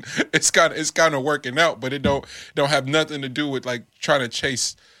myself, and it's kind of working out, but it don't have nothing to do with like trying to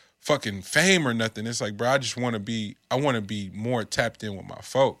chase fucking fame or nothing. It's like, bro, I want to be more tapped in with my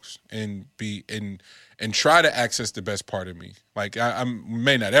folks and try to access the best part of me. Like, I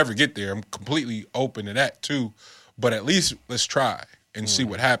may not ever get there. I'm completely open to that too, but at least let's try and see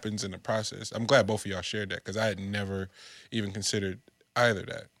what happens in the process. I'm glad both of y'all shared that because I had never even considered either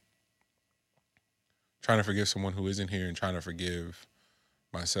that. Trying to forgive someone who isn't here and trying to forgive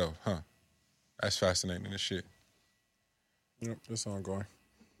myself. Huh. That's fascinating as shit. Yep, it's ongoing.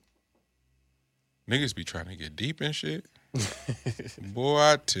 Niggas be trying to get deep and shit. Boy,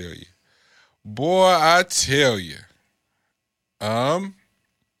 I tell you.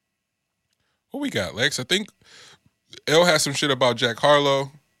 What we got, Lex? I think L has some shit about Jack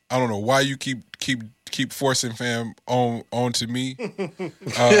Harlow. I don't know why you keep forcing fam on to me.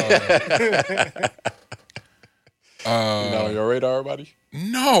 Not on your radar, buddy?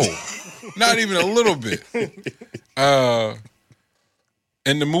 No, not even a little bit.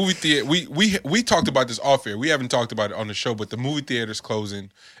 In the movie theater, we talked about this off air. We haven't talked about it on the show, but the movie theater's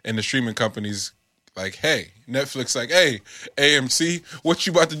closing and the streaming companies like, hey, Netflix like, hey, AMC, what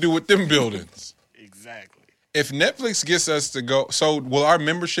you about to do with them buildings? Exactly. If Netflix gets us to go, so will our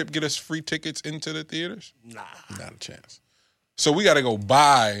membership get us free tickets into the theaters? Nah. Not a chance. So we got to go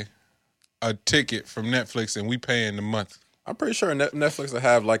buy a ticket from Netflix and we paying the month. I'm pretty sure Netflix will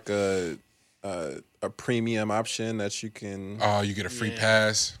have like a premium option that you can. Oh, you get a free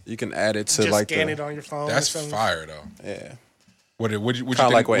pass. You can add it to Just like scan it on your phone. That's or something. fire though. Yeah. What you Kind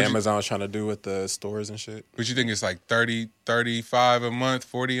of like what Amazon's trying to do with the stores and shit. What you think it's like 30, 35 a month,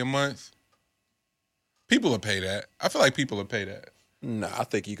 40 a month? People will pay that. I feel like people will pay that. No, I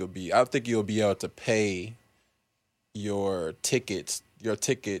think you'll be able to pay your tickets your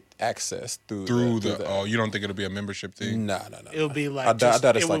ticket access through the oh, you don't think it'll be a membership thing? No. It'll be like I doubt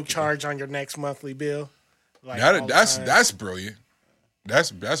it's it will like- charge on your next monthly bill. Like all the time. That's brilliant.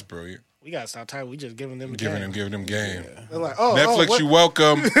 That's brilliant. We gotta stop time. We just giving them Giving them game. They're like, oh, Netflix, what? you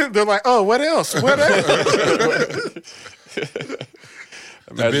welcome. They're like, oh, what else? What else?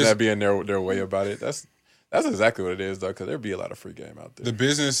 Imagine that being their way about it. That's exactly what it is, though, because there'd be a lot of free game out there. The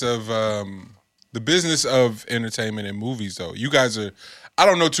business of entertainment and movies, though. You guys are, I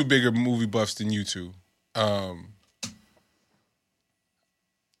don't know two bigger movie buffs than you two.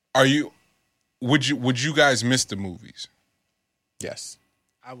 Would you guys miss the movies? Yes.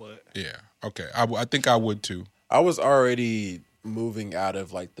 I would. Yeah. Okay. I think I would too. I was already moving out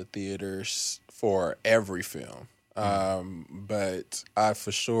of like the theaters for every film. But I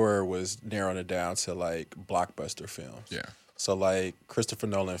for sure was narrowing it down to like blockbuster films. Yeah. So like Christopher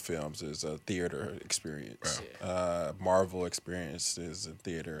Nolan films is a theater experience. Marvel experience is a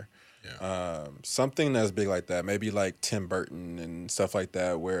theater. Yeah. Something that's big like that, maybe like Tim Burton and stuff like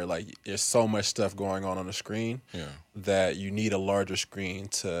that, where like there's so much stuff going on the screen that you need a larger screen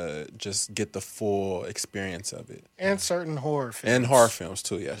to just get the full experience of it. And certain horror films. And horror films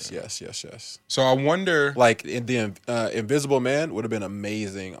too. Yes. So I wonder, Like in the Invisible Man would have been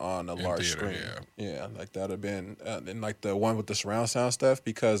amazing on a large theater, screen. Yeah, like that would have been, and like the one with the surround sound stuff,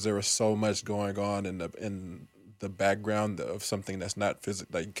 because there was so much going on in the background of something that's not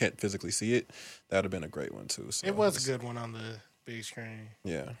like you can't physically see it. That would have been a great one too. So It was a good one on the big screen.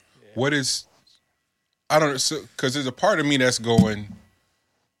 Yeah. what is, I don't know, because there's a part of me that's going,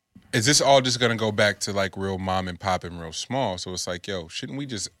 is this all just going to go back to like real mom and pop and real small? So it's like, yo, shouldn't we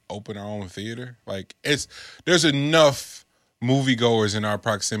just open our own theater? Like there's enough moviegoers in our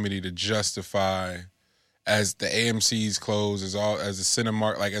proximity to justify, as the AMC's closed, as the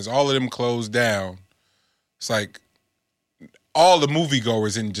Cinemark, like as all of them closed down, it's like all the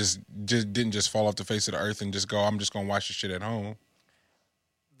moviegoers didn't just fall off the face of the earth and just go, I'm just gonna watch the shit at home.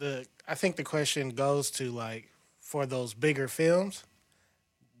 I think the question goes to like, for those bigger films,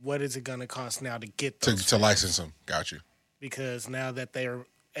 what is it going to cost now to get those To license them. Got you. Because now that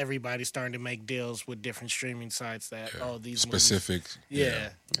everybody's starting to make deals with different streaming sites that these Specific. movies, yeah.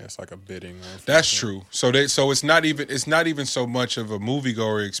 It's like a bidding. That's true. So it's not even so much of a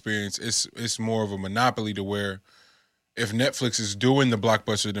moviegoer experience. It's more of a monopoly to where if Netflix is doing the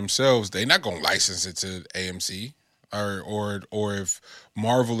blockbuster themselves, they're not gonna license it to AMC. Or if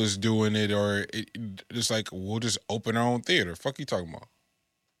Marvel is doing it, or it's like we'll just open our own theater. Fuck you talking about?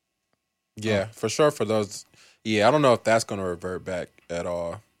 Yeah, for sure. For those, I don't know if that's going to revert back at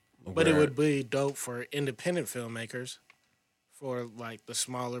all. But it would be dope for independent filmmakers, for like the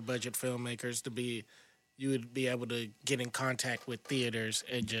smaller budget filmmakers you would be able to get in contact with theaters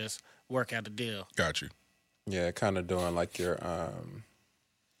and just work out a deal. Got you. Yeah, kind of doing like your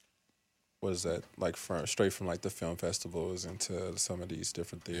what is that, like straight from like the film festivals into some of these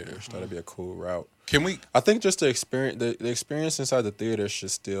different theaters. That'd be a cool route. Can we? I think just the experience inside the theater should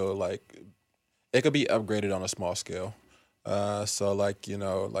still like, it could be upgraded on a small scale. So like, you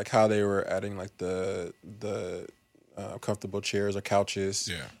know, like how they were adding like the comfortable chairs or couches.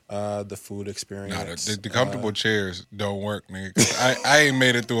 Yeah. The food experience. Nah, the comfortable chairs don't work, nigga. 'Cause I ain't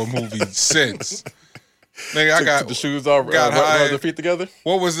made it through a movie since. Nigga, I got took the shoes off, got rub high. their feet together.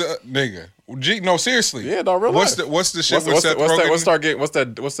 What was the nigga? No, seriously. Yeah, no, real What's life. the shit with Seth Rogen?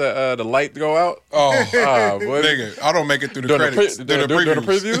 What's that? The light go out? Oh, What? nigga, I don't make it through the During credits. during the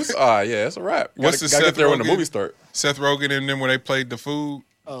previews? Yeah, it's a wrap. What's the gotta Seth get there when the Rogen? movie start? Seth Rogen and them when they played the food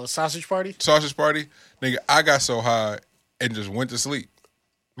Oh, Sausage Party? sausage party. Nigga, I got so high and just went to sleep.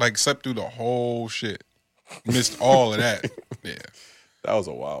 Like slept through the whole shit. Missed all of that. Yeah, That was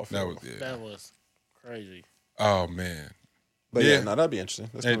a wild that film. was it. That was crazy. Oh man. But Yeah. yeah, no, that'd be interesting.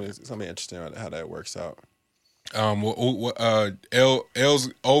 That's gonna be interesting how that works out.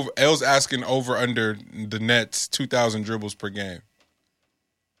 L's asking over under the Nets 2,000 dribbles per game.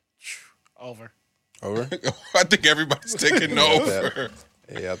 Over. Over? I think everybody's taking over.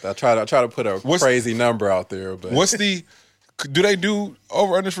 Yeah, I try to put a crazy number out there, but Do they do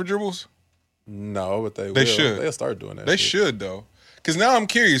over unders for dribbles? no, but they They will. should. They'll start doing that. They shit. should though. Because now I'm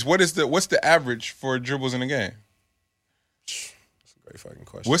curious, what's the average for dribbles in a game? That's a great fucking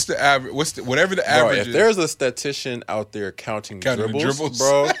question. What's the average? Whatever the Bro, average if is? there's a statistician out there counting the dribbles,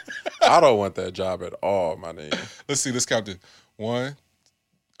 bro, I don't want that job at all, my nigga. Let's see. Let's count it. One.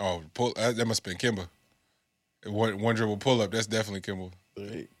 Oh, that must have been Kimba. One dribble pull up. That's definitely Kimba.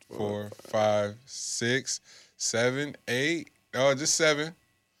 3, 4, 5, 6, 7, 8. Oh, just 7.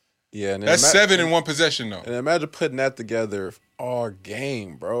 Yeah, and then That's 7 in one possession though. And imagine putting that together all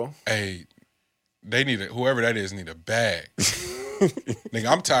game, bro. Hey, they need whoever that is need a bag. Nigga,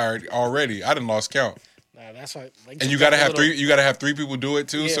 I'm tired already. I done lost count. Nah, that's why. And you gotta have three. You gotta have three people do it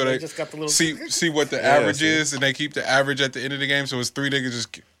too, Yeah, so they they just got the little- see what the average is, and they keep the average at the end of the game. So it's three niggas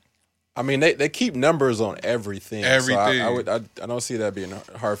just. I mean, they keep numbers on everything. Everything. So I don't see that being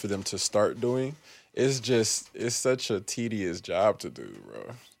hard for them to start doing. It's such a tedious job to do,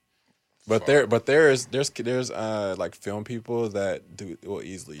 bro. But there's like film people that will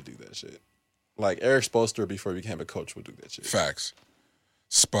easily do that shit. Like Eric Spoelstra before he became a coach would do that shit. Facts.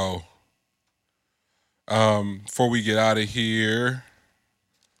 Spo. Before we get out of here.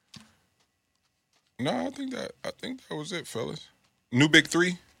 No, I think that was it, fellas. New Big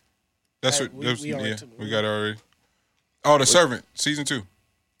Three. That's what we yeah, already- we got it already. Oh, The Servant, season 2.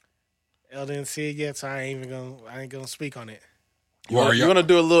 Elle didn't see it yet, so I ain't gonna speak on it. You want to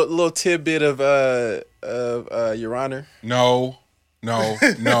do a little tidbit of Your Honor? No,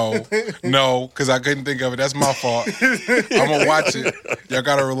 because I couldn't think of it. That's my fault. I'm gonna watch it. Y'all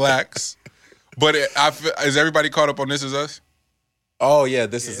gotta relax. But is everybody caught up on This Is Us? Oh yeah,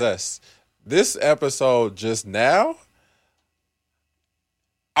 This Is Us. This episode just now.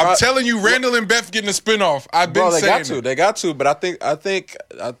 I'm telling you, Randall and Beth getting a spinoff. I've been saying They got to. But I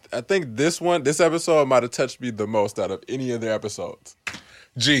think this episode might have touched me the most out of any of their episodes.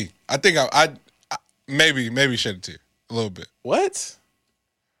 Gee, I think I maybe shed a tear a little bit. What,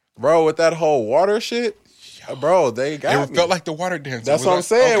 bro? With that whole water shit, bro, they got It me. felt like the water dance. That's what I'm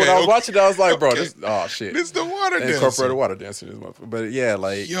saying. When I was watching it, I was like, bro, okay. this shit. This is the water They dance. incorporated water dancing in this motherfucker. But yeah,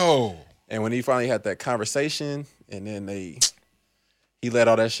 like Yo. and when he finally had that conversation, and then he let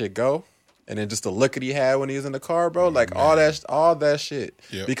all that shit go, and then just the look that he had when he was in the car, bro, like all that shit.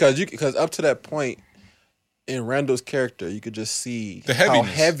 Yep. Because up to that point in Randall's character, you could just see The how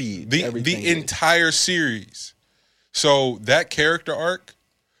heaviness. heavy everything the is. entire series. So that character arc,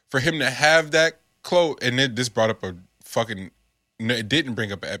 for him to have that and this brought up a fucking. No, it didn't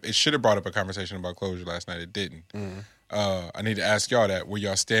bring up. It should have brought up a conversation about closure last night. It didn't. I need to ask y'all that where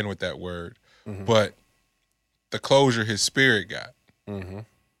y'all stand with that word. But the closure his spirit got,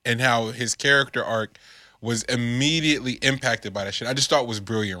 and how his character arc was immediately impacted by that shit. I just thought was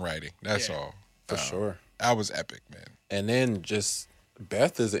brilliant writing. That's all. For sure. That was epic, man. And then just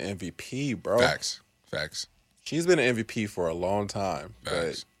Beth is an MVP, bro. Facts. She's been an MVP for a long time, Facts.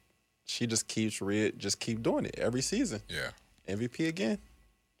 but she just keep doing it every season. Yeah. MVP again.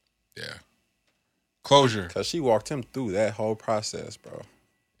 Yeah. Closure. Because she walked him through that whole process, bro.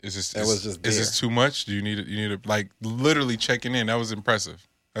 Is this was just is this too much? Do you need to like literally checking in? That was impressive.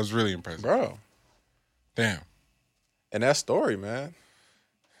 That was really impressive. Bro. Damn. And that story, man.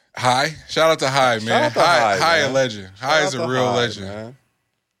 High. Shout out to High, man. Shout out to High, High a man. legend. High Shout is out a to real High, legend. man.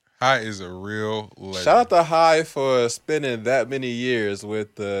 High is a real legend. Shout out to High for spending that many years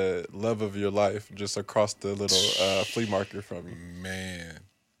with the love of your life just across the little flea market from you. Man.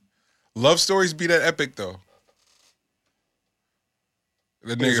 Love stories be that epic though.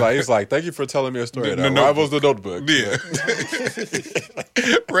 The He's like, thank you for telling me a story. The That rivals the Notebook. Yeah.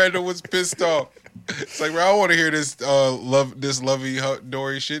 Randall was pissed off. It's like, bro, I don't want to hear this lovey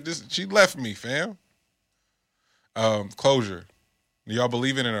Dory shit. She left me, fam. Closure. Do y'all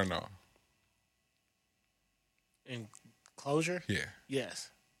believe in it or no? In closure? Yeah. Yes.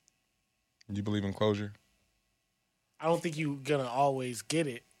 You believe in closure? I don't think you're gonna always get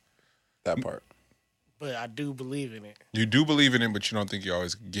it, That part. but I do believe in it. You do believe in it, but you don't think you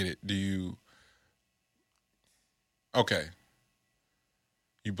always get it. Do you? Okay.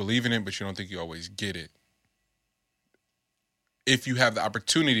 You believe in it, but you don't think you always get it. If you have the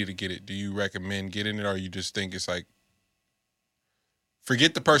opportunity to get it, do you recommend getting it, or you just think it's like,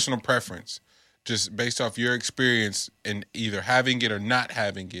 forget the personal preference, just based off your experience and either having it or not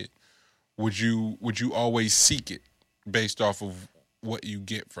having it, would you always seek it based off of what you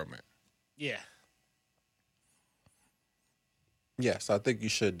get from it? Yeah. Yes, I think you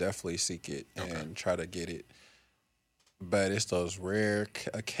should definitely seek it and try to get it. But it's those rare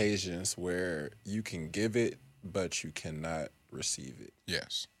occasions where you can give it, but you cannot receive it.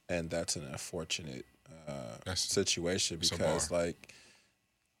 Yes. And that's an unfortunate That's situation a because, bar. like,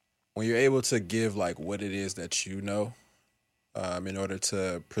 when you're able to give, like, what it is that you know in order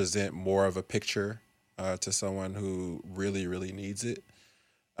to present more of a picture to someone who really, really needs it,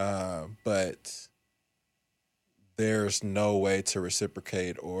 but there's no way to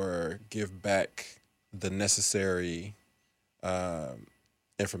reciprocate or give back the necessary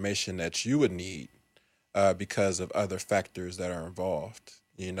information that you would need because of other factors that are involved.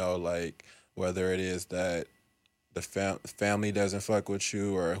 You know, like whether it is that the family doesn't fuck with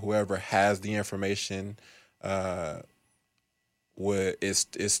you or whoever has the information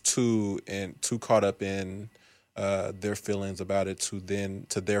is too caught up in their feelings about it to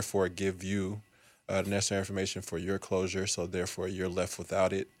therefore give you the necessary information for your closure. So therefore you're left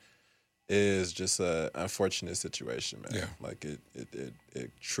without it. Is just a unfortunate situation, man. Yeah. Like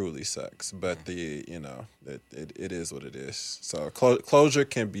it truly sucks. But it is what it is. So closure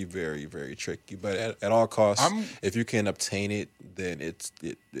can be very, very tricky. But at all costs, if you can obtain it, then it's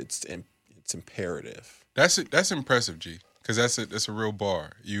imperative. That's impressive, G. Because that's a real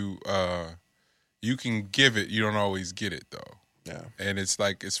bar. You can give it, you don't always get it though. Yeah. And it's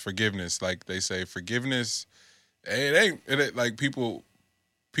like it's forgiveness. Like they say, forgiveness. It ain't like people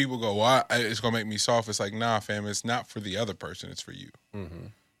go, well, it's gonna make me soft. It's like, nah, fam. It's not for the other person. It's for you. Mm-hmm.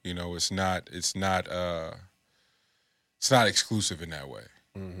 You know, it's not exclusive in that way.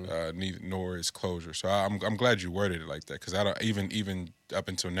 Mm-hmm. Nor is closure. So I'm glad you worded it like that, because I don't even up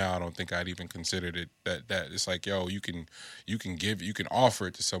until now I don't think I'd even considered it that it's like, yo, you can offer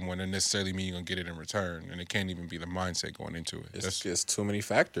it to someone and necessarily mean you're gonna get it in return, and it can't even be the mindset going into it. It's too many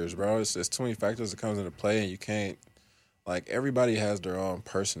factors, bro. It's too many factors that comes into play, and you can't. Like, everybody has their own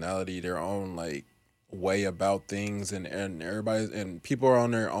personality, their own like way about things, and people are on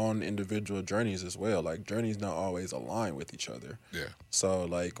their own individual journeys as well. Like, journeys don't always align with each other. Yeah. So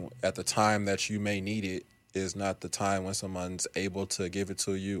like at the time that you may need it is not the time when someone's able to give it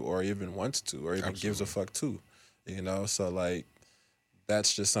to you, or even wants to, or even Absolutely. gives a fuck to. You know, so like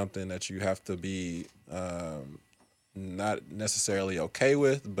that's just something that you have to be not necessarily okay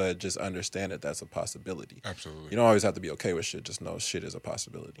with, but just understand that that's a possibility. Absolutely. You don't always have to be okay with shit. Just know shit is a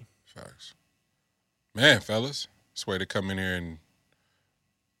possibility. Facts. Man, fellas, it's a way to come in here and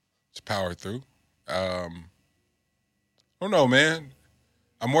just power through. I don't know, man.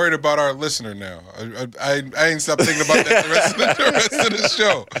 I'm worried about our listener now. I ain't stopped thinking about that the rest of the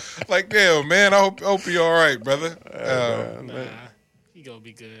show. Like, damn, man, I hope you're all right, brother. He gonna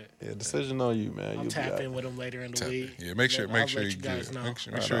be good. Yeah, decision on you, man. I'll tap in with him later in the week. Yeah, make sure I'll you're let you good. guys know. Make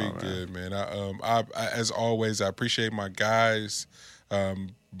sure you're good, man. I as always, I appreciate my guys. I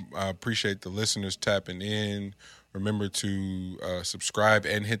appreciate the listeners tapping in. Remember to subscribe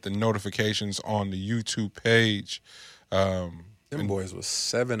and hit the notifications on the YouTube page. Them boys was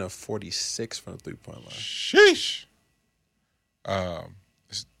 7 of 46 from the 3-point line. Sheesh.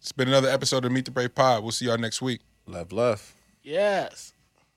 It's been another episode of Meet the Brave Pod. We'll see y'all next week. Love. Yes.